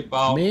worry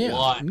about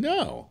lying?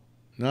 No,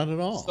 not at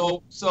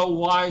all. So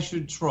why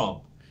should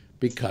Trump?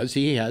 Because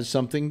he has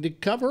something to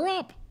cover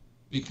up.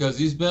 Because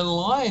he's been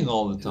lying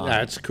all the time.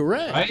 That's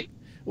correct. Right?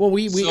 Well,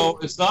 so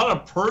it's not a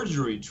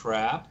perjury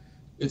trap.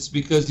 It's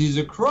because he's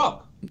a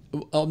crook.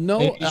 Oh,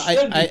 no,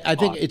 I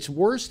think it's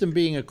worse than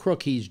being a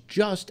crook. He's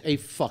just a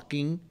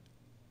fucking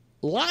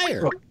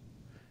liar.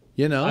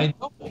 You know?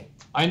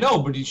 I know,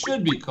 but he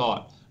should be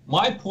caught.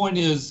 My point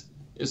is,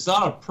 it's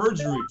not a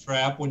perjury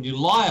trap when you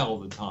lie all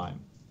the time.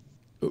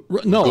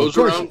 No, goes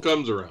around,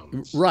 comes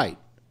around. Right.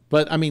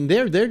 But I mean,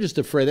 they're just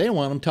afraid. They don't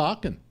want him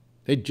talking.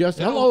 They just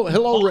hello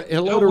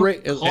to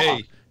Ray.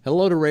 Hey.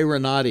 Hello to Ray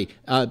Renati.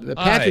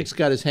 Patrick's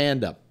got his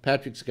hand up.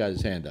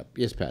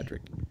 Yes,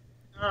 Patrick. Two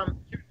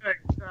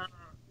things.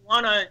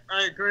 One, I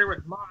agree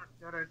with Mark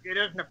that it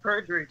isn't a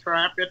perjury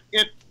trap.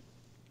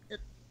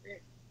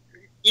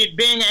 He's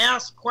being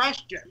asked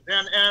questions,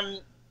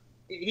 and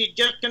he's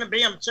just going to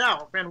be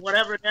himself, and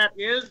whatever that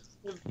is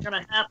going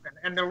to happen.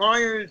 And the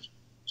lawyers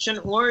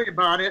shouldn't worry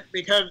about it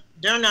because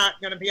they're not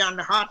going to be on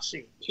the hot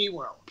seat. He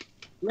will.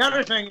 The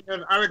other thing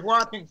is, I was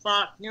watching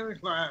Fox News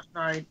last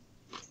night.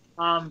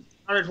 I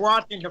was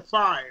watching The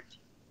Five,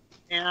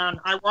 and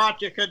I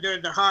watch it because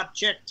there's the hot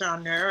chicks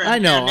on there. And, I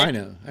know.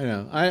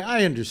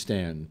 I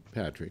understand,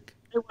 Patrick.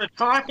 They were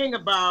talking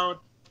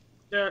about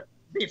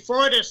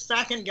before this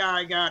second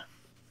guy got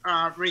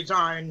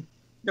resigned,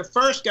 the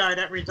first guy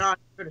that resigned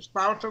for the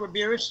spousal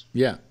abuse.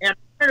 Yeah. And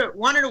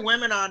one of the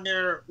women on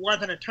there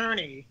was an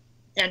attorney,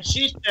 and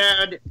she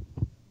said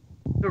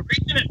the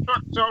reason it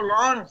took so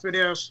long for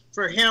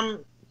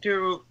him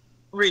to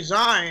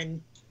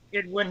resign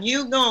is when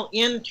you go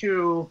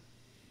into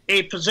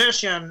a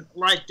position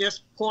like this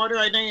Porter,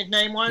 I think his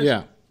name was.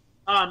 Yeah.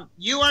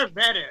 You are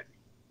vetted,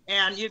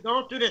 and you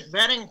go through this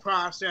vetting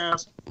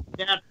process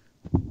that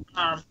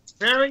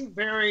very,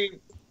 very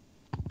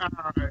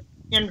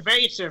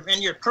invasive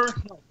in your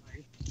personal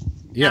life.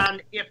 Yeah.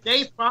 And if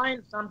they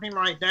find something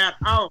like that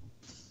out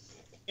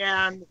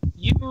and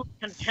you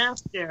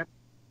contest it,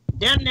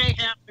 then they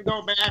have to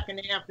go back and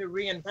they have to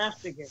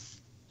reinvestigate,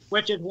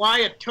 which is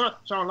why it took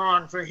so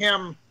long for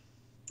him.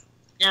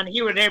 And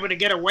he was able to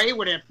get away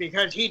with it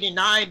because he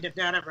denied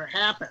that ever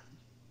happened.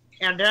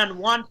 And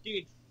then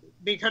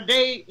because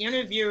they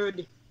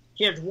interviewed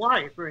his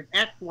wife or his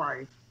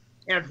ex-wife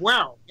as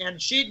well,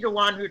 and she's the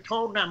one who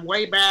told them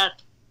way back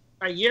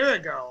a year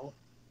ago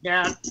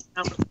that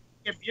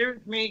he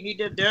abused me, he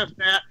did this,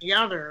 that, and the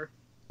other.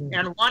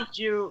 And once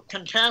you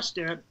contest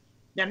it,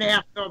 then they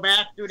have to go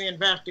back through the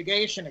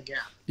investigation again.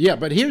 Yeah,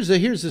 but here's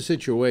the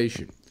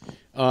situation.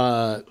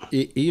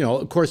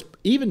 Of course,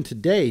 even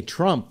today,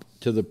 Trump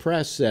to the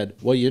press said,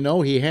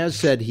 well, he has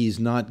said he's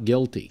not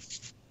guilty,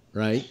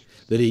 right?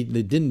 That he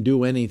didn't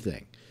do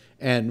anything.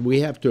 And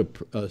we have to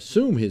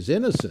assume his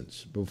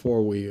innocence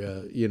before we,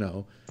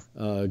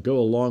 go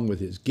along with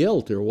his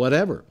guilt or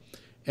whatever.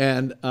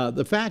 And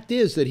the fact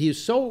is that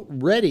he's so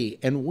ready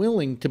and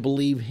willing to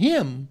believe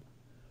him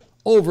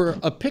over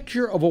a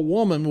picture of a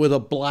woman with a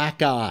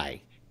black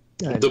eye.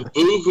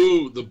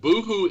 The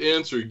boohoo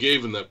answer he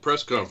gave in that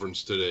press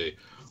conference today.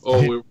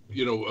 Oh,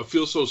 I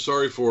feel so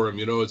sorry for him.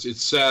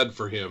 It's sad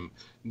for him.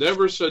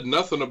 Never said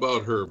nothing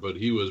about her, but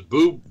he was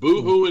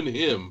boohooing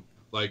him.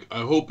 Like,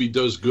 I hope he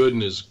does good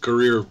in his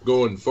career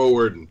going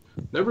forward, and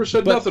never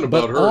said nothing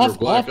about her and her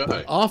black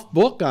eye. Off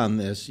book on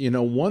this,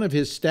 one of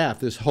his staff,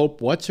 this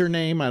Hope, what's her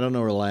name? I don't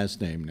know her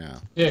last name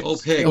now. Hicks.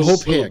 Hope Hicks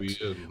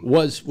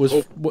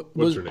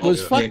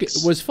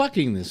was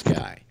fucking this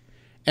guy.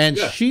 And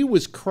she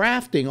was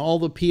crafting all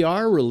the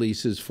PR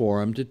releases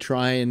for him to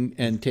try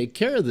and take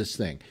care of this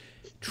thing.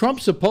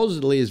 Trump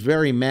supposedly is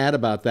very mad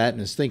about that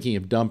and is thinking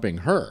of dumping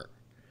her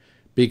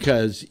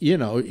because,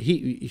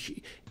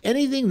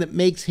 anything that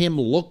makes him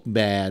look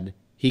bad,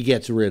 he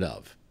gets rid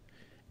of.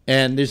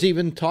 And there's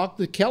even talk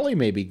that Kelly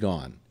may be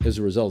gone as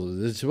a result of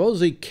this.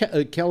 Supposedly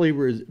Kelly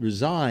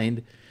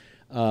resigned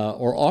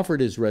or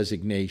offered his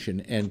resignation,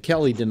 and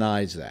Kelly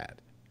denies that.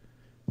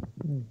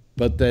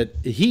 But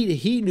that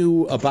he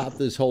knew about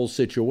this whole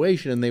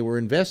situation, and they were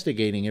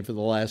investigating it for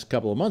the last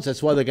couple of months.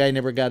 That's why the guy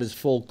never got his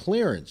full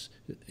clearance,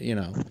 it's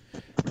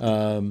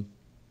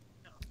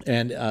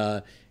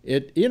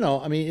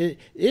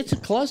a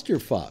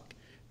clusterfuck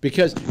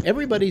because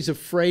everybody's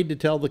afraid to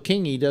tell the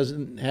king he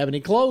doesn't have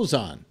any clothes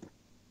on.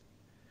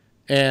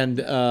 And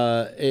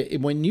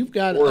when you've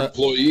got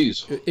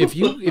employees, if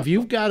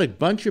you've got a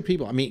bunch of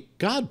people,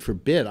 God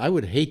forbid, I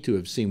would hate to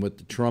have seen what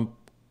the Trump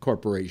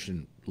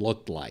Corporation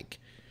looked like.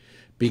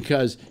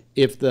 Because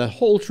if the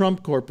whole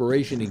Trump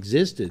Corporation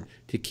existed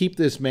to keep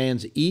this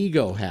man's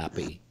ego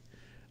happy,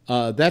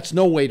 that's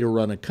no way to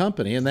run a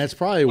company, and that's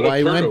probably why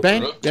he went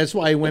bankrupt. That's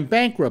why he went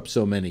bankrupt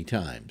so many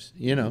times.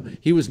 He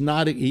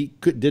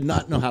did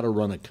not know how to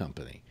run a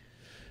company.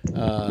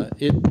 Who's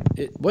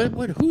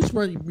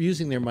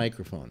using their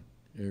microphone?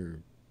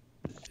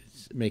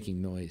 It's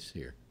making noise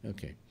here.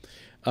 Okay.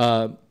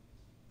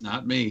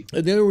 Not me.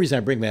 The only reason I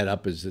bring that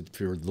up is that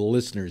for the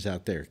listeners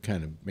out there, it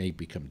kind of may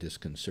become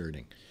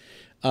disconcerting.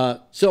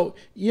 He's a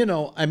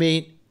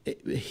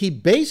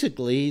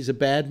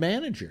bad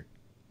manager.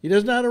 He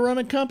doesn't know how to run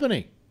a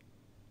company.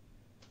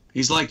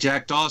 He's like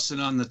Jack Dawson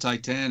on the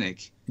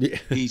Titanic. Yeah.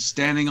 He's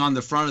standing on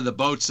the front of the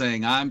boat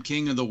saying, I'm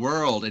king of the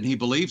world, and he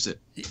believes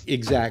it.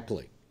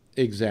 Exactly.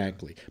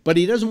 But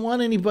he doesn't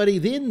want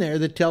anybody in there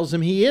that tells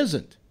him he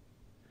isn't.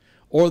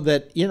 Or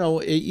that, you know,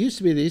 it used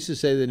to be, they used to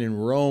say that in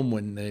Rome,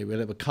 when they would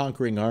have a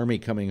conquering army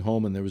coming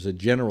home and there was a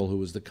general who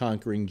was the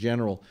conquering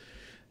general,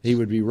 he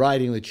would be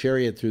riding the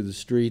chariot through the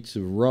streets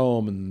of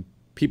Rome and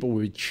people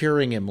would be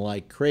cheering him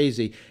like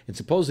crazy. And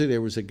supposedly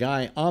there was a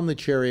guy on the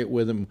chariot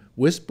with him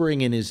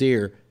whispering in his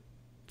ear,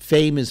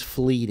 "Fame is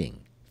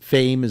fleeting.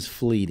 Fame is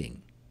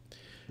fleeting."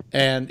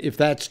 And if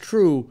that's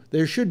true,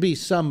 there should be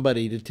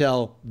somebody to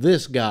tell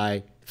this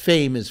guy,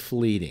 fame is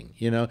fleeting.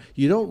 You know,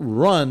 you don't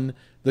run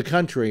the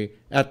country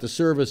at the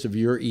service of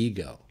your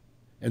ego.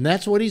 And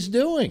that's what he's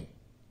doing.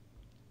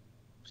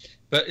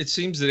 But it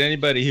seems that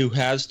anybody who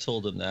has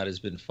told him that has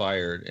been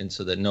fired, and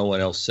so that no one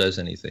else says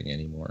anything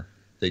anymore.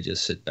 They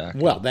just sit back.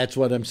 Well, that's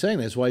what I'm saying.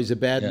 That's why he's a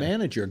bad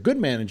manager. A good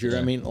manager,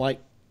 I mean,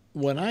 like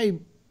when I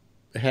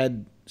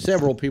had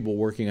several people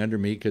working under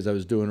me because I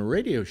was doing a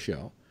radio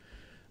show,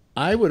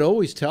 I would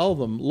always tell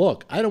them,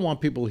 look, I don't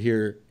want people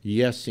here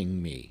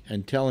yesing me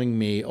and telling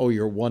me, oh,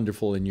 you're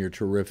wonderful and you're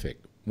terrific,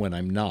 when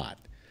I'm not.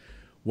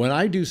 When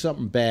I do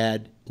something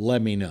bad,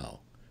 let me know.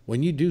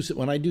 When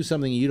I do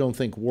something you don't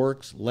think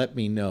works, let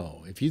me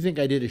know. If you think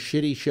I did a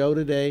shitty show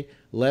today,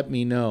 let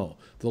me know.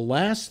 The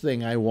last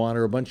thing I want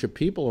are a bunch of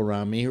people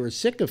around me who are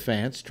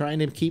sycophants trying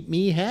to keep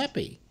me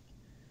happy.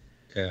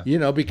 Yeah. You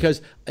know,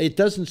 because it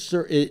doesn't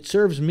it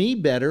serves me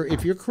better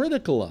if you're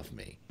critical of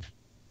me.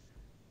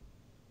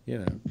 You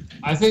know.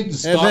 I think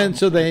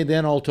they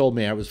then all told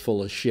me I was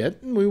full of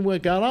shit, and we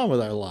got on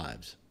with our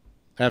lives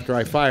after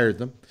I fired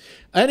them.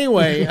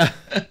 Anyway,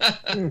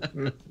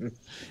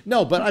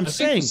 no, but I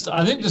think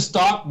the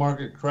stock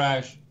market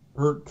crash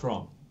hurt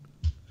Trump.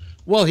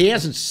 Well, he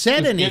hasn't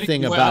said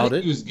anything about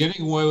it. He was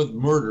getting away with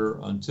murder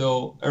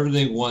until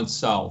everything went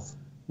south.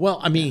 Well,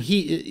 I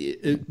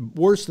mean,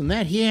 worse than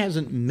that, he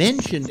hasn't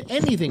mentioned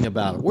anything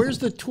about it. Where's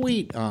the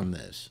tweet on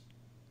this?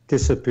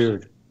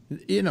 Disappeared.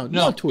 You know,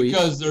 no tweet.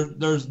 Because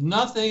there's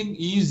nothing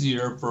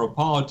easier for a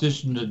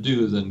politician to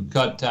do than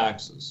cut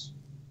taxes.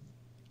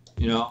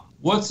 You know,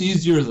 what's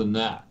easier than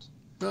that?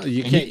 Well,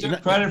 he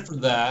took credit for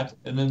that,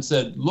 and then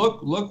said,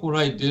 "Look what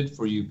I did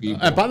for you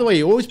people." By the way,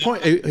 he always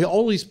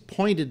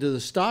pointed to the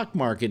stock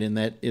market in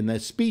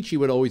that speech he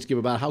would always give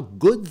about how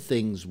good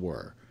things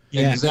were.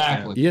 Yeah,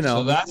 exactly. You know,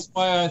 so that's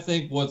why I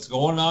think what's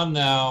going on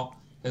now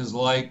is,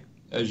 like,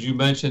 as you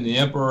mentioned, the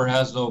emperor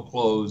has no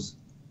clothes.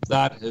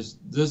 That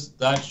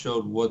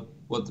showed what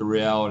the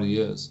reality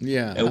is.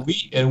 Yeah,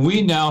 and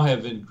we now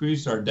have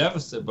increased our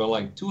deficit by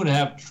like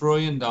 $2.5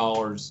 trillion.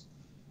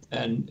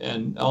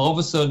 And all of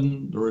a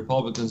sudden, the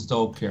Republicans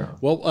don't care.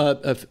 Well,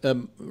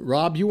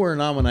 Rob, you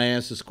weren't on when I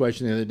asked this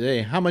question the other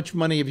day. How much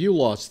money have you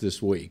lost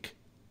this week?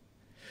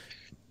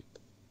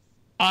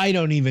 I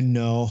don't even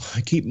know. I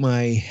keep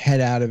my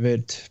head out of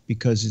it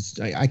because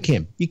you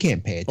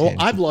can't pay attention.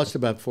 Oh, I've lost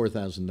about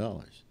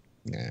 $4,000.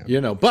 Yeah. You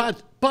know,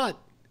 but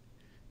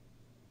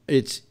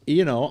it's,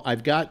 you know,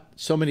 I've got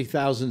so many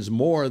thousands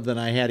more than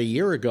I had a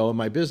year ago. And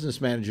my business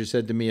manager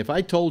said to me, if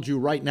I told you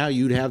right now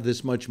you'd have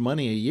this much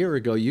money a year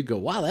ago, you'd go,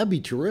 wow, that'd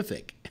be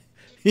terrific.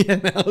 You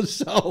know,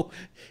 so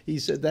he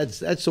said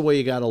that's the way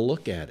you got to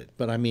look at it.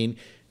 But I mean,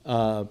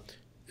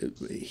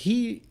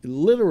 he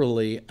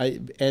literally,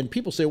 and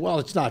people say, well,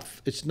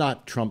 it's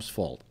not Trump's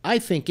fault. I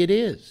think it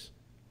is.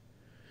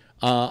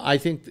 I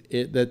think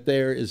that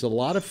there is a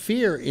lot of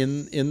fear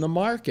in the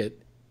market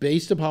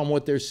based upon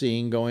what they're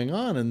seeing going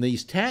on, and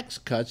these tax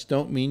cuts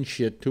don't mean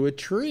shit to a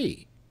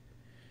tree.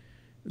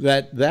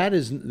 That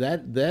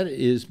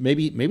is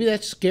maybe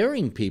that's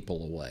scaring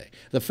people away.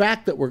 The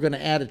fact that we're going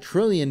to add $1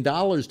 trillion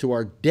to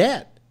our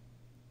debt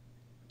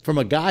from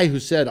a guy who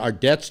said our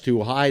debt's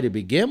too high to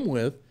begin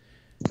with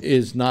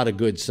is not a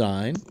good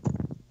sign.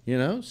 You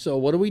know, so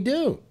what do we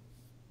do?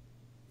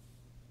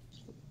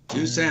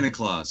 Do Santa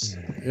Claus.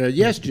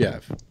 Yes,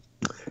 Jeff.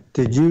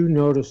 Did you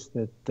notice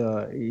that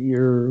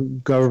your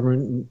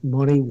government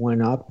money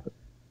went up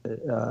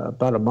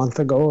about a month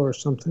ago or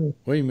something?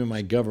 What do you mean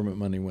my government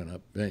money went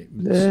up?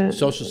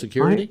 Social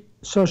Security?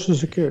 Social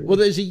Security. Well,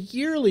 there's a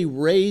yearly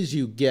raise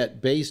you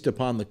get based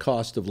upon the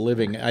cost of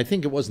living. I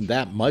think it wasn't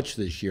that much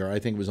this year. I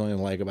think it was only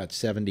like about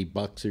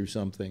 $70 or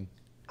something.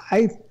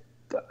 I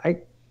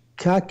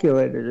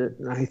calculated it,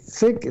 and I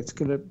think it's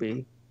going to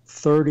be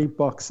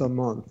 $30 a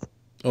month.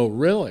 Oh,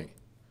 really?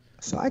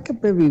 So I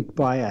could maybe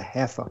buy a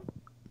half a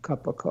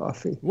cup of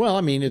coffee. Well,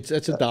 I mean, it's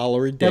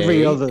 $1 a day.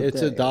 Every other day.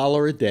 It's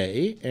 $1 a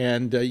day,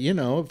 and you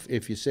know,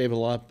 if you save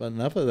enough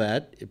of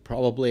that,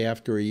 probably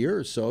after a year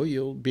or so,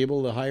 you'll be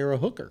able to hire a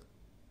hooker.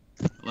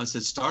 Unless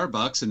it's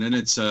Starbucks, and then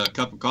it's a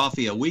cup of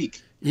coffee a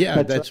week.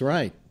 Yeah, that's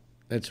right.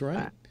 That's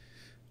right.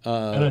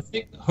 And I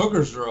think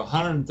hookers are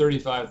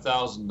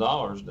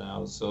 $135,000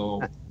 now.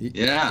 So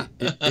yeah.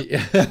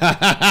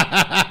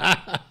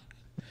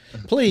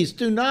 Please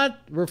do not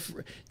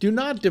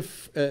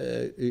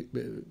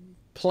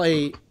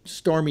play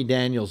Stormy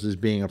Daniels as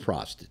being a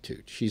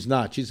prostitute. She's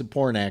not. She's a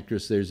porn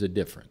actress. There's a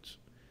difference.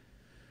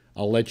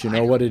 I'll let you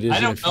know what it is. I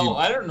don't know.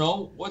 I don't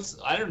know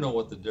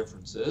what the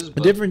difference is.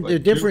 But, the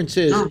difference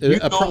is you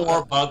know more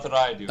about than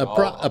I do.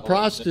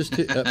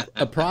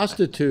 A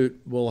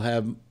prostitute will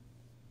have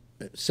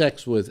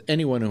sex with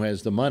anyone who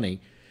has the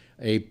money.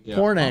 A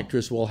porn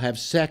actress will have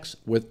sex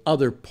with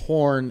other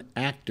porn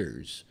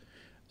actors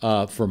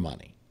for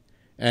money.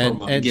 And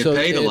get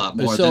paid a lot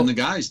more than the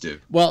guys do.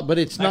 Well, but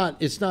it's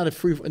not a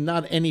free.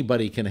 Not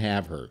anybody can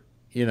have her.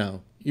 You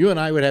know, you and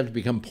I would have to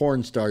become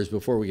porn stars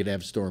before we could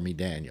have Stormy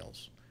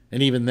Daniels,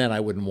 and even then, I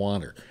wouldn't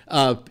want her.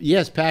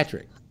 Yes,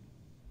 Patrick.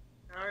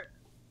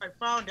 I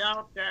found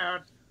out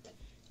that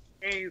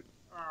a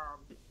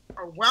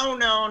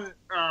well-known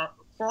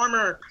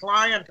former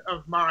client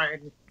of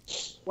mine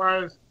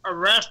was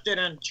arrested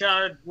and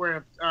charged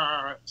with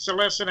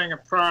soliciting a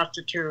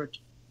prostitute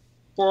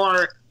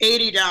for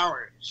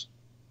 $80.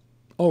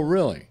 Oh,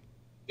 really?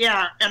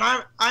 Yeah, and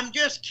I'm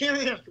just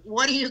curious,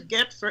 what do you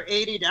get for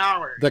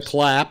 $80? The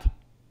clap.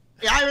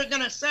 Yeah, I was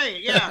gonna say,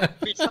 yeah,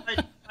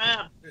 besides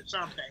clap or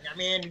something. I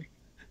mean,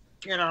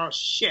 you know,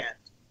 shit.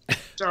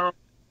 So,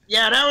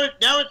 yeah, that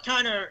was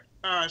kind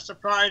of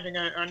surprising.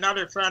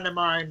 Another friend of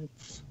mine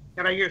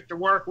that I used to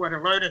work with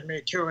alerted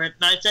me to it,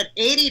 and I said,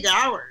 $80.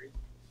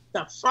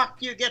 The fuck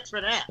do you get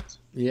for that?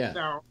 Yeah.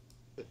 So,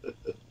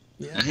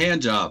 A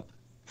hand job.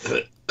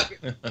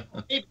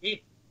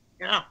 maybe,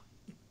 yeah.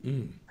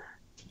 And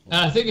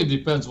I think it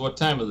depends what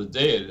time of the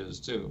day it is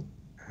too.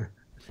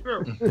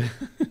 True.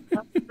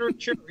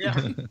 True. Yeah.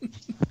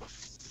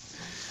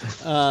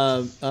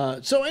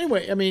 So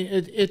anyway, I mean,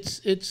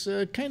 it's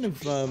kind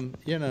of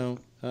you know,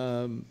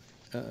 and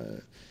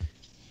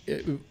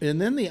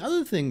then the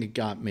other thing that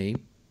got me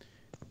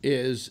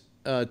is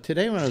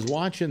today when I was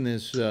watching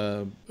this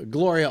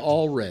Gloria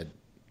Allred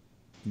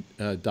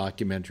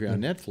documentary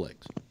on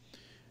Netflix.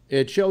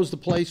 It shows the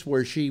place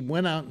where she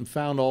went out and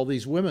found all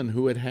these women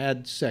who had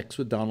had sex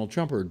with Donald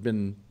Trump or had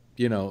been,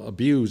 you know,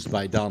 abused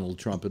by Donald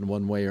Trump in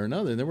one way or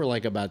another. And there were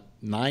like about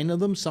 9 of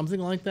them, something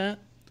like that.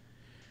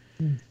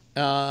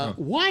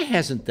 Why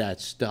hasn't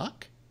that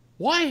stuck?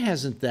 Why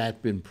hasn't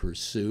that been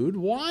pursued?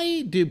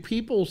 Why do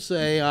people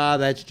say,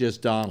 that's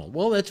just Donald?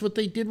 Well, that's what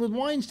they did with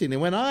Weinstein. They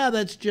went,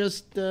 that's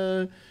just,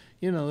 you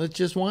know, that's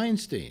just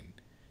Weinstein.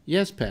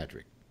 Yes,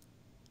 Patrick.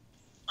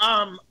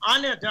 On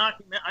that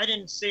document, I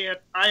didn't see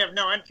it. I have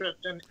no interest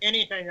in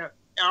anything that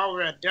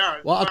Allred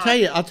does. Well,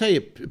 I'll tell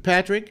you,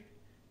 Patrick,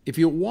 if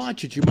you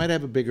watch it, you might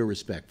have a bigger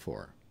respect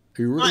for her.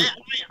 You really...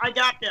 I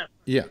got that.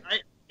 Yeah. I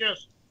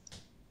just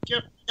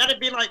that'd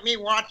be like me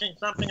watching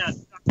something on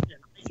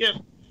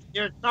television.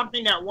 There's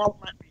something that won't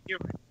let me do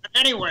it. But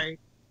anyway,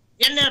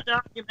 in that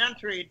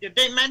documentary, did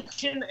they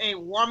mention a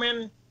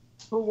woman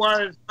who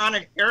was on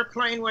an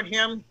airplane with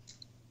him?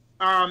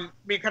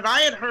 Because I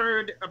had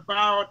heard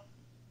about,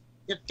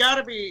 it's got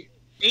to be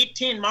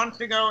 18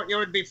 months ago. It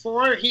was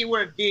before he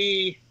was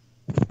the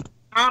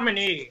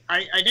nominee.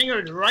 I think it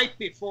was right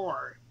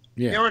before.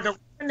 Yeah. There was a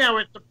woman that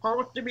was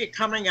supposed to be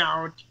coming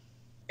out,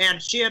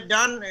 and she had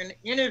done an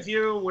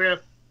interview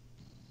with,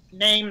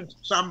 named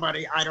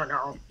somebody, I don't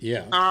know.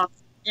 Yeah.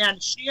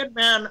 And she had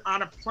been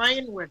on a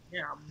plane with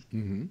him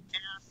and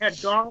had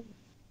gone,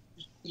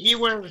 he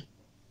was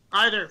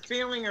either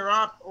feeling her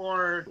up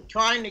or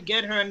trying to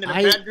get her into the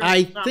bedroom.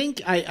 I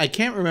think, I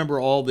can't remember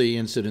all the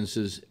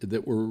incidences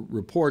that were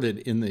reported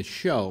in this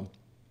show,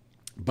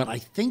 but I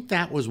think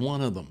that was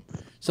one of them.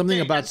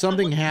 Something about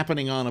something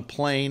happening on a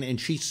plane, and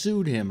she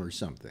sued him or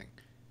something.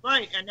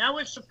 Right, and that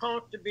was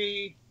supposed to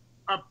be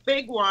a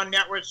big one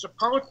that was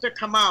supposed to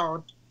come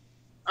out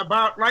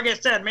about, like I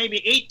said,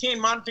 maybe 18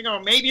 months ago,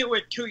 maybe it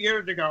was 2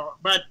 years ago,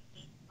 but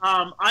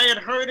I had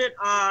heard it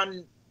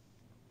on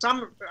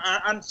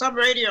some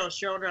radio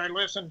show that I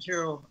listened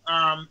to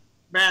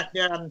back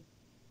then,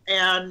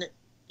 and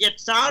it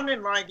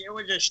sounded like it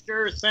was a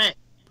sure thing,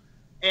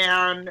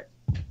 and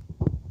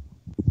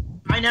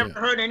I never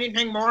heard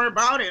anything more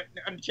about it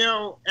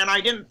until, and I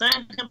didn't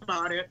think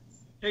about it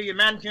until you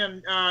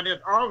mentioned this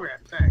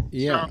Allred thing.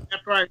 Yeah. So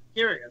that's why I was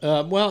curious.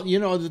 Well, you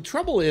know, the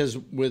trouble is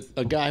with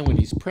a guy when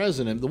he's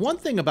president, the one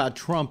thing about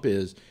Trump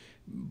is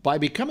by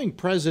becoming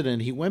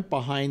president, he went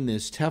behind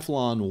this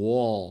Teflon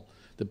wall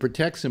that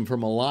protects him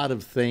from a lot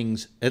of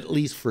things, at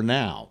least for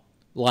now.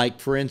 Like,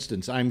 for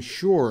instance, I'm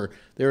sure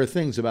there are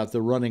things about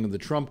the running of the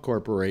Trump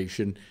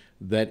Corporation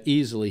that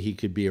easily he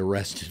could be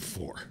arrested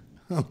for,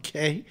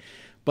 okay?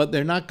 But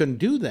they're not going to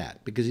do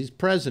that because he's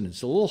president.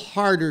 It's a little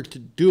harder to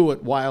do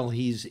it while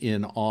he's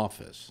in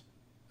office,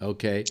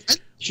 okay?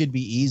 It should be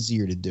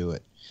easier to do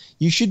it.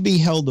 You should be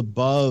held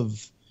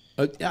above.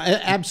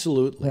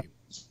 Absolutely.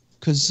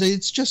 Because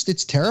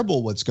it's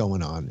terrible what's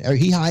going on.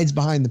 He hides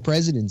behind the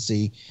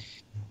presidency,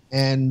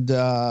 and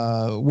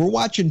we're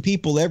watching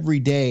people every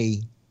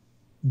day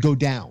go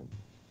down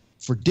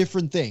for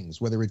different things,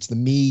 whether it's the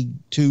Me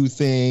Too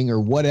thing or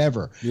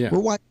whatever. Yeah. We're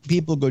watching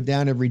people go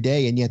down every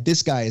day, and yet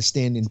this guy is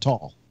standing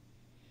tall.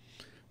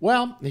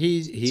 Well,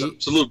 it's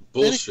absolute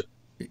bullshit.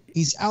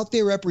 He's out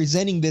there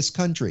representing this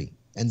country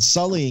and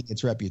sullying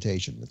its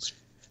reputation.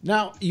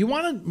 Now, I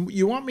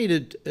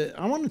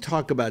want to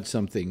talk about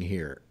something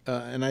here,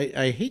 and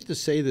I hate to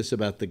say this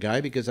about the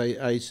guy because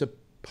I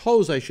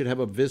suppose I should have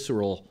a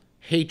visceral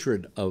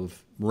hatred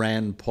of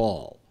Rand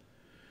Paul,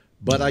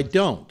 but I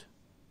don't.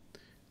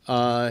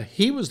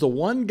 He was the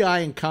one guy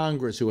in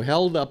Congress who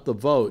held up the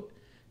vote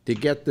to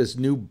get this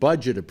new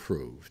budget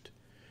approved.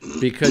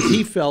 because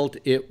he felt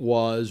it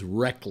was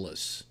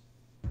reckless.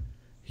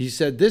 He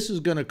said, this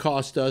is going to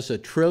cost us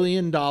 $1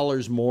 trillion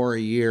more a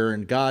year,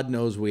 and God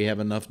knows we have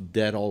enough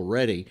debt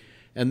already.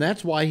 And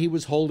that's why he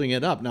was holding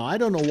it up. Now, I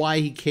don't know why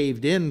he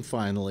caved in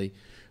finally,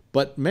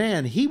 but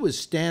man, he was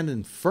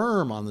standing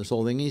firm on this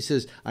whole thing. He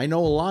says, I know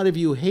a lot of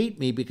you hate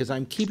me because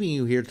I'm keeping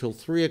you here till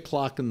 3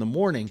 o'clock in the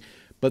morning,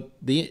 but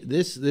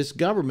this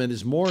government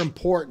is more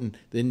important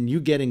than you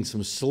getting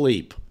some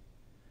sleep.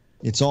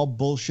 It's all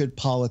bullshit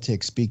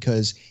politics,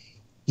 because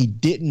he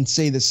didn't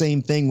say the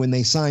same thing when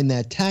they signed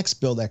that tax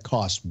bill that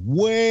cost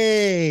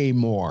way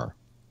more.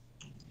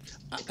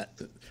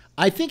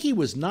 I think he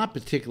was not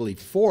particularly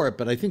for it,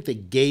 but I think they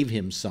gave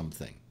him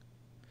something.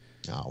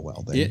 Oh,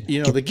 well, then.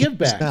 You know, the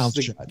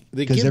givebacks.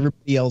 Because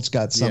everybody else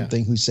got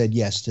something who said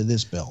yes to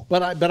this bill.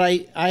 But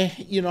I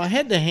you know, I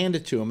had to hand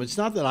it to him. It's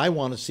not that I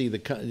want to see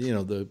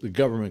the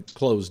government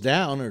closed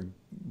down or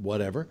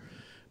whatever,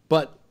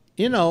 but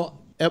you know,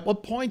 at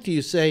what point do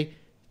you say,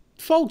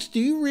 folks, do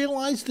you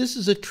realize this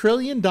is $1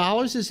 trillion?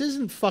 This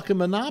isn't fucking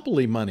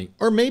monopoly money,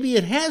 or maybe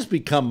it has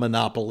become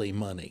monopoly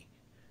money.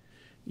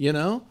 You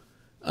know,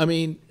 I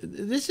mean,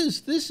 this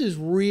is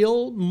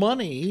real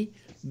money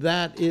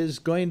that is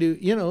going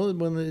to, you know,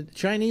 when the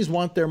Chinese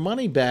want their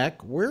money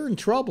back, we're in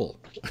trouble.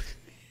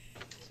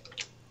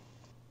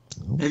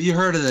 Have you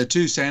heard of the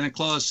two Santa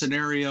Claus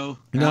scenario,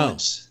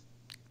 Alex?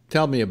 No.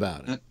 Tell me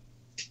about it.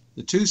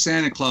 The two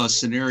Santa Claus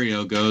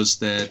scenario goes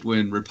that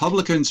when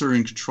Republicans are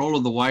in control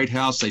of the White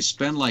House, they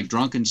spend like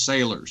drunken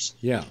sailors.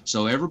 Yeah.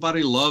 So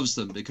everybody loves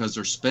them because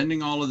they're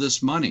spending all of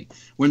this money.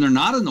 When they're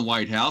not in the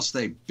White House,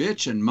 they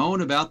bitch and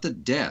moan about the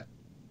debt.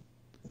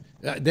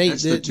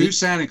 That's the two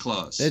Santa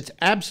Claus. It's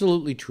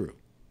absolutely true.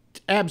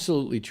 It's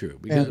absolutely true.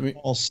 Because Rand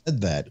Paul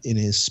said that in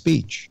his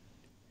speech.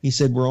 He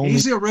said we're only...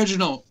 He's the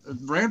original.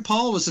 Rand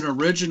Paul was an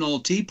original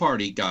Tea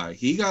Party guy.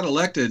 He got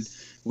elected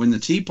when the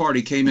Tea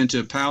Party came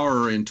into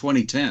power in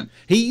 2010.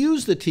 He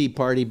used the Tea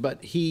Party,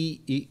 but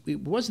he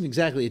wasn't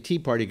exactly a Tea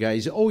Party guy.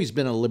 He's always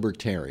been a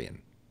libertarian.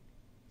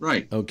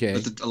 Right. Okay.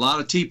 But a lot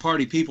of Tea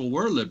Party people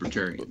were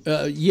libertarian.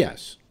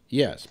 Yes.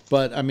 Yes,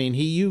 but I mean,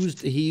 he used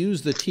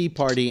the Tea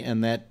Party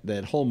and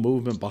that whole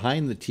movement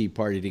behind the Tea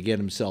Party to get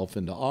himself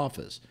into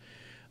office.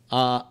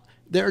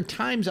 There are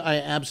times I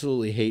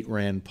absolutely hate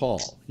Rand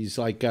Paul. He's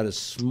like got a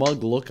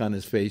smug look on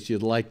his face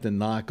you'd like to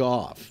knock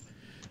off.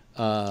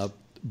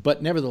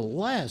 But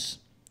nevertheless,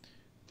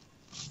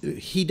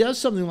 he does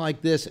something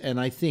like this, and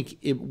I think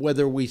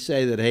whether we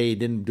say that, hey, he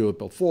didn't do it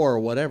before or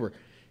whatever,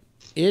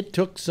 it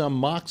took some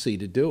moxie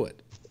to do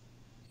it.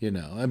 You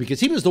know, because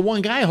he was the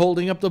one guy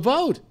holding up the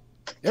vote.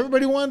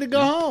 Everybody wanted to go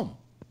home.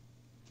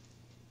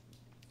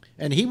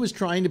 And he was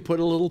trying to put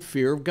a little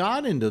fear of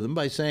God into them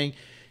by saying,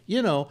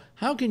 you know,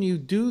 how can you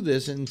do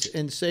this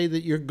and say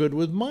that you're good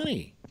with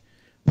money?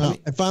 Well,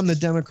 if I'm the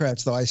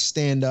Democrats, though, I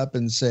stand up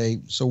and say,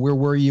 so where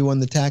were you on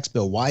the tax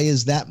bill? Why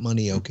is that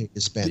money okay to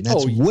spend?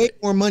 That's way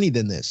more money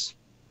than this.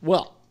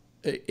 Well,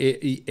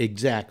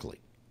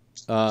 exactly.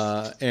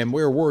 And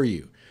where were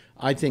you?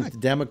 I think the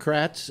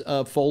Democrats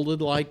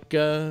folded like,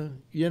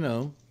 you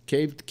know,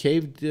 caved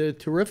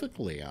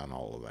terrifically on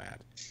all of that.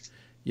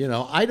 You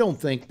know, I don't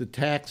think the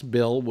tax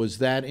bill was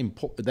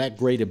that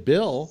great a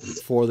bill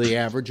for the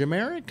average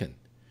American.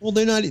 Well,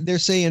 they're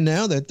saying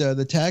now that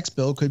the tax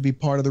bill could be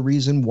part of the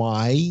reason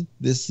why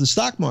the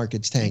stock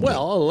market's tanking.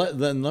 Well,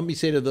 then let me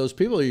say to those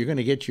people, you're going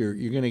to get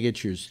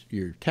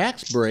your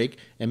tax break,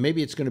 and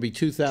maybe it's going to be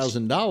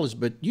 $2,000,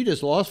 but you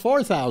just lost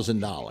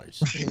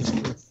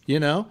 $4,000. You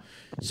know,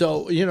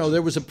 so you know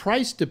there was a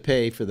price to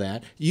pay for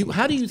that.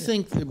 Why do you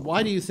think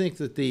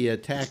that the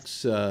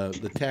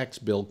tax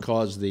bill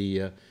caused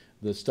the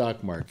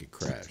stock market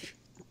crash?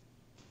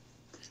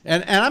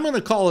 And I'm going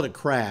to call it a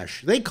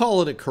crash. They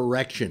call it a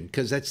correction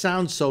because that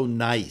sounds so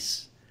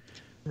nice.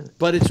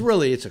 But it's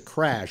a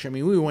crash. I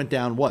mean, we went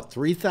down, what,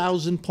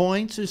 3,000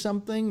 points or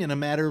something in a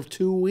matter of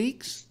 2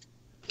 weeks?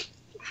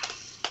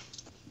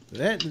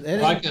 I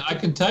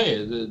can tell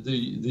you, the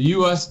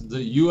U.S.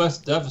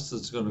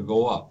 deficit's going to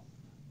go up.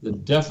 The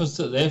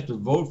deficit, they have to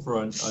vote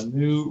for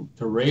to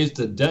raise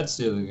the debt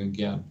ceiling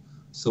again.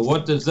 So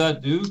what does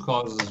that do?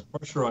 Causes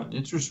pressure on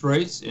interest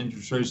rates.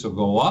 Interest rates will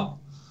go up.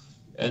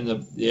 And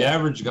the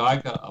average guy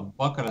got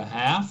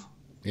 $1.50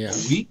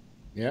 a week.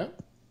 Yeah.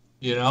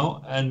 You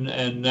know,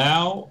 and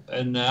now.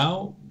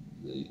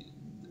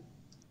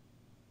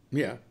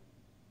 Yeah.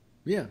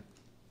 Yeah.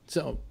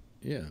 So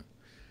yeah.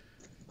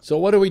 So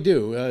what do we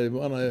do?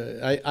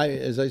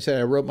 As I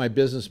said, I wrote my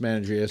business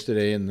manager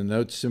yesterday, and the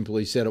note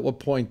simply said, "At what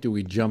point do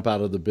we jump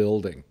out of the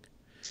building?"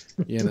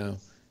 You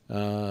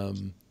know.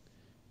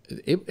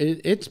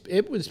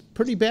 It was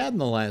pretty bad in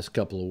the last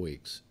couple of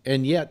weeks,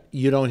 and yet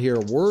you don't hear a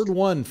word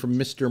from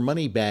Mr.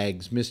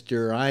 Moneybags.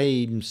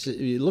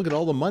 Look at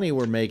all the money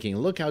we're making.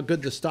 Look how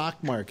good the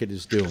stock market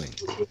is doing.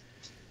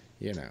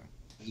 You know,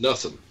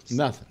 nothing.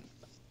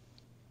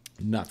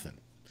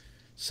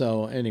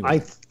 So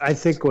anyway, I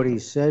think what he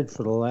said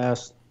for the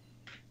last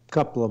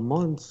couple of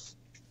months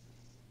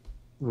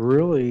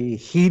really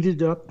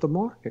heated up the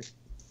market.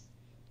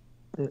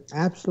 It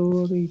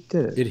absolutely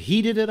did. It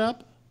heated it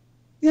up.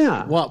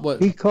 Yeah. What?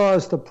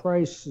 Because the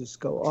prices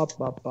go up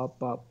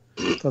for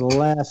the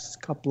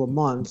last couple of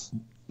months,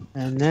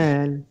 and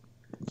then.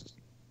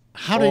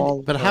 How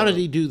did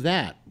he do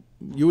that?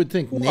 You would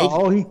think.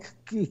 Well, he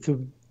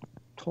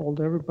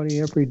told everybody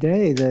every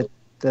day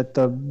that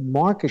the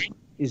market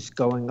is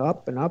going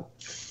up and up,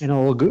 and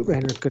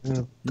it's going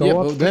to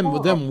go up.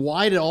 Then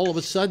why did all of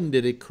a sudden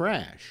did it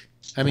crash?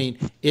 I mean,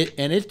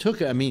 it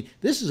took. I mean,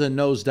 this is a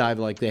nosedive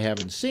like they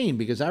haven't seen,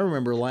 because I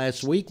remember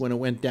last week when it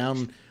went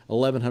down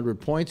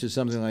 1,100 points or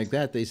something like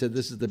that. They said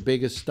this is the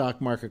biggest stock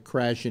market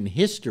crash in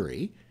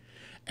history.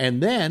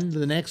 And then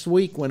the next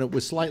week, when it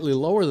was slightly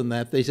lower than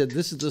that, they said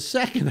this is the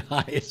second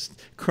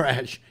highest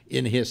crash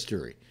in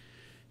history.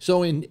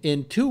 So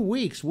in 2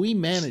 weeks, we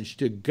managed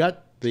to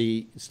gut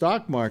the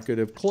stock market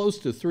of close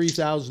to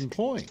 3,000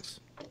 points.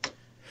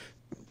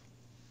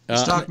 The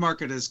stock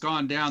market has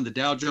gone down. The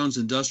Dow Jones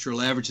Industrial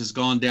Average has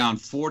gone down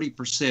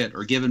 40%,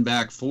 or given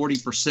back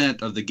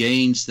 40% of the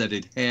gains that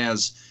it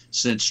has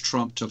since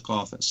Trump took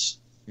office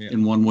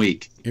in 1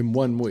 week. In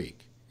 1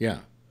 week, yeah.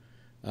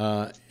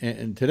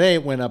 And today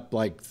it went up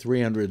like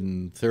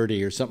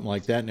 330 or something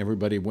like that, and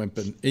everybody went.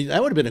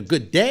 That would have been a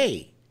good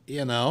day,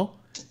 in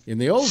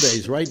the old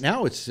days. Right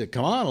now, it's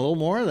come on, a little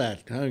more of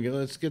that.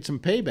 Let's get some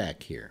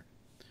payback here.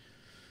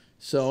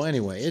 So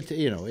anyway, it's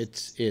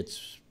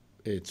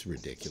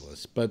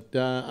ridiculous. But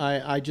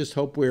I just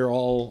hope we're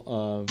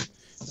all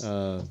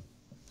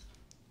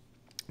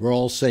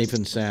safe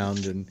and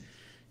sound, and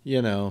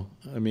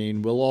I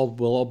mean, we'll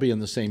all be in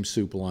the same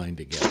soup line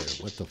together.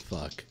 What the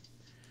fuck?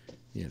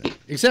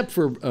 Except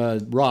for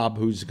Rob,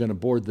 who's going to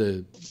board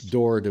the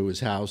door to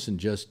his house and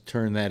just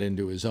turn that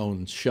into his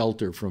own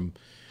shelter from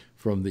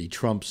the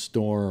Trump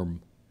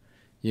storm.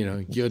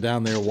 Go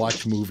down there,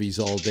 watch movies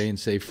all day, and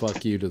say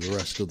fuck you to the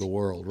rest of the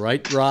world.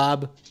 Right,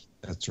 Rob?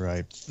 That's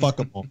right. Fuck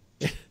them all.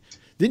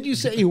 Didn't you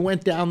say you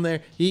went down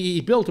there? He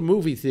built a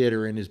movie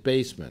theater in his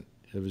basement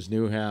of his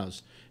new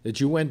house. That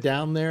you went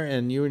down there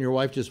and you and your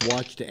wife just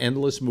watched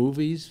endless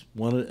movies,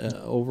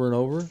 over and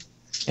over?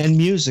 And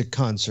music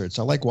concerts.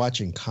 I like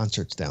watching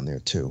concerts down there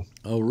too.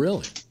 Oh,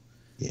 really?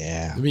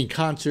 Yeah. I mean,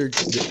 films or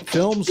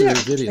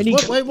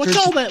videos? What's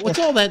all that? What's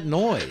all that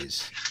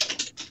noise?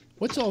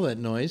 What's all that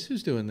noise?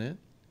 Who's doing that?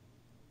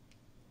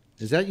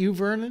 Is that you,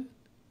 Vernon?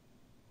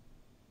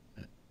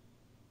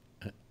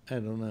 I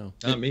don't know.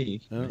 Not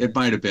me. Oh. It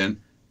might have been.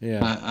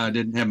 Yeah. I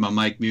didn't have my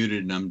mic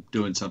muted, and I'm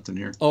doing something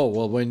here. Oh,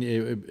 well, when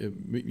you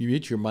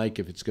mute your mic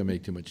if it's going to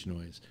make too much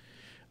noise.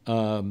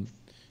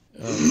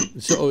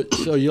 So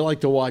you like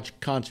to watch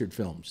concert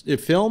films?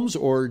 Films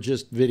or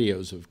just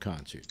videos of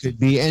concerts? Could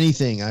be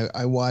anything.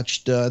 I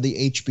watched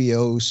the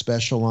HBO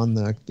special on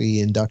the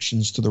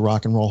inductions to the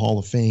Rock and Roll Hall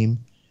of Fame.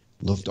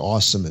 Looked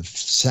awesome. It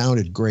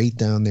sounded great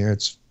down there.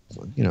 It's,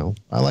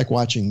 I like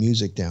watching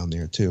music down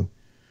there too.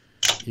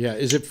 Yeah.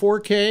 Is it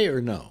 4K or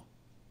no?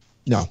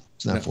 No,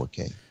 it's not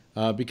 4K.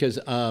 Because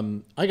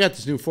I got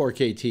this new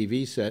 4K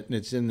TV set, and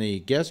it's in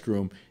the guest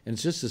room, and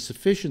it's just a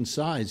sufficient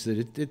size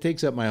that it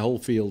takes up my whole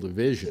field of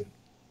vision.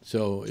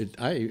 So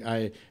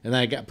I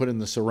got put in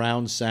the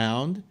surround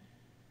sound,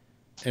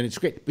 and it's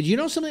great. But you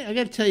know something? I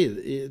got to tell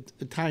you,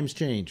 times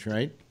change,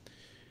 right?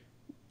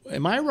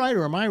 Am I right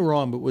or am I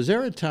wrong? But was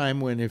there a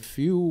time when if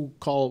you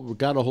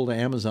got a hold of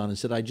Amazon and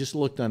said, I just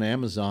looked on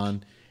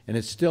Amazon, and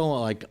it's still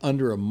like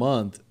under a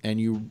month, and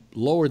you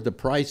lowered the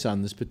price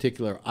on this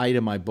particular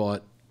item I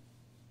bought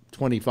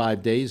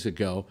 25 days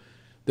ago,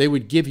 they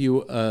would give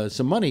you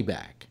some money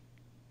back.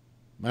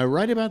 Am I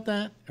right about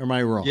that, or am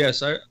I wrong?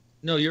 Yes,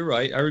 no, you're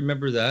right. I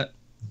remember that.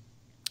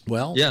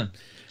 Well, yeah.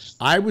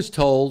 I was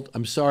told,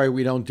 I'm sorry,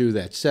 we don't do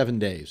that. 7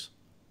 days.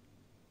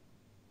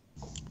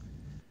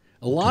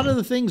 A lot of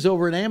the things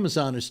over at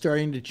Amazon are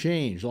starting to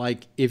change.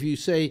 Like if you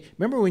say,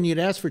 remember when you'd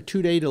ask for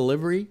 2-day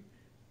delivery?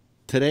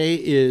 Today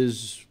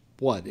is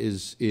what?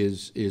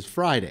 Is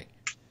Friday.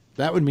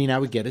 That would mean I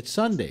would get it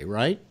Sunday,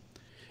 right?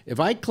 If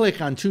I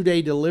click on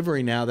 2-day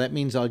delivery now, that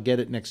means I'll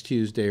get it next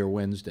Tuesday or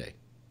Wednesday.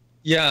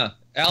 Yeah,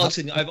 Alex,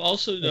 and I've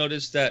also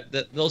noticed that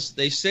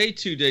they say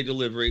 2-day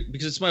delivery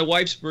because it's my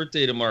wife's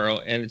birthday tomorrow,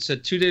 and it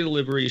said 2-day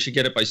delivery. You should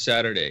get it by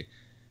Saturday.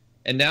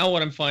 And now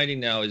what I'm finding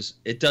now is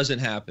it doesn't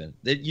happen.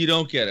 That you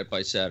don't get it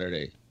by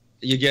Saturday.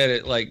 You get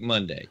it like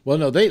Monday. Well,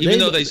 no, even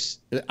though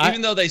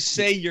they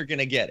say you're going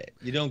to get it,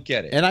 you don't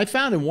get it. And I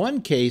found in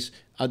one case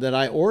that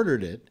I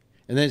ordered it,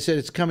 and then it said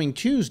it's coming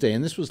Tuesday,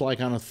 and this was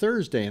like on a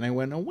Thursday. And I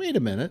went, oh, wait a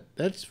minute,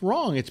 that's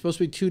wrong. It's supposed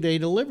to be 2-day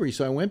delivery.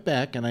 So I went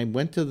back and I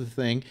went to the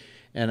thing,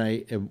 and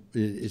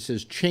it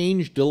says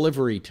change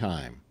delivery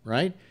time,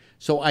 right?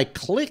 So I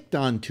clicked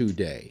on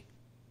 2-day.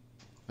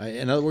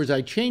 In other words,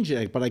 I changed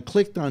it, but I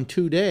clicked on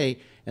 2-day,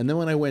 and then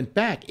when I went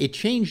back, it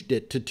changed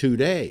it to 2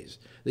 days.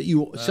 That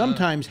you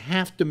sometimes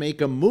have to make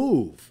a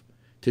move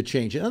to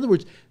change it. In other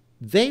words,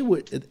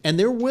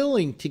 they're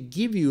willing to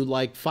give you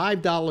like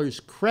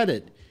 $5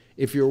 credit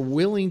if you're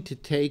willing to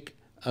take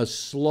a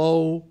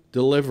slow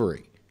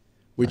delivery,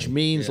 which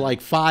means like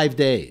 5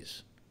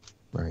 days.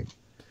 Right.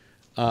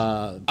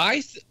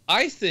 I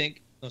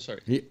think. Oh,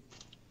 sorry. Yeah.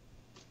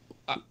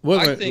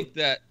 I think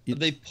that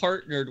they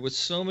partnered with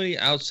so many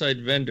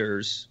outside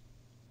vendors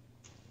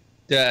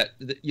that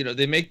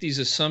they make these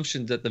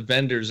assumptions that the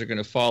vendors are going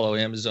to follow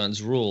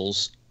Amazon's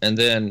rules, and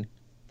then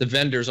the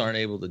vendors aren't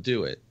able to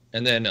do it,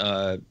 and then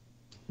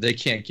they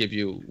can't give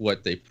you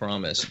what they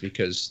promised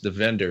because the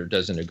vendor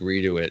doesn't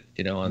agree to it,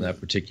 on that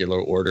particular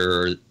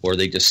order, or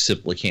they just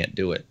simply can't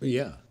do it.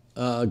 Yeah.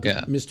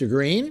 Mr.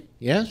 Green,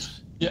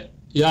 yes?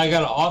 Yeah, I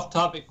got an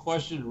off-topic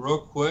question real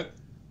quick.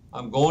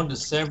 I'm going to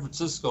San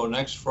Francisco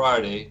next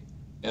Friday,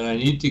 and I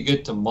need to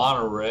get to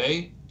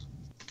Monterey.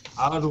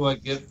 How do I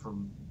get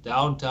from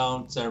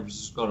downtown San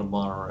Francisco to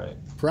Monterey?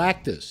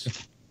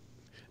 Practice.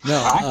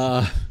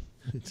 No.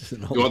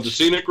 You want the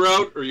scenic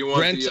route, or you want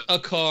rent a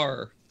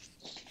car?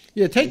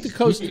 Yeah, take the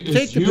coast.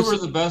 Is Uber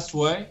the best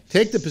way?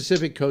 Take the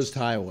Pacific Coast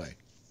Highway.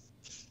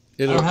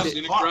 I don't have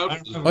a car.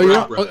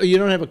 You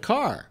don't have a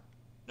car.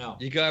 No.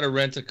 You got to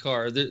rent a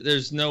car.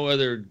 There's no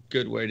other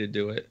good way to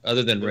do it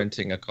other than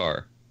renting a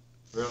car.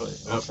 Really?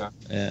 Okay.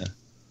 Yeah.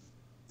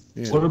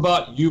 What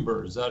about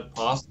Uber? Is that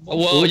possible?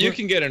 Well, Uber? You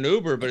can get an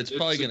Uber, but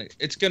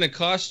it's gonna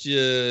cost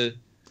you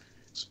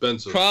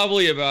expensive.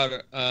 Probably about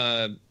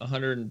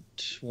 $120,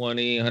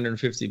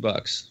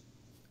 $150.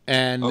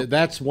 And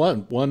that's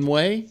one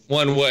way?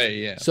 One way,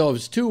 yeah. So if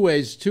it's two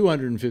ways,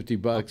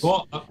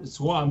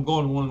 $250. I'm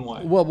going one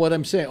way. Well, what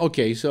I'm saying,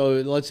 okay, so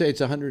let's say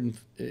it's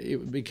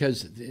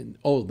because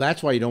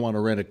that's why you don't want to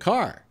rent a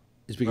car.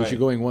 Is because you're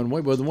going one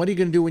way. Well, then what are you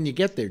going to do when you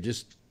get there?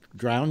 Just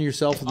drown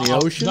yourself in the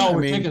ocean? No,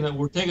 we're taking the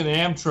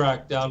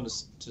Amtrak down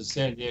to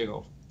San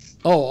Diego.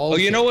 Oh,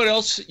 okay. You know what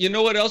else? You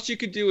know what else you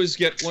could do is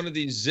get one of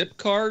these zip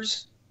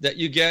cars that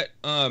you get.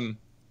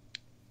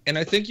 And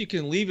I think you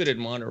can leave it in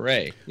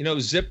Monterey.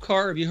 Zip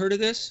car. Have you heard of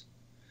this?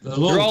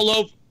 They're all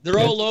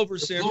over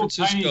San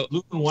Francisco. Tiny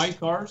blue and white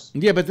cars.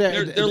 Yeah, but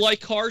they're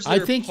like cars. That I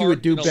think you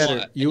would do better.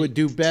 Lot. You would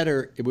do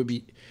better. It would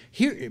be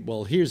here.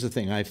 Well, here's the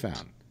thing I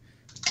found.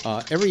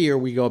 Every year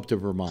we go up to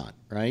Vermont,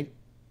 right?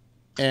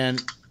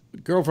 And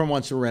girlfriend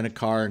wants to rent a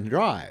car and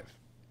drive,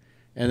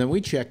 and then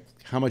we check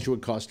how much it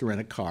would cost to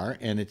rent a car,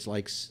 and it's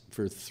like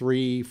for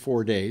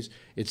 3-4 days,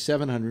 it's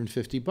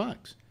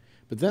 $750.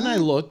 But then I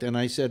looked and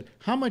I said,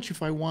 how much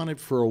if I wanted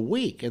for a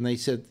week? And they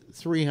said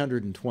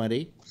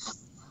 $320.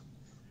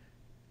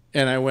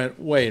 And I went,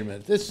 wait a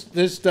minute,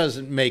 this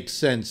doesn't make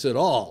sense at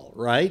all,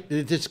 right?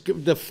 This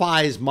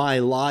defies my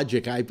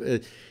logic.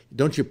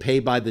 Don't you pay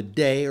by the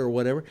day or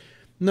whatever?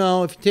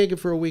 No, if you take it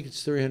for a week,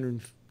 it's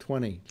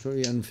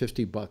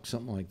 $350,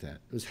 something like that.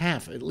 It was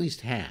half, at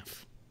least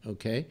half,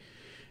 okay?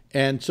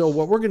 And so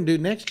what we're going to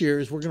do next year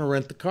is we're going to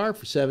rent the car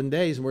for 7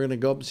 days, and we're going to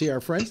go up and see our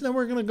friends, and then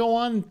we're going to go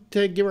on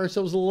to give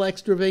ourselves a little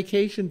extra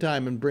vacation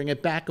time and bring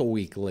it back a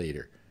week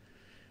later.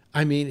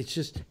 I mean,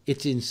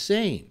 it's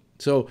insane.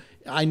 So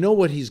I know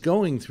what he's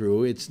going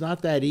through. It's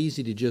not that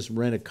easy to just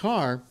rent a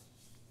car,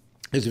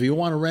 because if you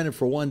want to rent it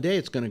for 1 day,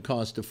 it's going to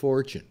cost a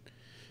fortune.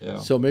 Yeah.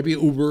 So maybe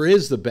Uber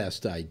is the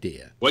best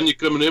idea. When you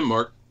coming in,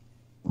 Mark?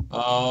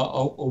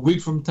 A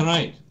week from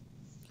tonight.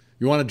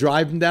 You want to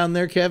drive him down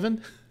there,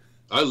 Kevin?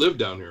 I live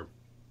down here.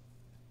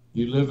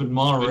 You live in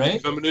Monterey?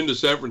 Coming into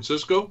San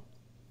Francisco?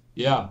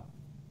 Yeah.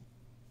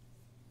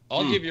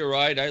 I'll give you a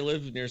ride. I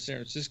live near San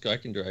Francisco. I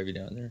can drive you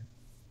down there.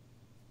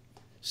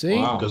 See?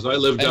 Because I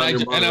live down near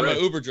Monterey. And I'm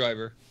an Uber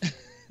driver.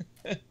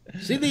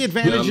 See the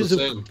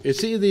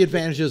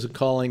advantages of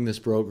calling this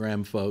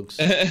program, folks.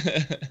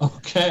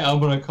 Okay, I'm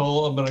gonna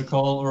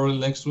call early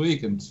next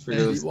week and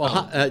figure this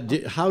out.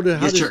 How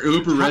get your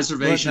Uber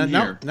reservation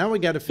here? Now we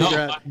got to figure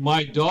out.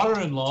 My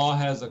daughter-in-law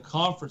has a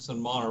conference in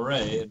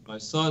Monterey, and my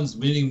son's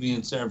meeting me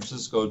in San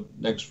Francisco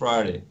next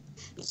Friday.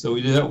 So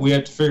we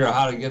have to figure out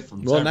how to get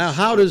from. Well, now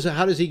how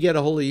does he get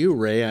a hold of you,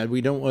 Ray?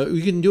 We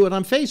can do it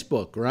on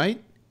Facebook,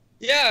 right?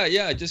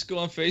 Yeah. Just go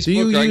on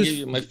Facebook. I can give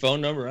you my phone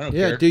number. I don't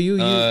care. Do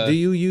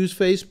you use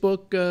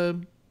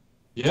Facebook?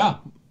 Yeah.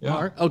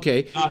 Mark?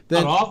 Okay. Not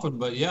often,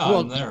 but yeah,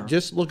 I'm there.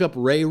 Just look up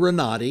Ray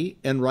Renati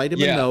and write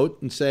him a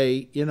note and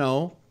say,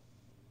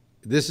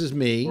 this is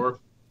me.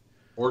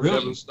 Or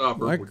Kevin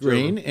Stopper. Mark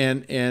Green,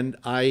 and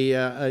I,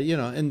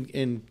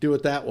 and do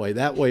it that way.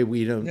 That way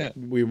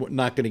we're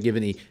not going to give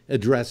any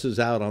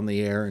addresses out on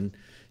the air, and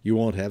you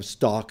won't have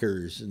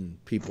stalkers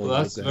and people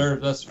like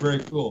that. That's very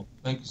cool.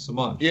 Thank you so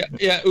much.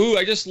 Yeah. Ooh,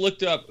 I just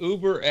looked up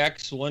Uber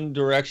X one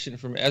direction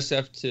from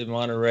SF to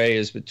Monterey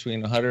is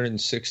between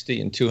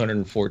 $160 and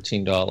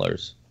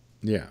 $214.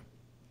 Yeah.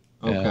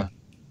 Okay. Yeah.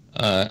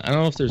 I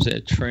don't know if there's a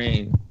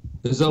train.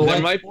 Is it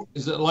like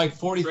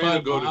 45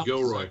 miles? Go to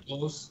Gilroy.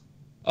 Close?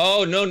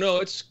 Oh no,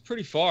 it's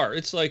pretty far.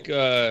 It's like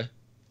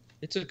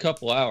it's a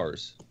couple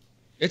hours.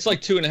 It's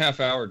like 2.5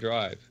 hour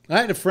drive.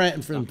 I had a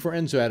friends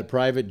who had a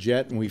private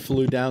jet, and we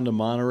flew down to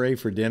Monterey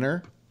for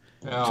dinner.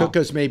 Yeah. Took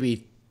us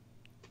maybe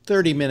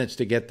 30 minutes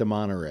to get to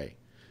Monterey.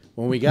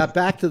 When we got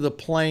back to the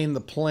plane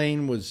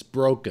was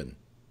broken.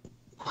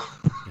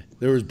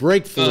 There was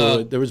brake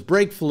fluid.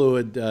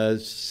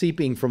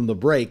 Seeping from the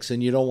brakes,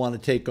 and you don't want to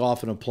take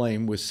off in a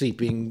plane with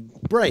seeping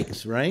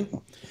brakes, right?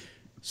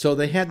 So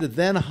they had to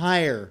then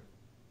hire,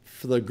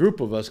 for the group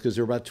of us, because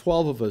there were about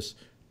 12 of us,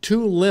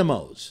 2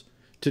 limos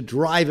to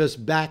drive us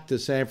back to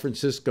San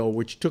Francisco,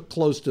 which took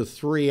close to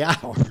 3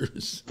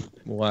 hours.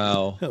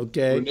 Wow.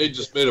 Okay. Renee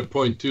just made a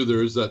point too.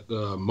 There is that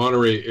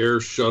Monterey Air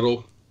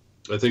Shuttle,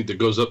 I think, that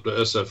goes up to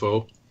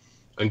SFO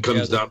and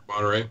comes down to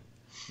Monterey.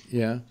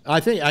 Yeah, I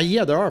think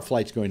there are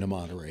flights going to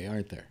Monterey,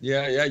 aren't there?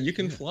 Yeah, you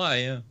can fly.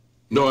 Yeah.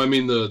 No, I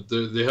mean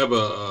they have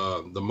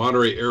the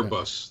Monterey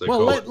Airbus.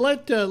 Well,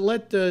 let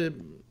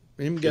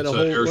him get a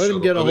hold. Let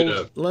him get a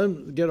hold. Let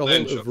him get a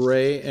hold of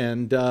Ray,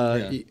 and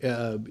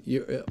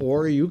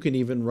or you can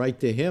even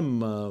write to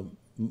him.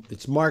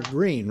 It's Mark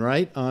Green,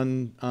 right,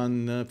 on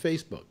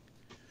Facebook.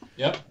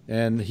 Yep.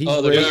 And he's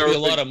there's going to be a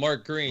lot of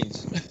Mark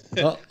Greens.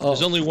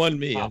 There's only one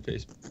me on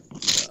Facebook.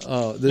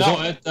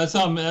 That's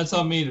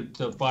on me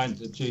to find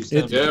the chase.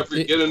 Yeah, if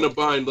you get in a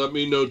bind, let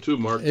me know too,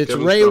 Mark. It's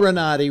Kevin Ray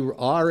Renati,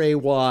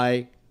 RayRen.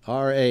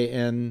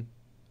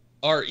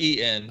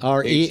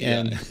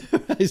 REN.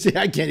 See,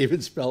 I can't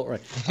even spell it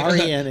right.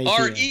 RENATI.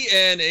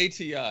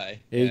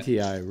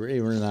 RENATI. Ray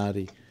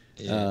Renati.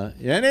 Yeah.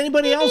 And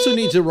anybody else who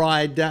needs a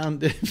ride down,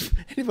 to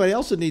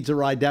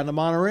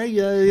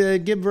Monterey,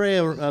 give Ray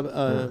a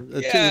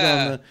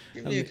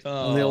tweet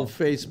on the old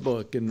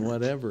Facebook and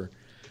whatever.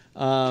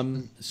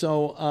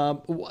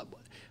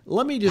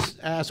 Let me just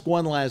ask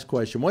one last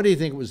question. What do you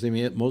think was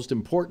the most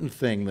important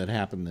thing that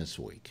happened this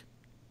week?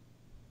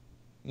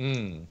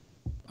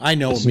 I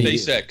know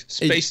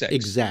SpaceX.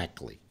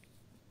 Exactly.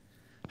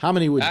 How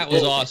many would that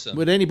was awesome?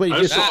 Would anybody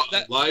I saw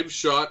a live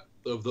shot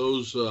of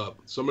those?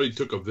 Somebody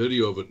took a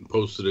video of it and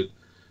posted it.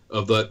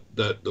 Of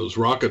those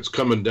rockets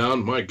coming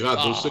down. My God,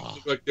 those things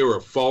looked like they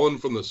were falling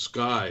from the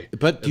sky.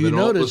 But do you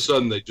notice? All of a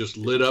sudden, they just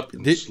lit up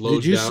and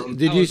slowed down.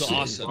 Did you see it?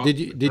 Awesome.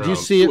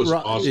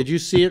 Did you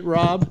see it,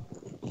 Rob?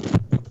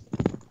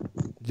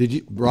 Did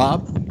you,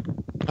 Rob?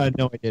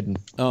 No, I didn't.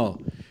 Oh,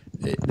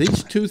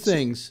 these two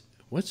things.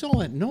 What's all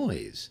that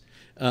noise?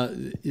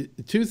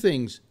 Two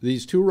things.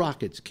 These two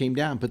rockets came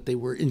down, but they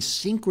were in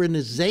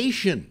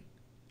synchronization.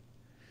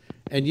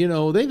 And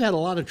they've had a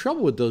lot of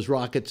trouble with those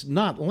rockets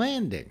not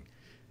landing.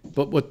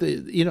 But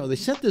they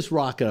sent this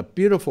rocket up,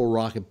 beautiful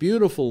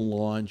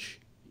launch.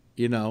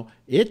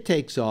 It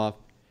takes off,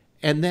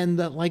 and then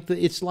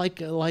it's like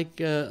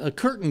a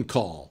curtain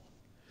call.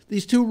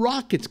 These two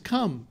rockets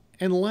come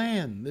and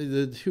land.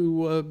 The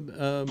two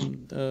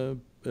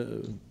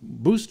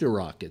booster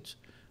rockets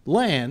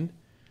land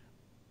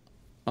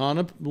on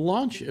a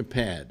launch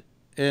pad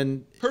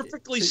and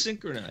perfectly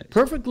synchronized.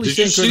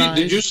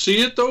 Did you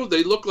see it though?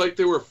 They looked like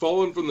they were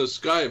falling from the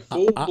sky,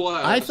 full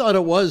blast. I thought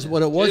it was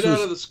what it was.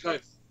 Out of the sky.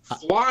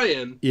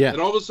 Flying,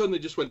 and all of a sudden they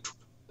just went,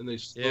 and they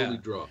slowly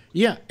dropped.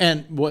 Yeah,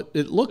 and what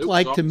it looked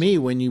like awesome to me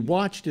when you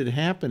watched it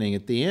happening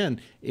at the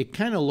end, it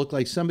kind of looked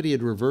like somebody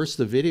had reversed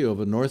the video of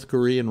a North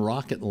Korean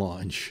rocket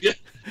launch. Yeah.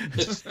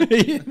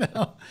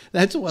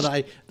 That's what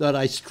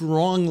I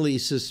strongly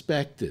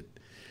suspected.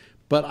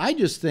 But I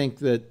just think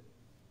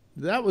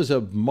that was a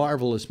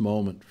marvelous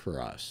moment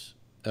for us.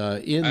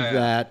 In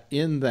that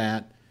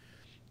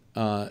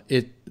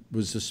it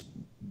was the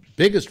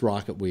biggest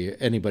rocket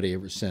anybody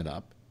ever sent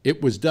up. It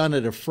was done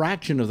at a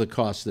fraction of the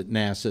cost that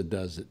NASA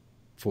does it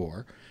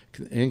for.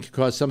 It could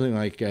cost something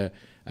like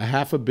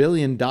 $500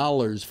 million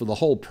for the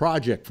whole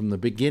project from the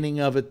beginning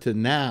of it to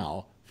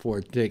now for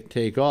it to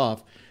take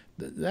off.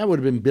 That would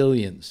have been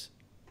billions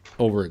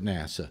over at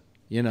NASA.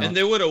 And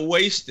they would have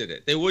wasted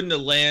it. They wouldn't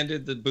have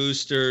landed the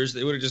boosters.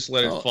 They would have just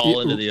let it fall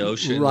into the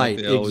ocean. Right,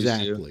 like they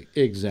exactly.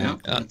 Yeah,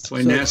 that's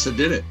why NASA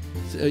did it.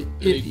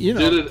 He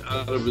did it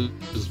out of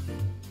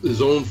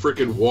his own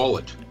freaking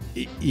wallet.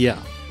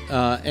 Yeah.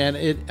 And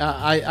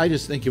I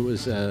just think it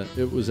was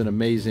an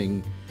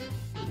amazing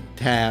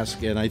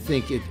task, and I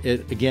think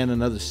it again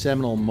another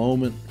seminal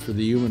moment for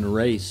the human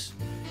race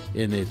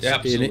in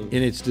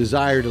its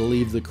desire to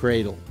leave the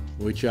cradle,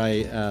 which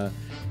and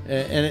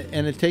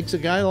it takes a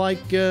guy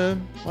like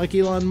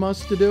Elon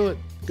Musk to do it.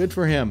 Good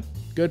for him.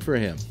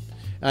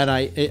 And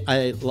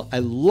I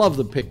love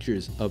the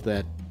pictures of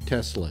that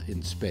Tesla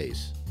in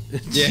space.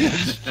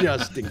 It's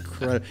just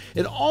incredible.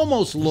 It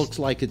almost looks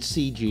like it's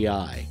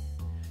CGI.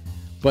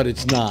 But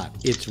it's not.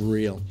 It's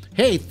real.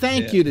 Hey,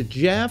 thank you to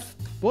Jeff.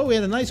 Boy, we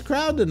had a nice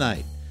crowd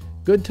tonight.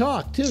 Good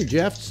talk, too.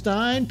 Jeff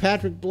Stein,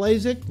 Patrick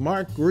Blazik,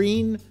 Mark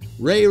Green,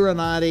 Ray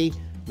Renati,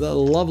 the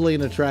lovely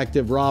and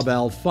attractive Rob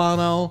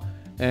Alfano,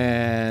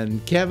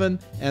 and Kevin,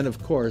 and,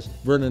 of course,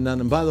 Vernon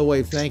Nunn. And by the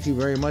way, thank you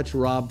very much,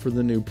 Rob, for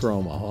the new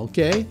promo,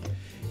 okay?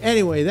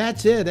 Anyway,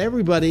 that's it,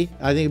 everybody.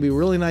 I think it'd be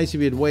really nice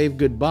if you'd wave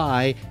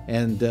goodbye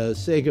and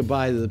say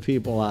goodbye to the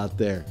people out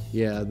there.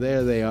 Yeah,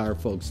 there they are,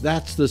 folks.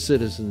 That's the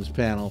Citizens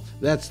Panel.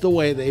 That's the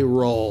way they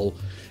roll.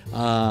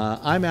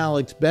 I'm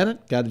Alex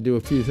Bennett. Got to do a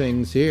few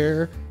things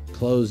here.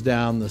 Close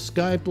down the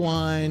Skype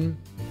line.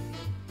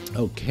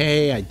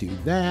 Okay, I do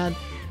that,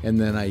 and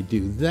then I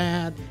do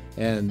that,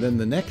 and then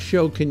the next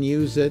show can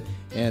use it,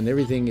 and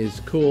everything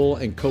is cool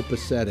and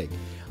copacetic.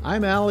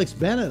 I'm Alex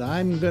Bennett.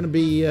 I'm going to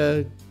be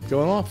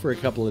going off for a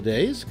couple of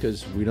days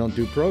because we don't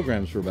do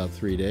programs for about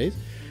 3 days.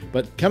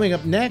 But coming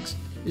up next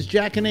is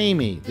Jack and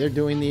Amy. They're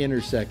doing The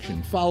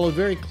Intersection, followed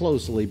very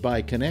closely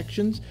by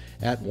Connections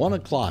at 1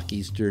 o'clock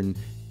Eastern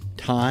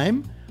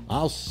Time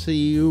I'll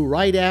see you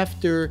right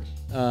after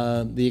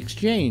the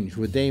exchange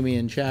with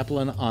Damian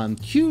Chaplin on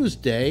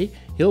Tuesday.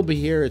 He'll be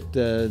here at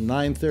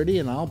 9:30,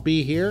 and I'll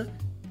be here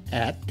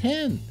at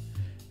 10.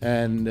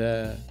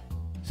 And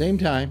same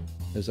time,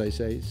 as I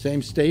say,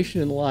 same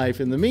station in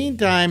life. In the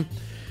meantime,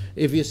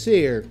 if you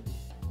see her,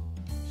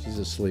 she's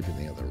asleep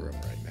in the other room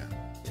right now.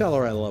 Tell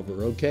her I love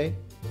her, okay?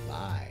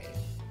 Bye.